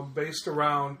of, based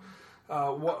around,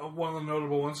 one of the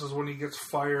notable ones is when he gets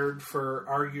fired for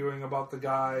arguing about the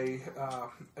guy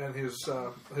and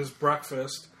his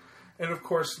breakfast. And, of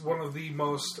course, one of the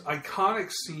most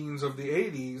iconic scenes of the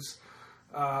 80s,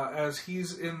 as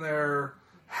he's in there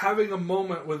having a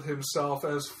moment with himself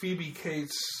as Phoebe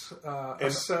Cates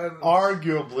ascends.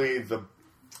 Arguably the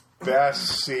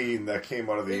best scene that came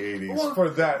out of the 80s for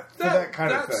that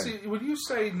kind of thing. Scene, when you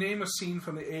say name a scene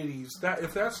from the 80s,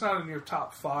 if that's not in your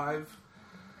top 5,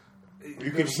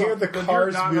 you can hear the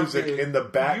Cars music in the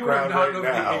background right now. You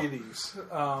are not of the 80s.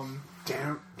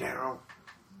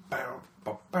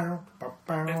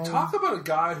 And talk about a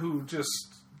guy who just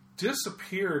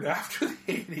disappeared after the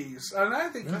 80s. And I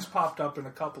think he's popped up in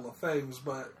a couple of things,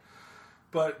 but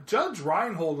Judge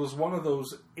Reinhold was one of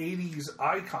those 80s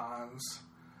icons.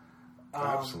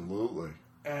 Absolutely.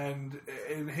 And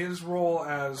in his role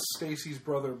as Stacey's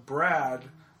brother Brad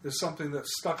is something that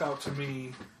stuck out to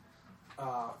me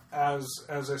as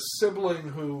a sibling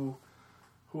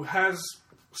who has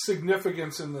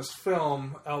significance in this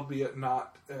film, albeit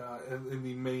not in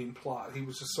the main plot. He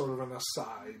was just sort of an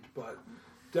aside, but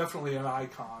definitely an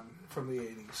icon from the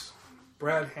 80s.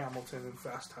 Brad Hamilton in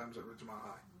Fast Times at Ridgemont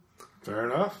High. Fair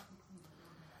enough.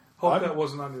 Hope that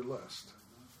wasn't on your list.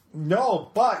 No,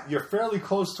 but you're fairly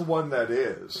close to one that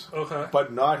is. Okay.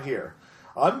 But not here.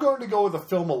 I'm going to go with a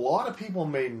film a lot of people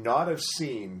may not have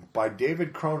seen by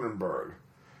David Cronenberg.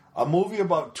 A movie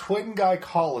about twin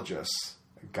gynecologists,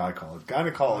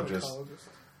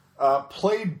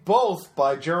 played both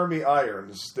by Jeremy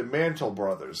Irons, the Mantle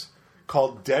brothers,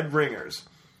 called Dead Ringers.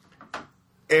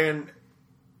 And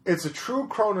it's a true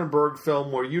Cronenberg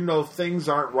film where you know things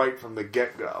aren't right from the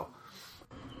get-go.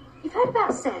 You've heard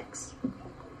about sex?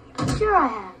 Sure I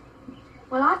have.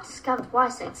 Well, I've discovered why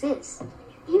sex is.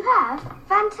 You have?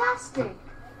 Fantastic.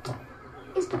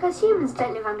 It's because humans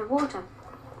don't live underwater.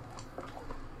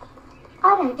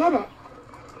 I don't get it.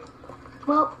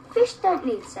 Well, fish don't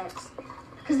need sex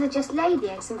because they just lay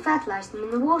the eggs and fertilize them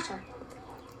in the water.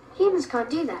 Humans can't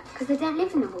do that because they don't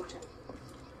live in the water.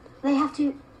 They have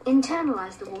to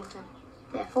internalize the water.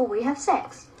 Therefore, we have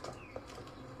sex.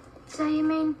 So you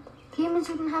mean humans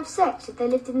wouldn't have sex if they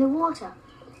lived in the water?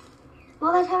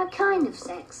 Well, they'd have a kind of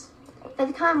sex, but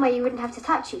the kind where you wouldn't have to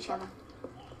touch each other.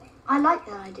 I like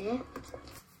that idea.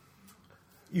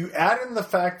 You add in the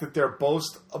fact that they're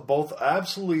both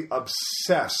absolutely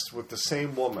obsessed with the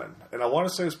same woman, and I want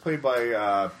to say it was played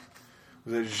by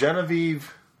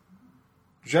Genevieve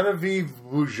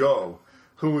Bujold,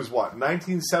 who was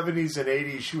 1970s and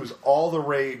 80s. She was all the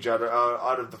rage out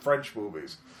of the French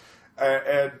movies,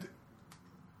 and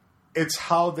it's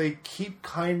how they keep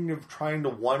kind of trying to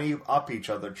one-up each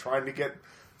other, trying to get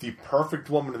the perfect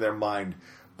woman in their mind,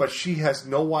 but she has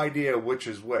no idea which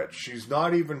is which. She's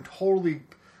not even totally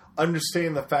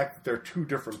understanding the fact that they're two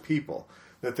different people,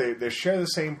 that they share the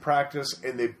same practice,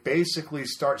 and they basically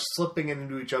start slipping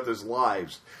into each other's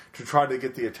lives to try to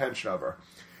get the attention of her.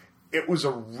 It was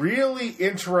a really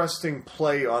interesting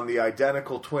play on the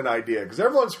identical twin idea, because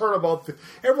everyone's heard about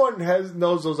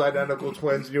knows those identical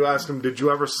twins, and you ask them, did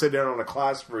you ever sit in on a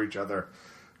class for each other?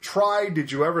 Did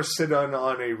you ever sit in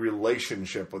on a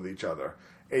relationship with each other?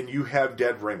 and you have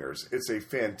Dead Ringers. It's a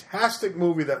fantastic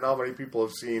movie that not many people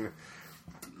have seen.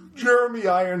 Jeremy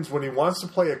Irons, when he wants to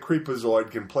play a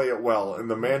creepazoid, can play it well, and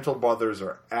the Mantle brothers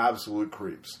are absolute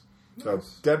creeps. So,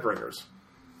 Dead Ringers.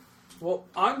 Well,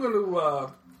 I'm going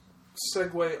to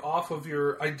segue off of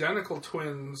your identical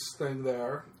twins thing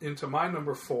there into my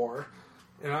number 4,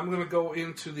 and I'm going to go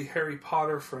into the Harry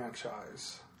Potter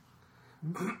franchise.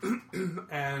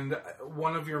 And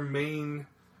one of your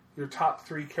top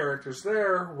 3 characters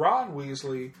there, Ron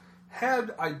Weasley,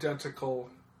 had identical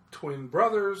twin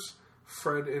brothers,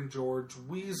 Fred and George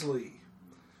Weasley,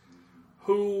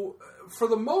 who, for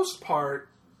the most part,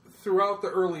 throughout the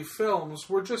early films,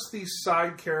 were just these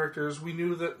side characters. We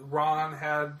knew that Ron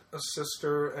had a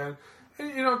sister, and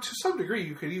to some degree,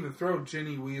 you could even throw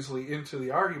Ginny Weasley into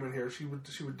the argument here. She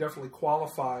would definitely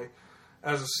qualify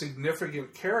as a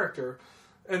significant character.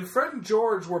 And Fred and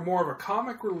George were more of a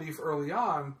comic relief early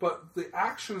on, but the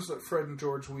actions that Fred and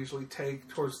George Weasley take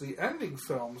towards the ending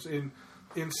films in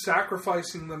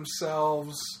sacrificing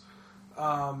themselves,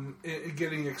 in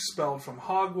getting expelled from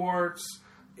Hogwarts,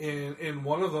 in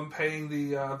one of them paying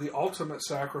the ultimate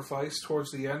sacrifice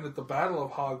towards the end at the Battle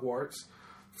of Hogwarts,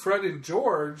 Fred and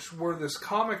George were this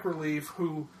comic relief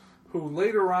who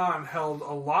later on held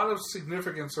a lot of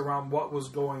significance around what was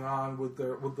going on with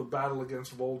the battle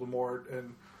against Voldemort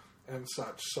and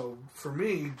such. So for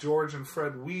me, George and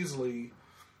Fred Weasley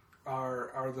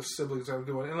are the siblings I'm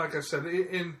doing. And like I said,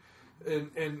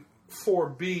 in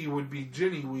 4B would be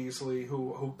Ginny Weasley,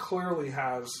 who clearly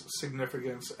has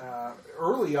significance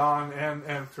early on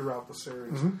and throughout the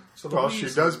series. Mm-hmm. So she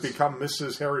does become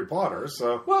Mrs. Harry Potter.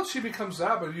 So she becomes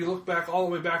that, but you look back all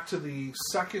the way back to the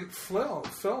second film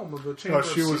of the Chamber of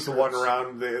Secrets. She was the one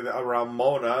around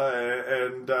Mona,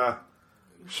 and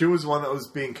she was the one that was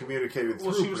being communicated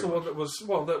through. Well, she was the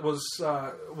one that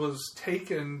was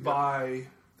taken by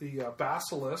the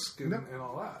basilisk and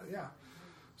all that. Yeah.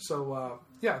 So,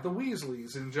 the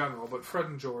Weasleys in general, but Fred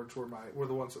and George were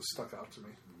the ones that stuck out to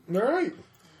me. All right.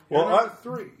 Well,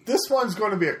 3. This one's going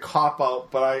to be a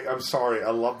cop-out, but I'm sorry. I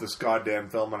love this goddamn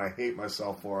film, and I hate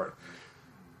myself for it.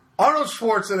 Arnold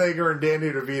Schwarzenegger and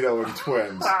Danny DeVito in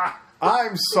Twins.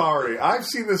 I'm sorry. I've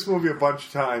seen this movie a bunch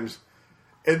of times,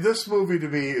 and this movie to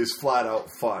me is flat-out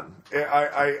fun.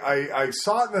 I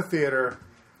saw it in the theater.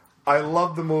 I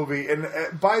loved the movie, and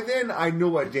by then I knew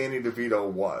what Danny DeVito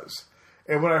was.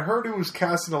 And when I heard he was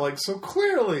casting, I'm like, so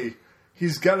clearly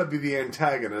he's got to be the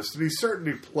antagonist. And he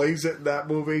certainly plays it in that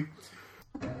movie.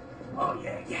 Oh,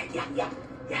 yeah.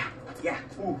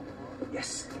 Ooh,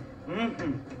 yes.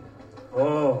 Mm-hmm.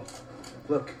 Oh,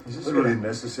 look. Is this really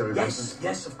necessary, Vincent?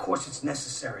 Yes, of course it's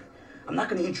necessary. I'm not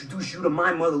going to introduce you to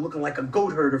my mother looking like a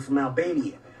goat herder from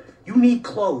Albania. You need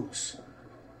clothes.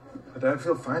 But I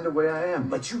feel fine the way I am.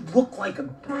 But you look like a...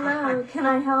 Hello, can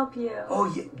I help you?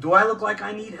 Oh, yeah. Do I look like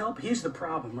I need help? Here's the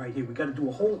problem right here. We got to do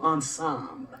a whole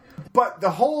ensemble. But the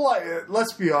whole...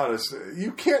 let's be honest.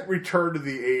 You can't return to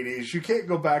the 80s. You can't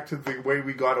go back to the way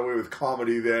we got away with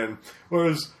comedy then.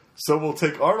 So we'll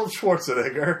take Arnold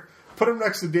Schwarzenegger, put him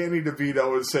next to Danny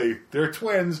DeVito and say, they're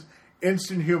twins...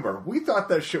 Instant humor. We thought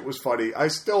that shit was funny. I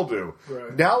still do.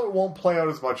 Right. Now it won't play out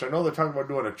as much. I know they're talking about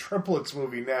doing a triplets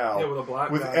movie now. Yeah, with a black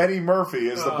with guy. Eddie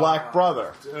Murphy as the black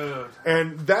brother. Dude.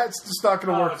 And that's just not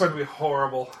going to work. It's going to be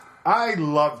horrible. I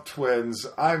love Twins.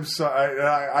 I'm sorry.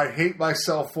 I hate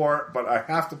myself for it, but I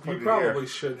have to put it here. You probably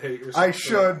should hate yourself. I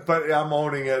should, but I'm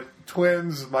owning it.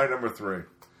 Twins is my number 3.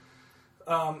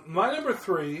 My number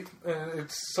 3, and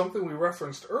it's something we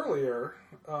referenced earlier,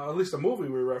 at least a movie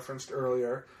we referenced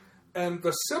earlier. And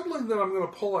the sibling that I'm going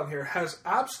to pull on here has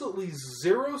absolutely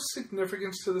zero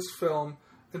significance to this film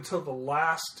until the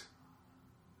last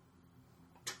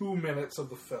 2 minutes of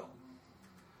the film.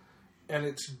 And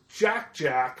it's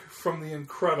Jack from The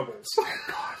Incredibles. Oh,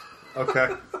 God.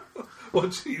 Okay. Well,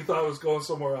 gee, you thought I was going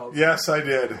somewhere else. Yes, I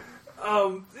did.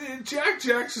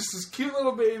 Jack's just this cute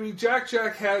little baby. Jack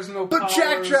has no But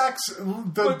powers. Jack's the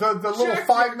little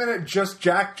 5-minute Just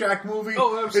Jack movie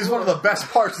is one of the best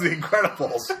parts of The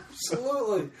Incredibles.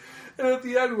 Absolutely. And at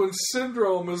the end, when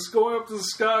Syndrome is going up to the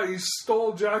sky, he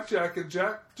stole Jack, and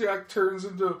Jack turns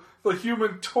into the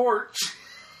Human Torch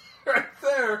right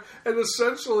there, and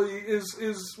essentially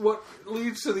is what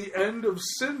leads to the end of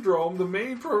Syndrome, the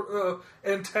main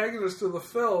antagonist of the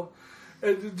film.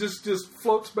 And it just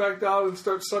floats back down and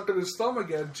starts sucking his thumb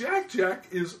again. Jack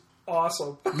is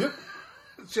awesome. Yep.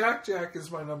 Jack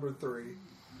is my number 3.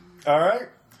 All right.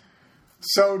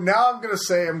 So now I'm going to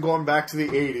say I'm going back to the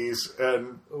 80s.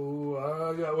 And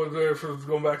I got one there for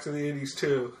going back to the 80s,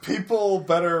 too. People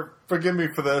better forgive me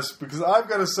for this, because I've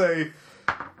got to say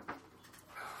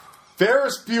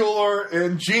Ferris Bueller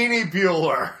and Jeannie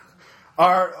Bueller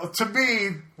are, to me...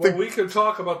 Well, we could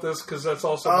talk about this because that's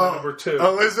also my number 2.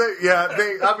 Oh, is it? Yeah.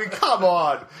 I mean, come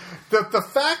on. The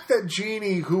fact that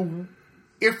Jeannie, who...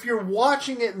 If you're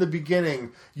watching it in the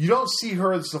beginning, you don't see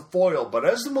her as the foil, but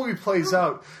as the movie plays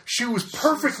out, she was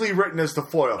perfectly written as the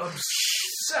foil.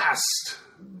 Obsessed.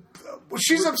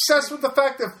 She's obsessed with the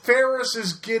fact that Ferris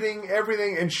is getting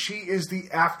everything, and she is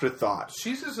the afterthought.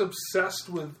 She's as obsessed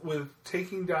with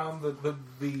taking down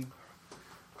the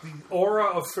aura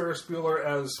of Ferris Bueller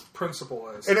as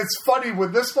Principal is. And it's funny,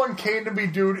 when this one came to me,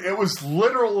 dude, it was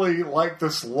literally like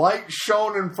this light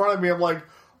shone in front of me. I'm like,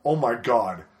 oh my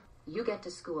God. You get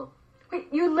to school. Wait,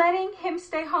 you're letting him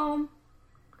stay home?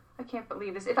 I can't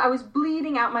believe this. If I was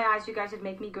bleeding out my eyes, you guys would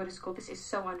make me go to school. This is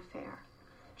so unfair.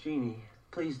 Jeannie,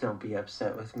 please don't be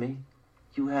upset with me.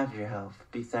 You have your health.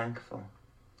 Be thankful.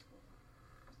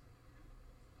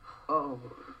 Oh.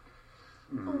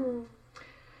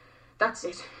 That's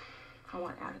it. I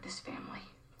want out of this family.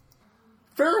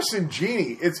 Ferris and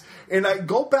Jeannie, and I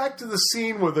go back to the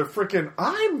scene where the freaking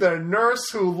I'm the nurse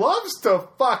who loves to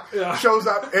fuck shows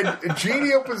up, and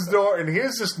Jeannie opens the door, and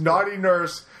here's this naughty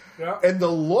nurse, and the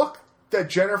look that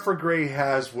Jennifer Grey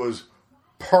has was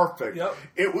perfect. Yep.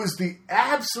 It was the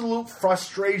absolute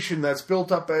frustration that's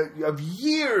built up of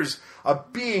years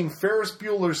of being Ferris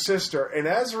Bueller's sister, and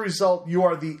as a result, you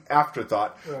are the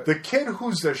afterthought. Right. The kid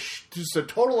who's just a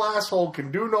total asshole,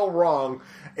 can do no wrong,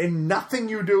 and nothing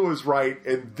you do is right,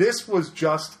 and this was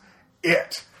just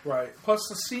it. Right. Plus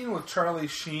the scene with Charlie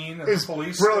Sheen and the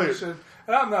police brilliant. Station.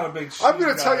 And I'm not a big Sheen I'm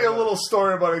going to tell you a little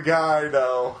story about a guy I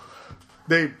know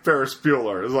named Ferris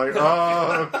Bueller. It's like,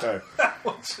 oh, okay.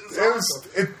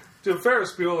 Dude,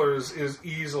 Ferris Bueller is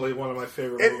easily one of my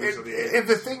favorite movies of the 80s. And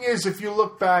the thing is, if you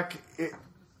look back,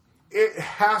 it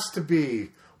has to be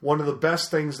one of the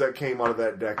best things that came out of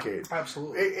that decade.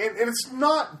 Absolutely. And it's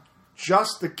not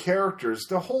just the characters.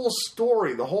 The whole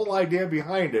story, the whole idea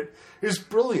behind it is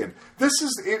brilliant. This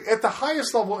is, at the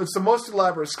highest level, it's the most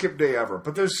elaborate skip day ever.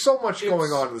 But there's so much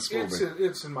going on in this movie.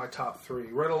 It's in my top 3,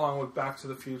 right along with Back to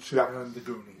the Future and The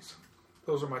Goonies.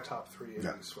 Those are my top 3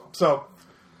 80s films. So,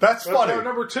 that's funny. Our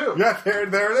number 2. Yeah, there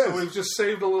it is. So we've just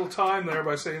saved a little time there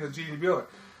by saying the Jeannie Bueller.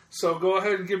 So go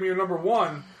ahead and give me your number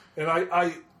 1. And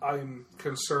I'm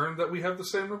concerned that we have the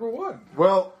same number 1.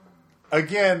 Well,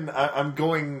 again, I'm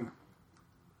going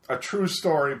a true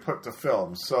story put to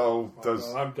film. So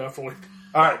I'm definitely...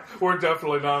 All right. We're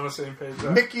definitely not on the same page.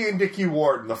 Mickey and Dickie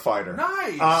Ward in The Fighter.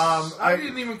 Nice. I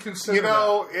didn't even consider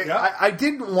that. I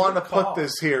didn't want to put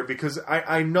this here because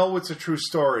I know it's a true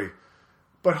story.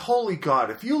 But holy God,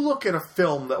 if you look at a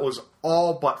film that was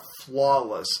all but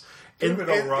flawless... David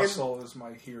O. Russell is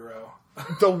my hero.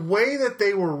 The way that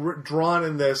they were drawn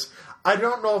in this, I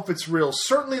don't know if it's real.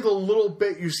 Certainly the little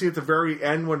bit you see at the very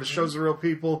end when it shows the real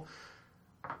people...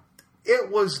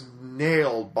 It was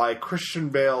nailed by Christian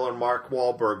Bale and Mark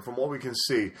Wahlberg from what we can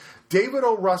see. David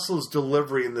O. Russell's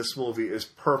delivery in this movie is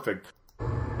perfect.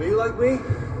 Were you like me?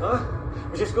 Huh?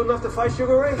 Was just good enough to fight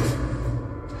Sugar Ray?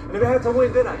 I never had to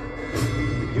win, did I?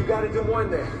 You gotta do more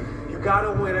than that. You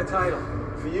gotta win a title.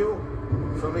 For you,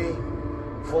 for me,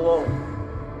 for Lowell.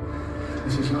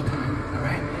 This is your time,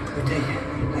 alright? You take it.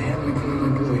 I have you put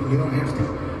my blue. You don't have to,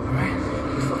 alright?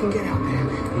 You fucking get out there.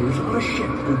 There's a lot of shit.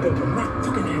 You're not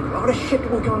fucking angry. A lot of shit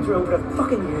that we've gone through over the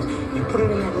fucking years. You put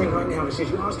it in that ring right now. This is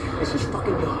yours. This is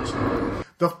fucking yours.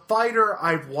 The Fighter,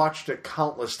 I've watched it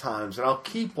countless times, and I'll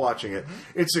keep watching it.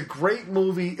 It's a great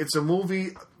movie. It's a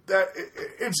movie that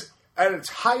it's at its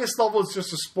highest level. It's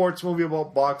just a sports movie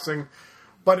about boxing,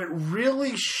 but it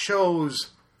really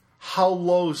shows how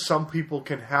low some people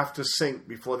can have to sink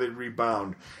before they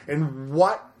rebound, and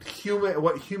what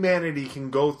humanity can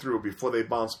go through before they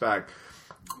bounce back.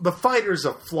 The Fighter's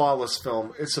a flawless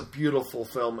film. It's a beautiful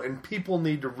film, and people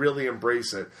need to really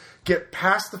embrace it. Get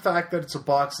past the fact that it's a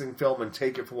boxing film and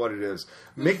take it for what it is.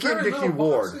 Mickey and Dickie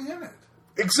Ward.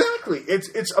 Exactly.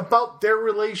 It's about their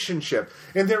relationship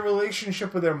and their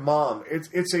relationship with their mom.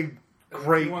 It's a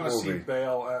great movie. You want to see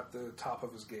Bale at the top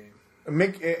of his game.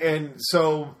 And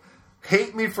so...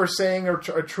 Hate me for saying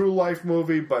a true life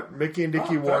movie, but Mickey and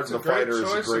Dickie Ward in The Fighter is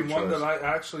a great choice. One that I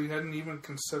actually hadn't even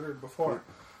considered before.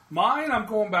 Mine, I'm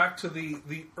going back to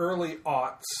the early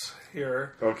aughts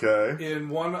here. Okay. In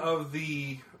one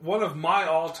of my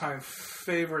all-time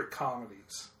favorite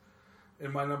comedies.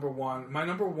 In my number 1. My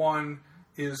number 1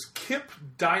 is Kip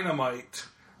Dynamite,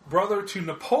 brother to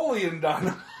Napoleon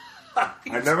Dynamite. I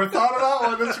never thought of that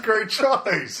one. That's a great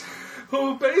choice.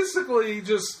 Who basically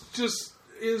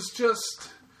is just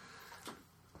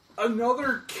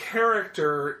another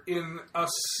character in a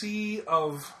sea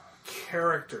of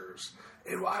characters.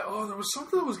 And there was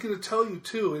something I was going to tell you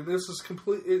too, and this is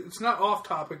complete. It's not off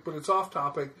topic, but it's off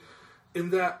topic. In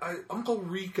that Uncle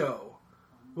Rico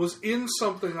was in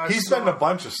something He's been in a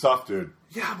bunch of stuff, dude.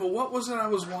 Yeah, but what was it I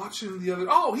was watching the other...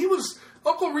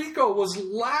 Uncle Rico was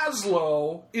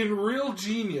Laszlo in Real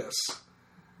Genius.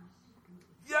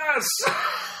 Yes!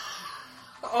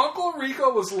 Uncle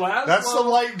Rico was Laszlo. That's the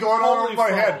light going on over my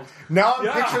head. Now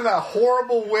I'm picturing that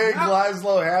horrible wig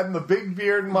Laszlo had and the big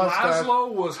beard and mustache.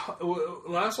 Laszlo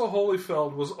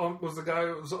Holyfeld was the guy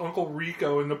who was Uncle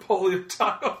Rico in Napoleon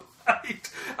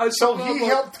Dynamite. So he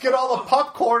helped get all the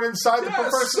popcorn inside the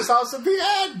person's house at the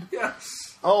end.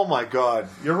 Yes. Oh my God,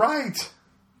 you're right.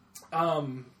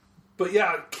 But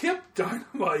yeah, Kip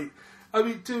Dynamite. I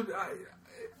mean, dude,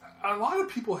 a lot of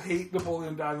people hate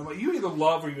Napoleon Dynamite. You either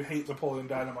love or you hate Napoleon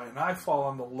Dynamite, and I fall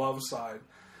on the love side.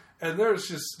 And there's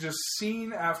just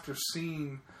scene after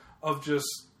scene of just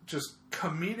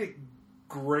comedic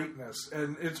greatness,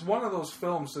 and it's one of those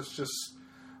films that's just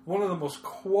one of the most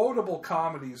quotable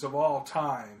comedies of all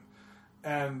time.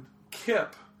 And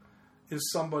Kip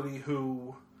is somebody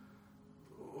who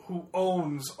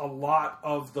owns a lot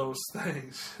of those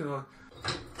things. You know.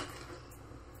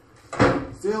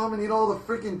 Stay home and eat all the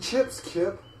freaking chips,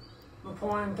 Kip.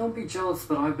 Napoleon, don't be jealous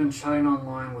that I've been chatting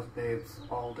online with babes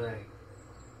all day.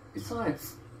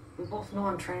 Besides, we both know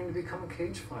I'm training to become a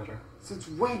cage fighter. Since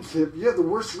when, Kip? You have the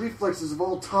worst reflexes of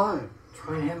all time.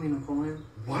 Try and hit me, Napoleon.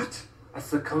 What? I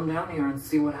said come down here and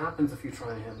see what happens if you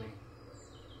try and hit me.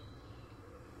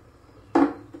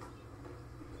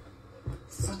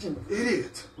 Such an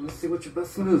idiot. Let's see what your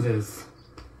best move is.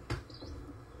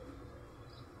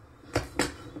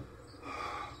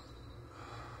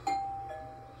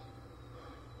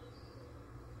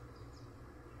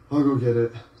 I'll go get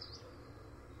it.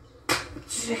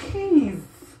 Jeez.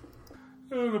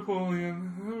 Oh,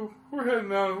 Napoleon. We're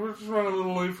heading out. We're just running a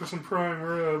little late for some prime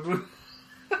rib.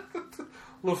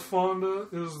 La Fonda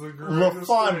is the greatest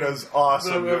LaFonda's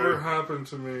awesome, that ever dude. happened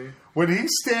to me. When he's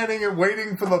standing and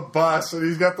waiting for the bus and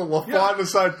he's got the LaFonda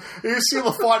sign, you see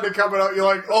LaFonda coming out, you're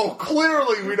like, oh,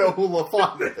 clearly we know who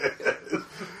LaFonda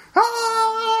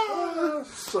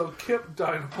is. So Kip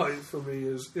Dynamite for me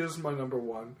is my number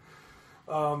one.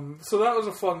 So that was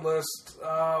a fun list.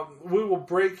 We will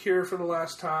break here for the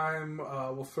last time.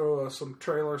 We'll throw some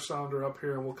trailer sounder up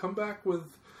here, and we'll come back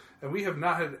with... And we have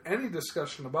not had any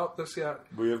discussion about this yet.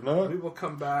 We have not. We will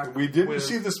come back. We didn't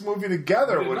see this movie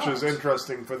together, which is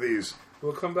interesting for these.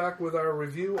 We'll come back with our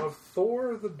review of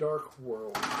Thor: The Dark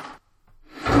World.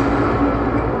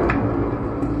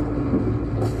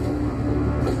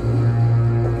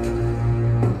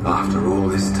 After all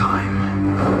this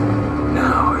time,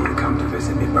 now you come to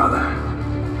visit me, brother.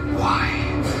 Why?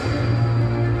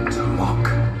 To mock.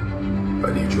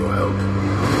 I need your help.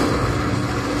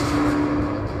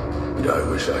 And I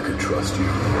wish I could trust you.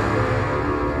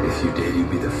 If you did, you'd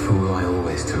be the fool I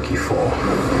always took you for.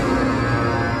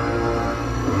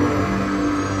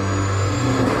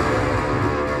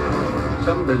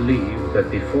 Some believe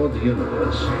that before the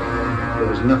universe, there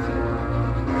was nothing.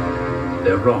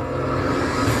 They're wrong.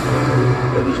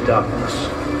 There was darkness,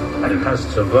 and it has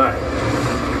survived.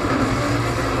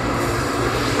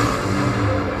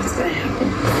 What's going to happen?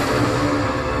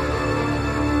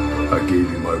 I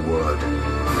gave you my word.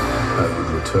 I would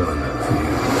return for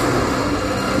you.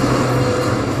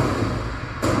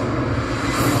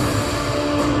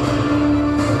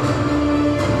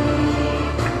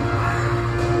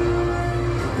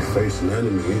 You face an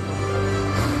enemy,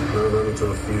 known only to a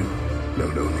few,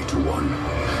 known only to one.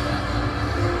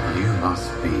 You must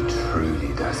be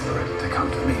truly desperate to come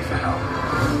to me for help.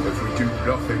 If we do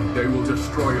nothing, they will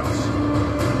destroy us.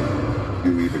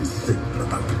 You even think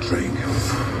about betraying him.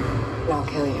 I'll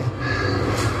kill you.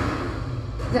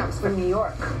 That was from New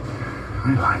York.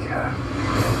 I like her.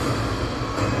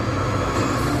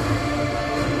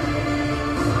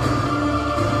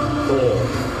 Thor,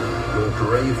 your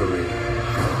bravery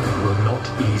will not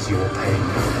ease your pain.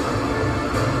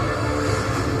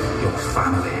 Your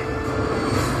family,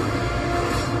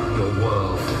 your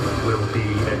world will be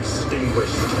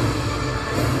extinguished.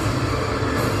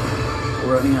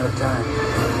 We're running out of time.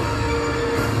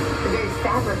 The very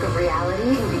fabric of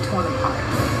reality will be torn apart.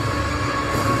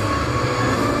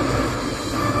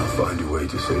 I'll find a way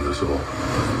to save us all.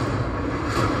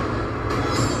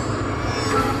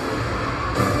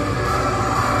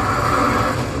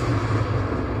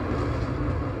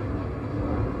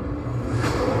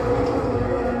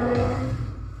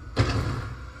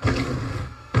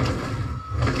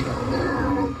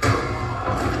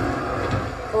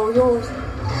 All yours.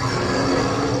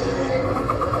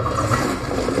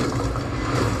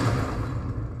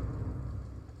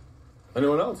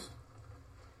 Anyone else?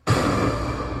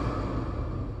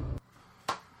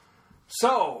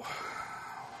 So,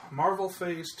 Marvel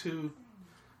Phase 2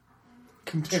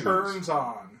 Continues. turns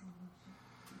on.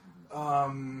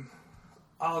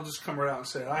 I'll just come right out and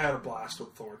say it. I had a blast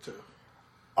with Thor 2.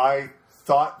 I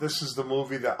thought this is the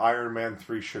movie that Iron Man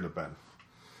 3 should have been.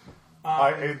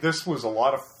 This was a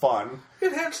lot of fun.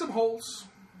 It had some holes.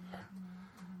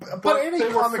 But any they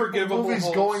were comic book forgivable movie's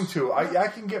holes. going to. I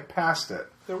can get past it.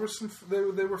 There were some.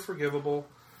 They were forgivable.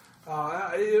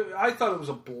 I thought it was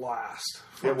a blast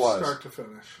from It was. start to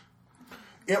finish.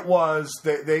 It was.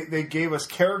 They gave us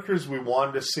characters we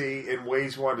wanted to see in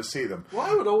ways we wanted to see them. Well,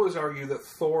 I would always argue that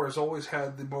Thor has always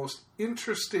had the most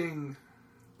interesting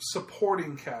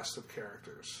supporting cast of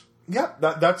characters. Yep,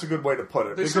 that's a good way to put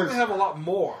it. They certainly have a lot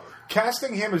more.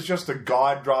 Casting him as just a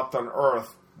god dropped on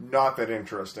Earth, not that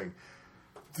interesting.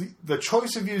 The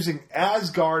choice of using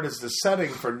Asgard as the setting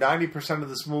for 90% of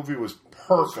this movie was perfect.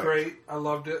 It was great. I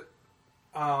loved it.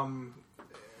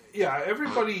 Yeah,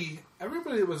 everybody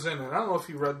that was in it. I don't know if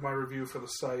you read my review for the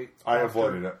site. I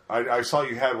avoided it. I saw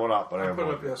you had one up, but I put it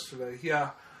avoided up it. yesterday.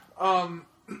 Yeah,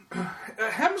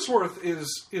 Hemsworth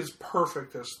is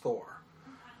perfect as Thor,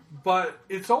 but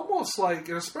it's almost like,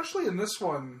 and especially in this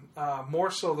one,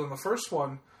 more so than the first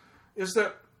one, is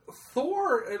that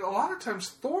Thor. A lot of times,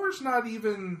 Thor's not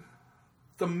even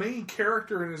the main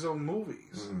character in his own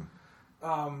movies.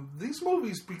 These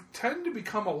movies tend to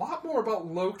become a lot more about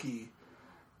Loki,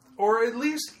 or at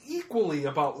least equally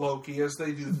about Loki as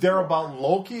they do. They're about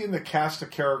Loki and the cast of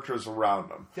characters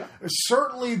around him. Yeah.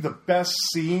 Certainly the best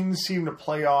scenes seem to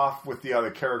play off with the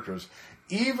other characters.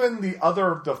 Even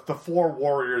the four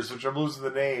warriors, which I'm losing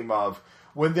the name of,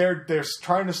 when they're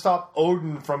trying to stop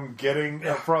Odin from getting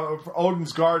from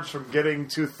Odin's guards from getting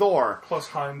to Thor. Plus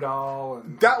Heimdall,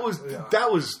 and that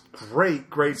was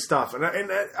great stuff. And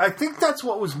I think that's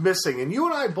what was missing. And you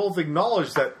and I both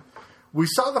acknowledged that we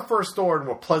saw the first Thor and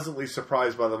were pleasantly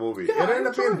surprised by the movie. Yeah, it ended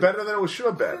up being better than it should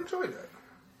have been. I enjoyed it.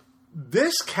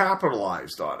 This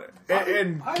capitalized on it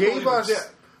and I gave believe it us did.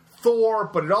 Thor,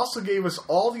 but it also gave us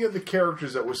all the other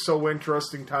characters that was so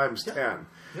interesting times 10.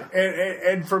 Yeah.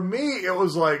 And for me, it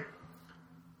was like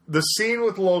the scene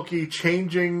with Loki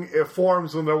changing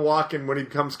forms when they're walking when he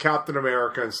becomes Captain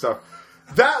America and stuff.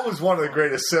 That was one of the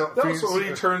greatest That was when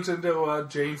he turns into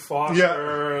Jane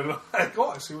Foster, and like,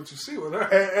 I see what you see with her.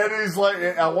 And he's like,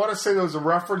 I want to say there was a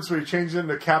reference where he changed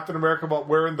into Captain America about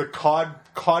wearing the cod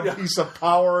piece of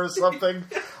power or something.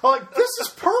 I'm like, this is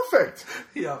perfect.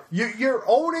 Yeah, you're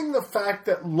owning the fact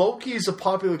that Loki is a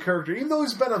popular character, even though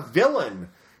he's been a villain.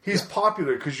 He's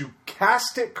popular because you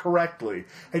cast it correctly,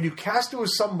 and you cast it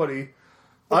with somebody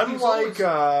unlike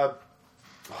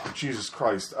Jesus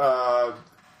Christ.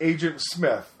 Agent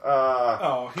Smith.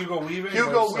 Hugo Weaving.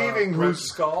 Hugo Weaving, Red who's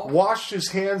Skull. washed his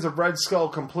hands of Red Skull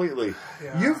completely.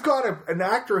 Yeah. You've got an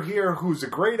actor here who's a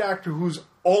great actor who's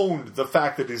owned the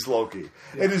fact that he's Loki.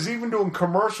 And is even doing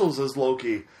commercials as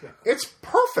Loki. Yeah. It's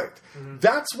perfect. Mm-hmm.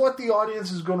 That's what the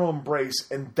audience is going to embrace,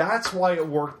 and that's why it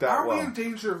worked that well. Are we in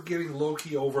danger of getting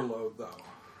Loki overload, though?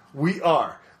 We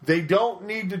are. They don't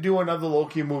need to do another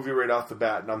Loki movie right off the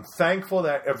bat, and I'm thankful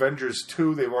that Avengers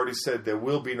 2, they've already said there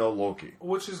will be no Loki.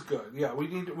 Which is good. Yeah, we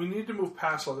need to move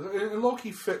past all this. And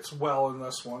Loki fits well in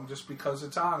this one just because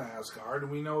it's on Asgard,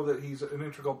 and we know that he's an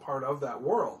integral part of that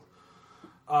world.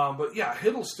 But yeah,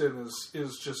 Hiddleston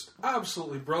is just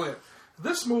absolutely brilliant.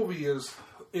 This movie is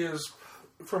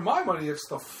for my money, it's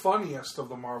the funniest of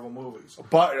the Marvel movies.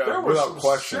 But there were some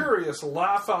serious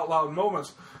laugh out loud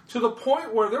moments, to the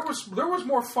point where there was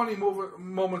more funny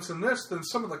moments in this than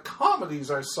some of the comedies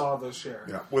I saw this year.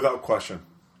 Yeah, without question.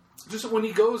 Just when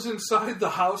he goes inside the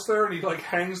house there and he like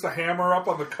hangs the hammer up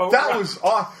on the coat. That was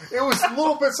awesome. It was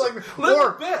little bits like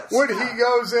when he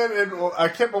goes in and I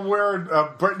can't remember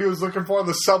where Brittany was looking for on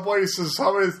the subway. He says,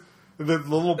 "How many?" The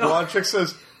little blonde chick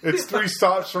says, "It's 3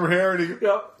 stops from here." And he,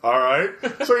 all right.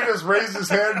 So he just raises his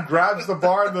hand, grabs the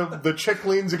bar, and the chick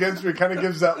leans against me, kind of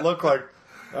gives that look like,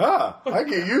 I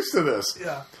get used to this.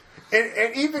 Yeah.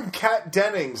 And even Kat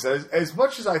Dennings, as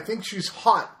much as I think she's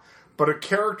hot, but her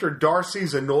character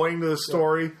Darcy's annoying to the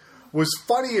story, was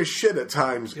funny as shit at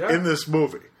times in this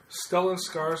movie. Stellan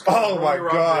Skarsgård. Oh my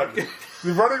God.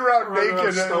 Running around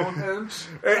naked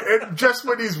and just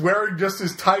when he's wearing just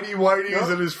his tidy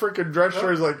whities and his freaking dress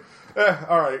shirt, he's like,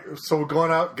 all right, so we're going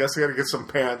out. Guess I got to get some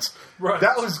pants. Right.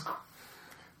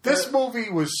 This movie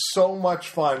was so much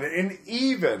fun, and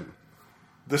even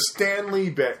the Stan Lee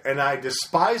bit, and I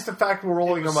despise the fact we're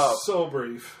rolling them out. So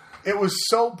brief. It was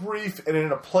so brief and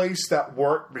in a place that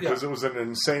worked because it was an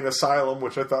insane asylum,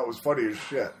 which I thought was funny as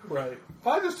shit. Right.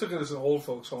 I just took it as an old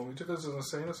folks home. You took it as an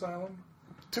insane asylum?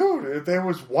 Dude, there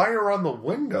was wire on the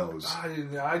windows.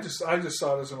 I just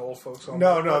saw it as an old folks home.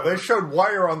 No, they showed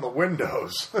wire on the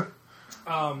windows.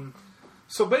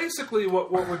 So basically, what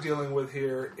we're dealing with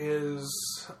here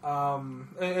is,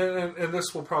 and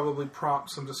this will probably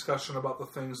prompt some discussion about the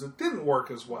things that didn't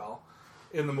work as well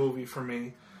in the movie for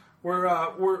me. We're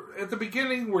at the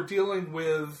beginning. We're dealing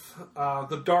with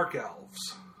the Dark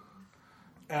Elves,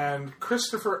 and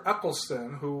Christopher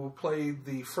Eccleston, who played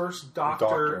the first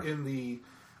Doctor in the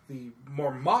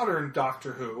more modern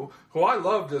Doctor Who I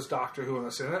loved as Doctor Who in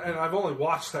this, and I've only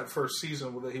watched that first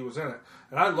season that he was in it,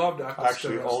 and I loved Eccleston. I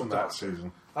actually owned that Doctor.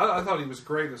 season. I thought he was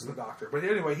great as the Doctor. But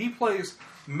anyway, he plays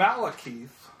Malekith,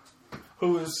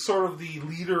 who is sort of the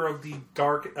leader of the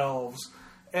Dark Elves,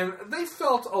 and they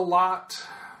felt a lot.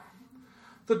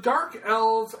 The Dark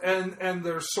Elf and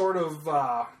their sort of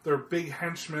their big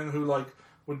henchmen who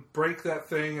would break that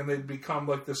thing and they'd become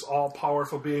like this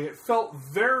all-powerful being. It felt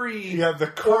very... Yeah, the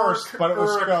curse, but it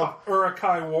was spelled...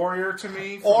 Uruk-hai warrior to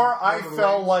me. Or I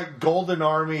felt like Golden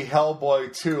Army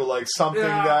Hellboy, too. Like something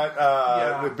that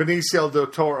Benicio del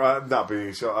Toro... not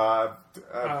Benicio...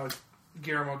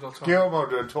 Guillermo del Toro. Guillermo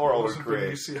del Toro would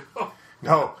create. Benicio.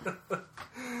 No.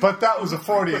 But that was a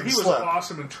Freudian slip. He was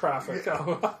awesome in Traffic.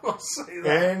 I'll say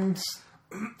that. And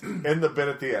in the bit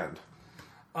at the end.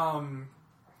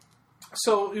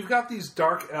 So you've got these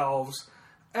Dark Elves,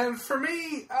 and for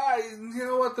me, you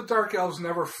know what? The Dark Elves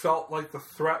never felt like the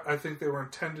threat I think they were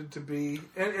intended to be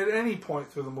at any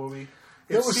point through the movie.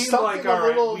 It was something a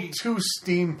little too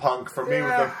steampunk for me.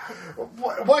 Yeah.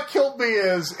 What killed me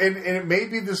is, and it may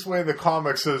be this way in the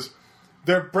comics, is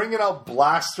they're bringing out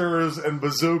blasters and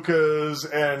bazookas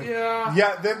and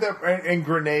then and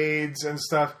grenades and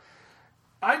stuff.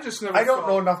 I just never. I don't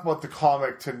know enough about the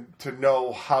comic to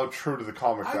know how true to the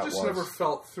comic that was. I just never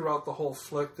felt throughout the whole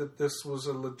flick that this was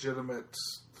a legitimate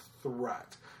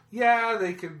threat. Yeah,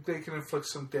 they can inflict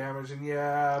some damage, and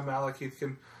Malekith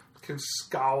can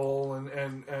scowl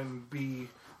and be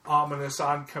ominous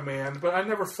on command. But I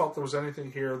never felt there was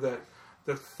anything here that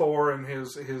Thor and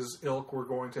his ilk were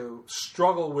going to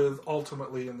struggle with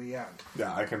ultimately in the end.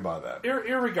 Yeah, I can buy that.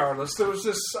 Irregardless, there was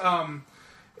this.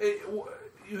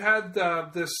 You had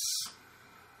this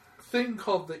thing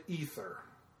called the Ether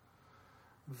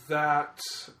that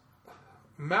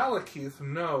Malekith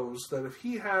knows that if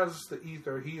he has the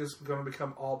Ether, he is going to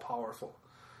become all-powerful.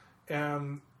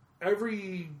 And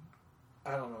every,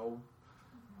 I don't know,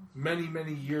 many,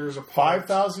 many years apart.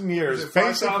 5,000 years.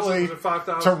 Basically,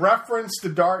 5,000? To reference the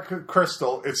Dark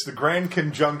Crystal, it's the Grand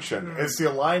Conjunction. Mm-hmm. It's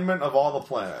the alignment of all the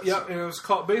planets. Yeah, and it was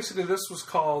called, basically this was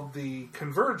called the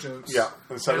Convergence. Yeah.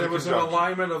 And it was an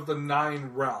alignment of the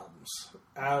 9 realms.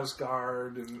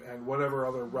 Asgard and whatever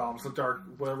other realms,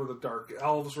 wherever the Dark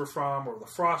Elves were from, or the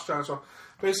Frost Giants were from.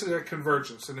 Basically a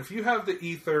convergence. And if you have the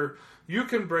Ether, you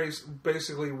can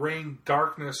basically rain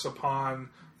darkness upon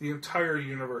the entire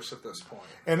universe at this point.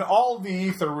 And all the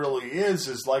Ether really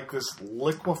is like this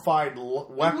liquefied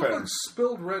weapon. It looks like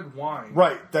spilled red wine.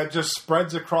 Right, that just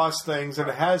spreads across things, and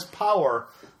it has power,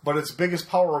 but its biggest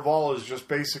power of all is just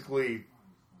basically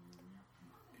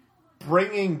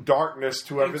bringing darkness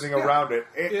to everything around it.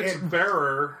 Its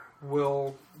bearer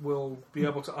will be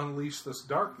able to unleash this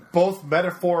darkness. Both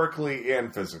metaphorically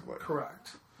and physically.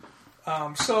 Correct.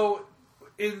 So...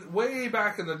 way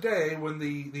back in the day, when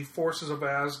the forces of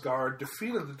Asgard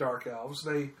defeated the Dark Elves,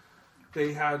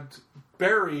 they had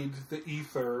buried the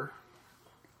Ether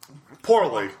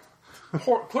poorly.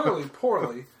 Clearly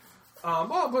poorly.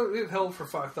 But it held for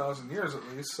 5,000 years at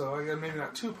least, so again, maybe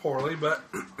not too poorly, but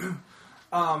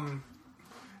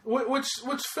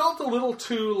which felt a little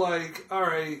too like, all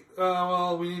right,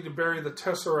 well, we need to bury the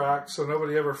Tesseract so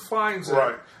nobody ever finds it.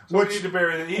 Right. So we need to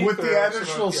bury the Ether. With the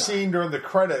additional scene during the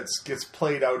credits gets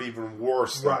played out even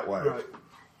worse that way. Right.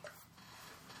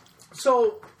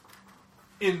 So,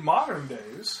 in modern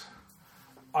days,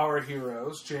 our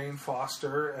heroes, Jane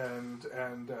Foster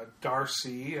and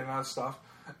Darcy and that stuff,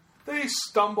 they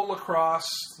stumble across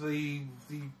the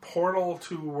portal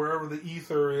to wherever the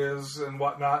Ether is and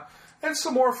whatnot. And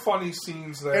some more funny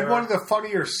scenes there. And one of the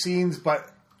funnier scenes, but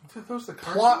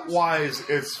plot-wise,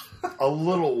 it's a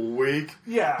little weak.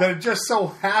 Yeah. That it just so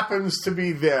happens to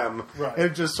be them. Right. And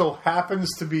it just so happens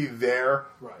to be there.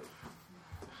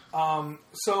 Right.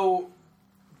 So,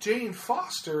 Jane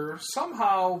Foster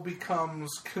somehow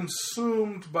becomes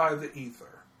consumed by the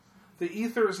Ether. The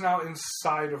Ether is now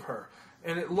inside of her.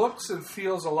 And it looks and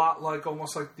feels a lot like,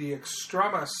 almost like the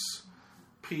Extremis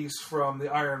piece from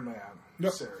the Iron Man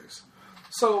series.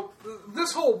 So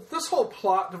this whole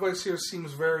plot device here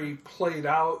seems very played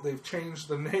out. They've changed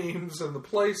the names and the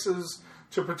places.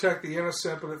 to protect the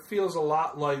innocent, but it feels a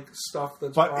lot like stuff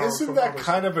that's. But isn't that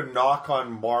kind of a knock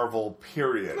on Marvel?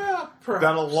 Period. Yeah, perhaps.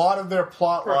 That a lot of their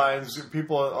plot lines,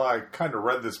 people. I kind of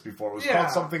read this before. It was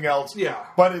called something else. Yeah,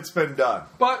 but it's been done.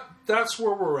 But that's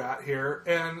where we're at here,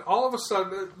 and all of a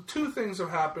sudden, two things have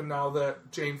happened now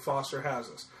that Jane Foster has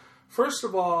us. First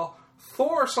of all,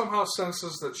 Thor somehow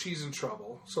senses that she's in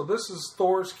trouble, so this is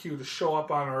Thor's cue to show up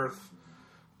on Earth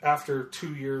after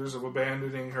 2 years of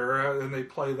abandoning her, and they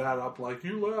play that up like,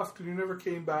 you left and you never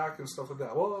came back and stuff like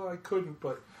that. Well, I couldn't,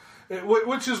 but...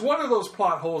 which is one of those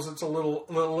plot holes that's a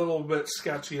little bit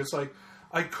sketchy. It's like,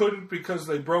 I couldn't because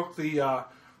they broke the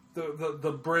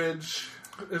bridge.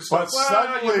 It's but like, well,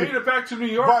 suddenly, you made it back to New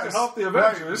York to help the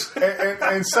Avengers. Right.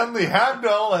 and suddenly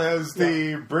Hamdall has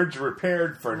the bridge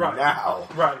repaired for now.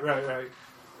 Right.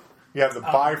 Yeah, the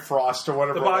Bifrost or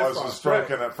whatever it was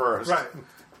broken at first. Right.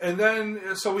 And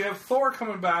then, so we have Thor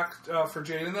coming back for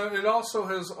Jane, and then it also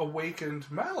has awakened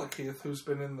Malekith, who's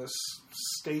been in this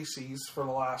stasis for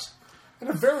the last...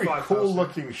 And a very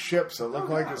cool-looking ships that look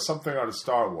like it's something out of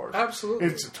Star Wars. Absolutely.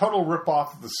 It's a total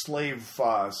rip-off of the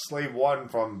Slave One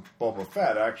from Boba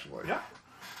Fett, actually. Yeah.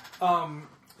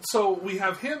 So we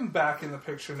have him back in the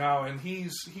picture now, and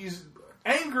he's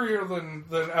angrier than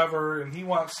ever, and he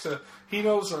wants to... He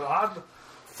knows that...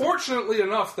 Fortunately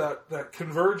enough, that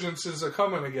convergence is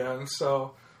a-coming again,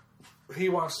 so he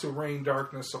wants to rain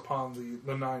darkness upon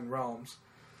the Nine Realms.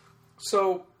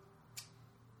 So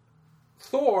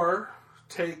Thor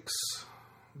takes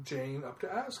Jane up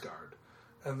to Asgard,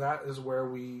 and that is where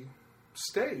we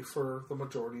stay for the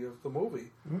majority of the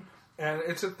movie. Mm-hmm. And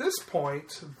it's at this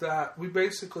point that we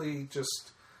basically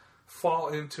just fall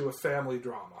into a family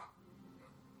drama.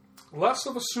 Less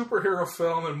of a superhero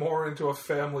film and more into a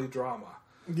family drama.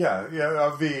 Yeah,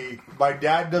 my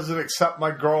dad doesn't accept my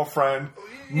girlfriend.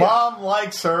 Yeah. Mom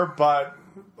likes her, but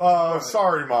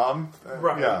sorry, Mom.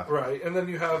 Right. And then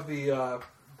you have the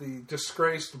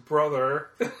disgraced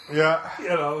brother. Yeah,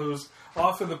 who's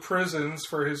off in the prisons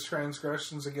for his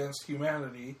transgressions against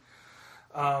humanity.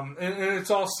 And it's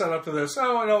all set up to this.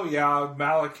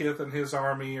 Malekith and his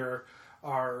army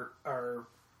are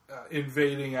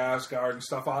invading Asgard and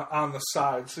stuff on the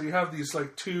side. So you have these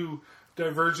two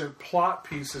divergent plot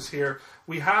pieces here.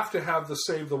 We have to have the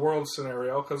save the world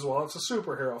scenario because, it's a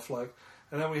superhero flick.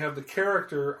 And then we have the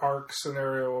character arc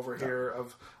scenario over here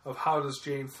of how does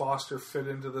Jane Foster fit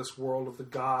into this world of the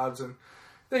gods. And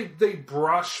they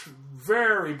brush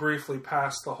very briefly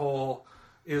past the whole,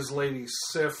 is Lady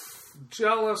Sif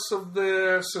jealous of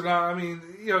this?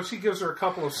 And she gives her a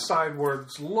couple of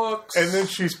sideways looks. And then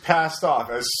she's passed off.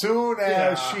 As soon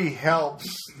as she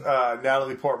helps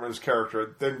Natalie Portman's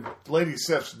character, then Lady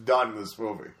Sif's done in this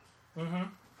movie. Mm-hmm.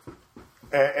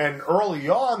 And early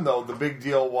on, though, the big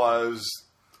deal was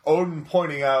Odin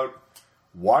pointing out,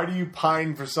 why do you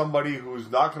pine for somebody who's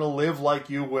not going to live like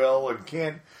you will and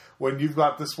can't, when you've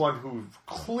got this one who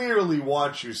clearly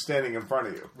wants you standing in front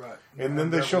of you. Right. And then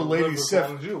they show Lady Sif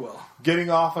getting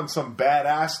off on some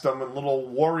badassdom and little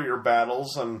warrior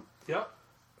battles.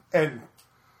 And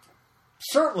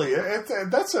certainly,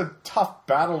 that's a tough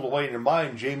battle to wait in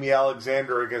mind, Jamie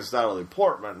Alexander against Natalie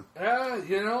Portman.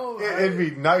 It'd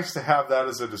be nice to have that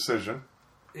as a decision.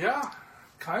 Yeah,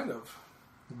 kind of.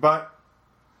 But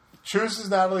chooses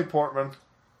Natalie Portman.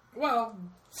 Well,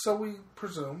 so we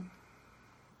presume.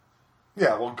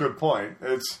 Yeah, well, good point.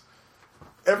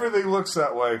 Everything looks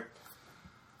that way.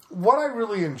 What I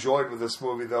really enjoyed with this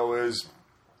movie, though, is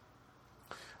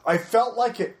I felt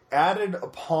like it added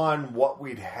upon what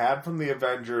we'd had from the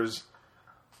Avengers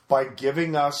by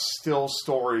giving us still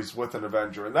stories with an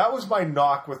Avenger. And that was my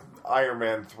knock with Iron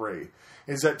Man 3,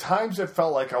 is at times it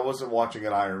felt like I wasn't watching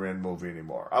an Iron Man movie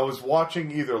anymore. I was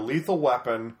watching either Lethal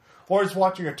Weapon or I was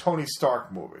watching a Tony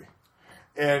Stark movie.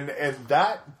 And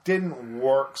that didn't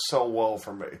work so well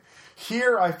for me.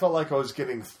 Here, I felt like I was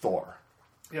getting Thor.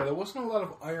 Yeah, there wasn't a lot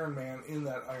of Iron Man in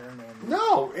that Iron Man movie.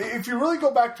 No, if you really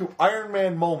go back to Iron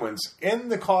Man moments in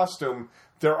the costume,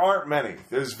 there aren't many.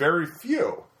 There's very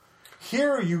few.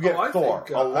 Here, you get Thor,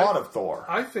 a lot of Thor.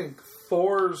 I think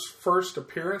Thor's first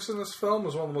appearance in this film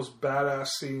was one of the most badass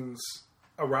scenes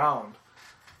around.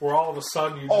 Where all of a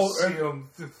sudden you just see him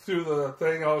through the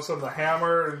thing, all of a sudden the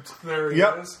hammer, and there he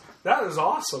is. That is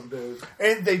awesome, dude.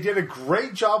 And they did a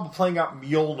great job of playing out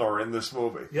Mjolnir in this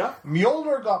movie. Yeah.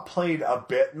 Mjolnir got played a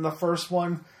bit in the first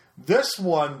one. This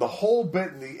one, the whole bit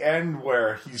in the end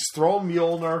where he's throwing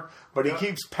Mjolnir, but he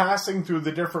keeps passing through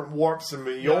the different warps and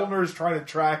Mjolnir's trying to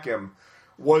track him,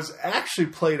 was actually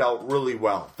played out really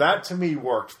well. That, to me,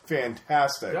 worked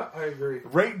fantastic. Yeah, I agree.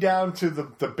 Right down to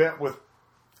the bit with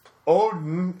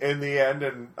Odin, in the end,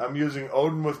 and I'm using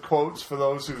Odin with quotes for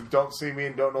those who don't see me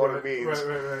and don't know what it means.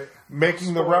 Right.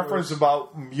 Making the reference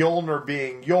about Mjolnir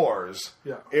being yours,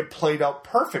 it played out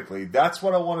perfectly. That's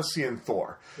what I want to see in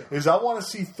Thor. Is I want to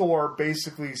see Thor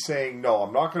basically saying, no,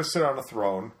 I'm not going to sit on a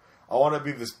throne. I want to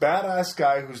be this badass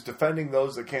guy who's defending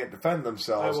those that can't defend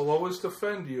themselves. I will always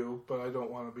defend you, but I don't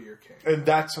want to be your king. And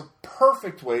that's a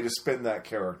perfect way to spin that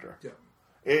character. Yeah.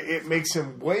 It makes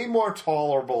him way more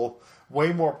tolerable,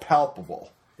 way more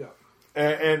palpable. Yeah.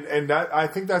 And that, I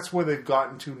think that's where they've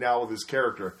gotten to now with his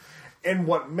character. And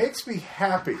what makes me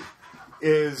happy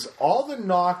is all the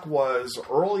knock was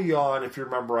early on, if you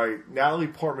remember right, Natalie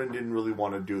Portman didn't really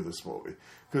want to do this movie.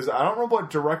 Because I don't remember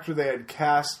what director they had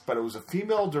cast, but it was a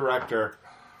female director.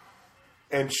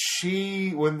 And she,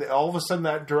 when all of a sudden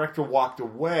that director walked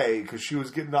away because she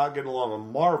was not getting along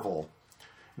with Marvel,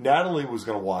 Natalie was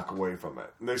going to walk away from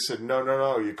it. And they said,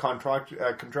 no, you're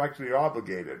contractually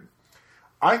obligated.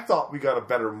 I thought we got a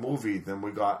better movie than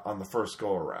we got on the first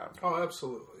go-around. Oh,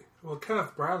 absolutely. Well,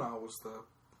 Kenneth Branagh was the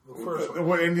first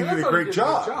one. And he did a great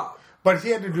job. But he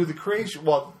had to do the creation...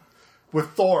 Well,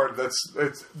 with Thor,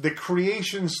 it's the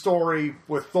creation story.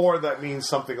 With Thor, that means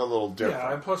something a little different.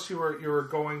 Yeah, and plus you were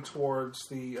going towards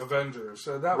the Avengers.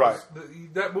 So that right. was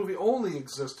that movie only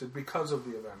existed because of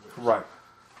the Avengers. Right.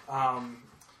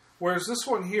 Whereas this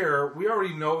one here, we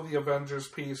already know the Avengers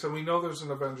piece, and we know there's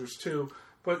an Avengers 2,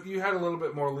 but you had a little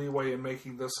bit more leeway in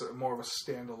making this more of a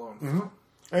standalone film.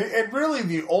 And really,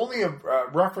 the only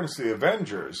reference to the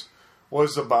Avengers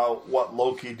was about what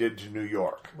Loki did to New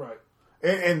York. Right.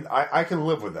 And I can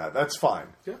live with that. That's fine.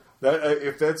 Yeah.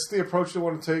 If that's the approach they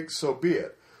want to take, so be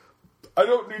it. I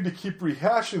don't need to keep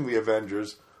rehashing the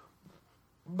Avengers,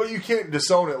 but you can't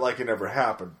disown it like it never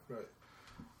happened. Right.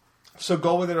 So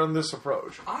go with it on this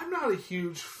approach. I'm not a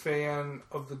huge fan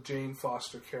of the Jane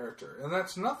Foster character, and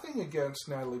that's nothing against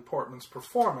Natalie Portman's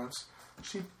performance.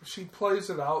 She plays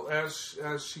it out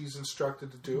as she's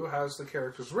instructed to do, has the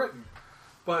characters written.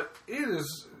 But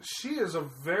she is a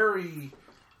very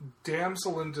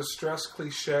damsel in distress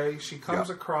cliche. She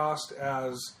comes across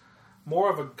as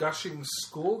more of a gushing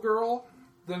schoolgirl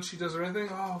than she does anything.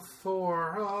 Oh,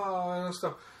 Thor, and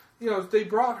stuff. They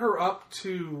brought her up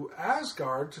to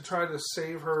Asgard to try to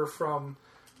save her from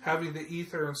having the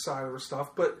ether inside of her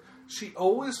stuff, but she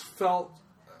always felt,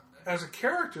 as a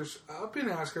character up in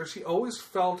Asgard, she always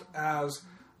felt as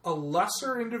a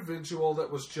lesser individual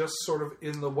that was just sort of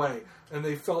in the way. And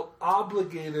they felt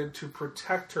obligated to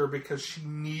protect her because she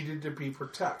needed to be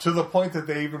protected. To the point that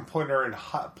they even put her in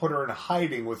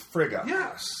hiding with Frigga.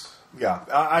 Yes. Yeah,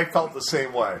 I felt the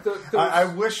same way. I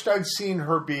wished I'd seen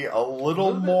her be a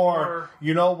little more...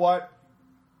 You know what?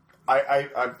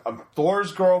 I'm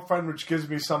Thor's girlfriend, which gives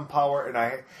me some power,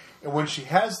 and when she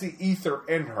has the ether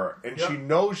in her, and she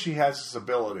knows she has this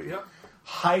ability,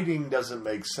 hiding doesn't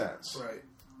make sense. Right.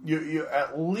 You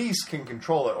at least can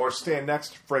control it, or stand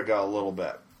next to Frigga a little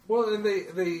bit. Well, and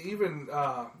they even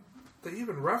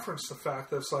reference the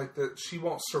fact that it's like that she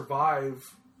won't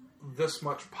survive this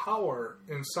much power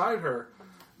inside her,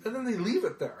 and then they leave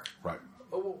it there. Right.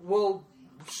 Well,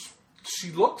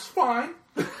 she looks fine.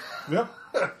 Yep.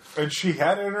 And she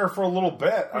had it in her for a little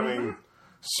bit. I mean,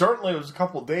 certainly it was a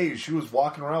couple of days she was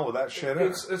walking around with that shit in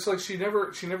her. It's like she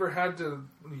never had to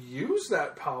use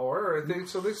that power. I think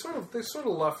so. They sort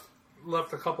of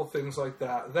left a couple things like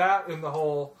that. That and the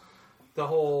whole I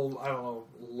don't know,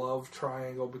 love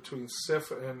triangle between Sif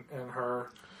and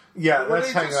her. Yeah,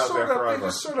 that's hanging out there forever. They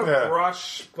just sort of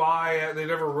brush by it. They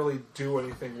never really do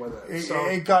anything with it.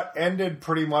 It got ended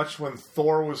pretty much when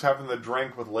Thor was having the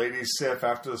drink with Lady Sif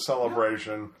after the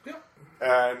celebration.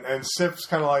 Yeah. And Sif's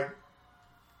kind of like,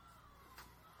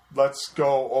 let's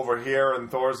go over here. And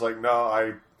Thor's like,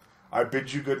 no, I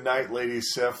bid you good night, Lady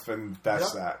Sif, and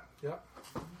that's that. Yeah.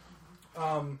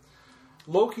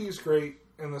 Loki's great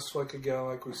in this flick again,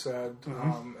 like we said.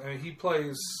 And he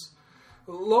plays...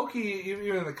 Loki, even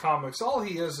in the comics, all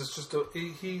he is just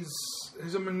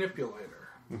he's a manipulator.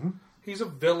 He's a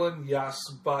villain, yes,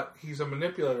 but he's a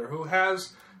manipulator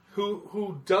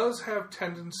who does have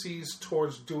tendencies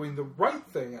towards doing the right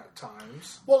thing at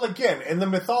times. Well, again, in the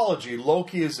mythology,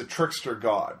 Loki is a trickster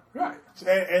god. Right.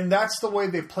 And that's the way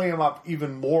they play him up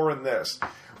even more in this.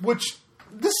 Which,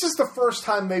 this is the first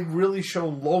time they've really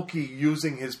shown Loki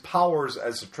using his powers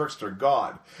as a trickster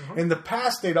god. In the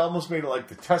past, they'd almost made it like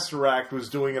the Tesseract was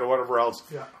doing it or whatever else.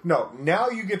 Yeah. No, now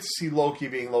you get to see Loki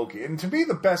being Loki. And to me,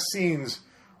 the best scenes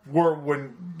were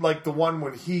when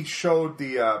he showed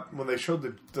when they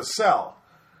showed the cell,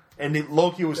 and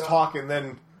Loki was talking,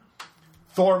 then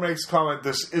Thor makes comment,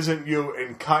 "This isn't you,"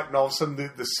 and cut, and all of a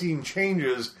sudden the scene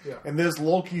changes, and there's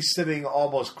Loki sitting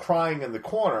almost crying in the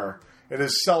corner, and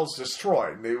his cell's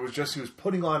destroyed. And it was just he was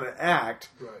putting on an act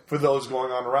for those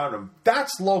going on around him.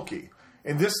 That's Loki.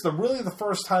 And this is really the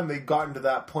first time they've gotten to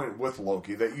that point with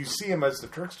Loki, that you see him as the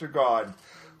trickster god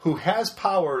who has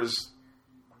powers,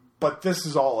 but this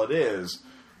is all it is.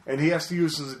 And he has to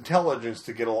use his intelligence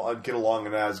to get along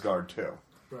in Asgard, too.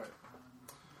 Right.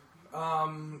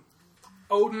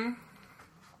 Odin,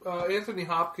 Anthony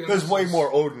Hopkins. There's way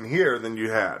more Odin here than you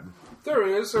had. There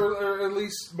is, or at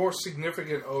least more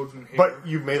significant Odin here. But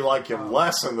you may like him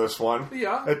less in this one.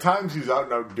 Yeah. At times he's out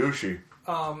and out douchey.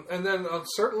 And then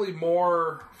certainly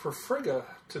more for Frigga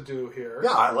to do here.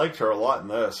 Yeah, I liked her a lot in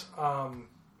this.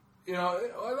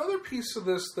 Another piece of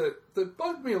this that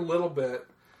bugged me a little bit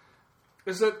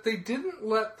is that they didn't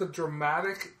let the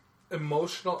dramatic,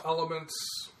 emotional elements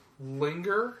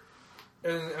linger.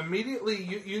 And immediately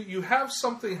you have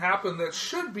something happen that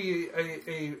should be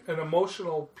an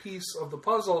emotional piece of the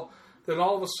puzzle. Then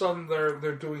all of a sudden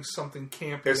they're doing something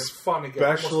campy and fun again,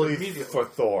 especially immediately. For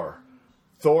Thor.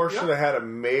 Thor should have had a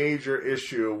major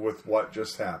issue with what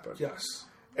just happened. Yes,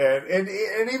 and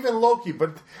even Loki,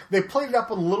 but they played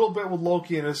up a little bit with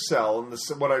Loki in his cell, and this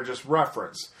is what I just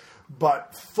referenced.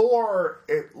 But Thor,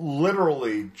 it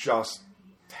literally just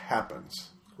happens,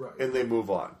 and they move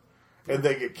on. And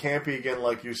they get campy again,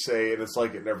 like you say, and it's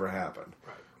like it never happened.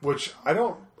 Right. Which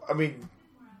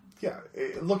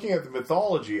looking at the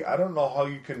mythology, I don't know how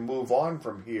you can move on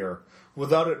from here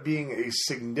without it being a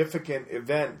significant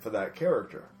event for that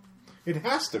character. It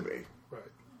has to be.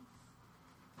 Right.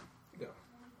 Yeah.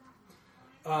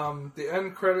 The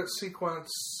end credit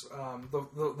sequence,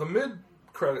 the mid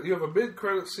credit. You have a mid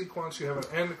credit sequence. You have an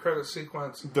end credit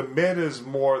sequence. The mid is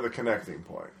more the connecting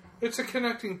point. It's a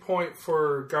connecting point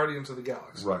for Guardians of the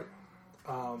Galaxy. Right.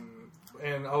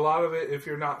 And a lot of it, if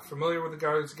you're not familiar with the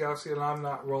Guardians of the Galaxy, and I'm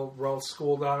not well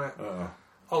schooled on it,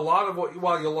 a lot of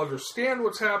while you'll understand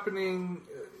what's happening,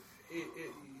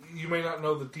 you may not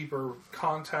know the deeper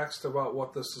context about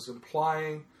what this is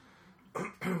implying.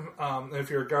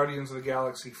 If you're a Guardians of the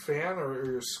Galaxy fan or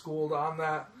you're schooled on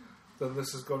that, then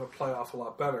this is going to play off a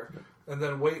lot better. And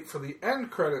then wait for the end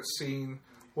credit scene,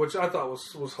 which I thought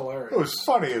was hilarious. It was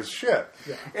funny as shit.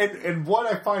 Yeah. And what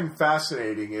I find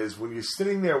fascinating is when you're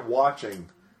sitting there watching,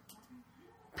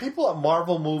 people at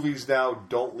Marvel movies now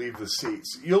don't leave the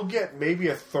seats. You'll get maybe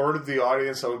a third of the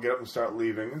audience that will get up and start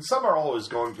leaving, and some are always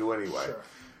going to anyway. Sure.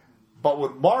 But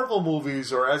with Marvel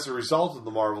movies, or as a result of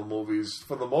the Marvel movies,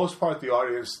 for the most part, the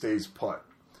audience stays put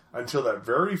until that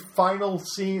very final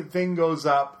thing goes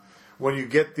up. When you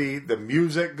get the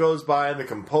music goes by and the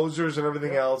composers and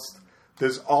everything else,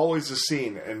 there's always a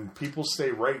scene, and people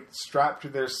stay strapped to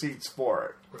their seats for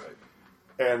it. Right.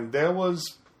 And there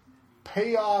was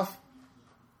payoff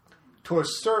to a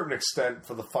certain extent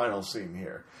for the final scene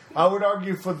here. I would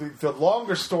argue for the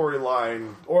longer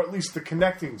storyline, or at least the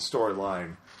connecting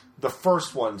storyline, the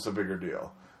first one's a bigger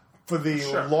deal. For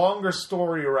the longer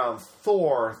story around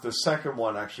Thor, the second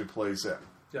one actually plays in.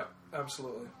 Yeah,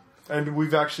 absolutely. And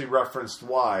we've actually referenced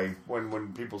why.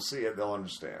 When people see it, they'll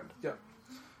understand. Yeah.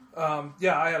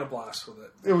 I had a blast with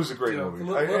it. It was a great movie.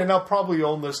 And I'll probably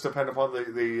own this depending upon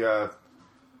the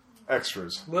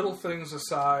extras. Little things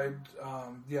aside,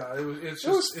 it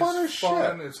was fun as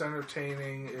shit. It's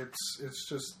entertaining. It's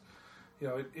just,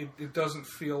 it doesn't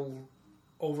feel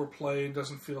overplayed,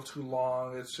 doesn't feel too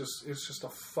long. It's just a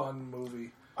fun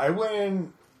movie. I went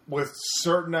in with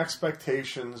certain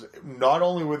expectations. Not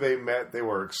only were they met, they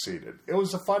were exceeded. It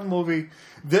was a fun movie.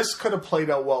 This could have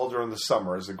played out well during the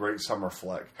summer as a great summer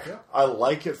flick. Yeah. I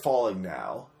like it falling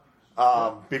now.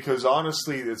 Because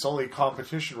honestly, its only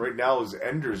competition right now is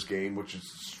Ender's Game, which is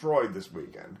destroyed this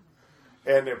weekend.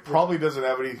 And it probably doesn't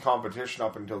have any competition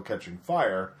up until Catching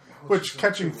Fire, which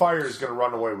Catching Fire is going to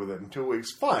run away with it in 2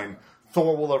 weeks. Fine.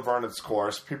 Thor will have run its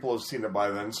course. People have seen it by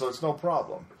then, so it's no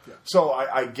problem. Yeah. So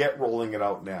I get rolling it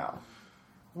out now.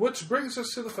 Which brings us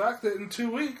to the fact that in 2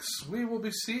 weeks, we will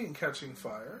be seeing Catching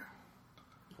Fire.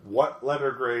 What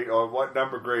letter grade or what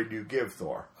number grade do you give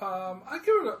Thor? I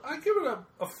give it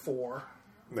a 4.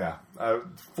 Yeah,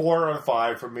 4 or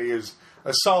 5 for me is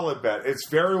a solid bet. It's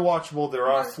very watchable. There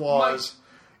are flaws.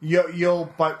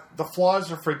 But the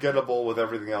flaws are forgettable with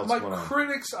everything else going on. My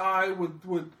critic's eye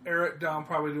would air it down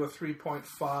probably to a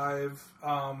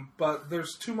 3.5. But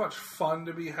there's too much fun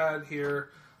to be had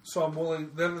here, so I'm willing.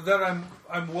 Then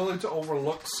I'm willing to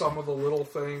overlook some of the little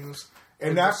things.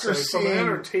 And after seeing, from an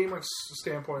entertainment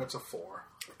standpoint, it's a 4.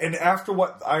 And after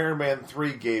what Iron Man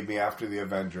 3 gave me after the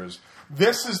Avengers,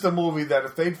 this is the movie that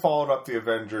if they'd followed up the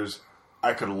Avengers,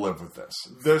 I could have lived with this.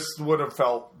 This would have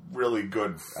felt really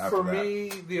good after For that. me,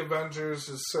 the Avengers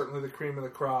is certainly the cream of the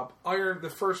crop.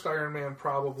 The first Iron Man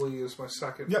probably is my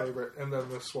second favorite, and then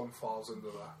this one falls into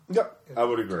that. Yep, I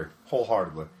would agree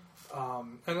wholeheartedly.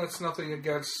 And that's nothing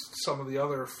against some of the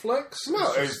other flicks.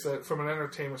 No, it's just that from an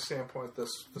entertainment standpoint,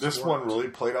 this one really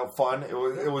played out fun.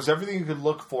 It was everything you could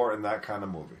look for in that kind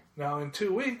of movie. Now, in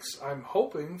 2 weeks, I'm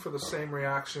hoping for the same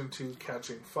reaction to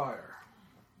Catching Fire.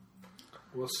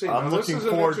 We'll see. I'm looking this is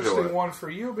forward an to interesting it. one for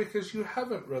you because you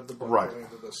haven't read the book going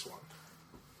into this one.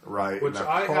 Right, Which and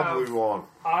I probably have, won't.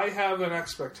 I have an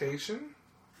expectation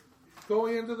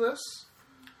going into this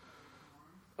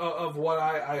of what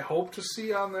I hope to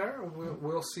see on there.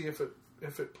 We'll see if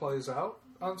it plays out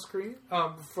on screen.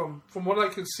 From what I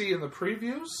can see in the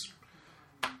previews,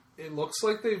 it looks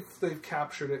like they've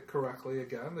captured it correctly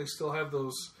again. They still have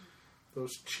those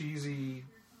cheesy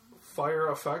fire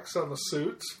effects on the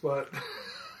suits, but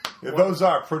Yeah, those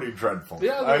are pretty dreadful.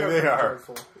 Yeah, they are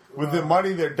dreadful. With the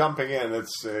money they're dumping in,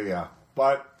 it's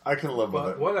but I can live with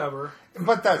it. Whatever.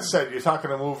 But that said, you're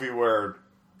talking a movie where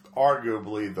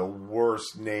arguably the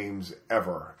worst names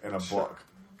ever in a book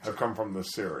have come from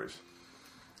this series.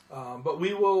 But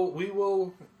we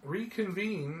will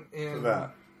reconvene in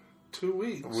 2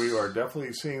 weeks. We are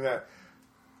definitely seeing that.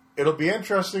 It'll be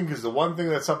interesting because the one thing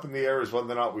that's up in the air is whether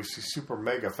or not we see Super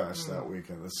Mega Fest that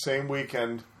weekend. The same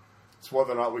weekend, it's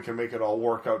whether or not we can make it all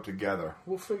work out together.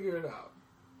 We'll figure it out.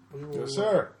 We will, Yes,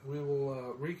 sir. We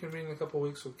will reconvene in a couple of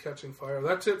weeks with Catching Fire.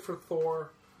 That's it for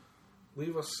Thor.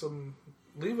 Leave us some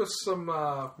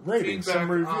ratings, feedback some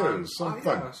reviews,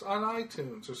 something. on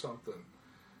iTunes or something.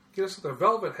 Get us there.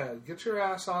 Velvet Head, get your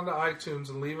ass onto iTunes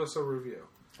and leave us a review.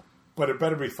 But it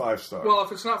better be 5 stars. Well,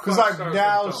 if it's not 5 because stars, I've then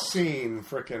now don't. seen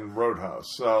frickin' Roadhouse,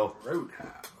 so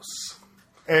Roadhouse,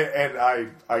 and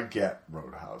I get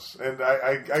Roadhouse, and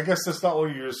I guess that's not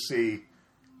what you just see.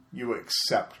 You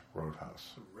accept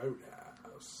Roadhouse.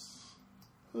 Roadhouse.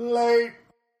 Late.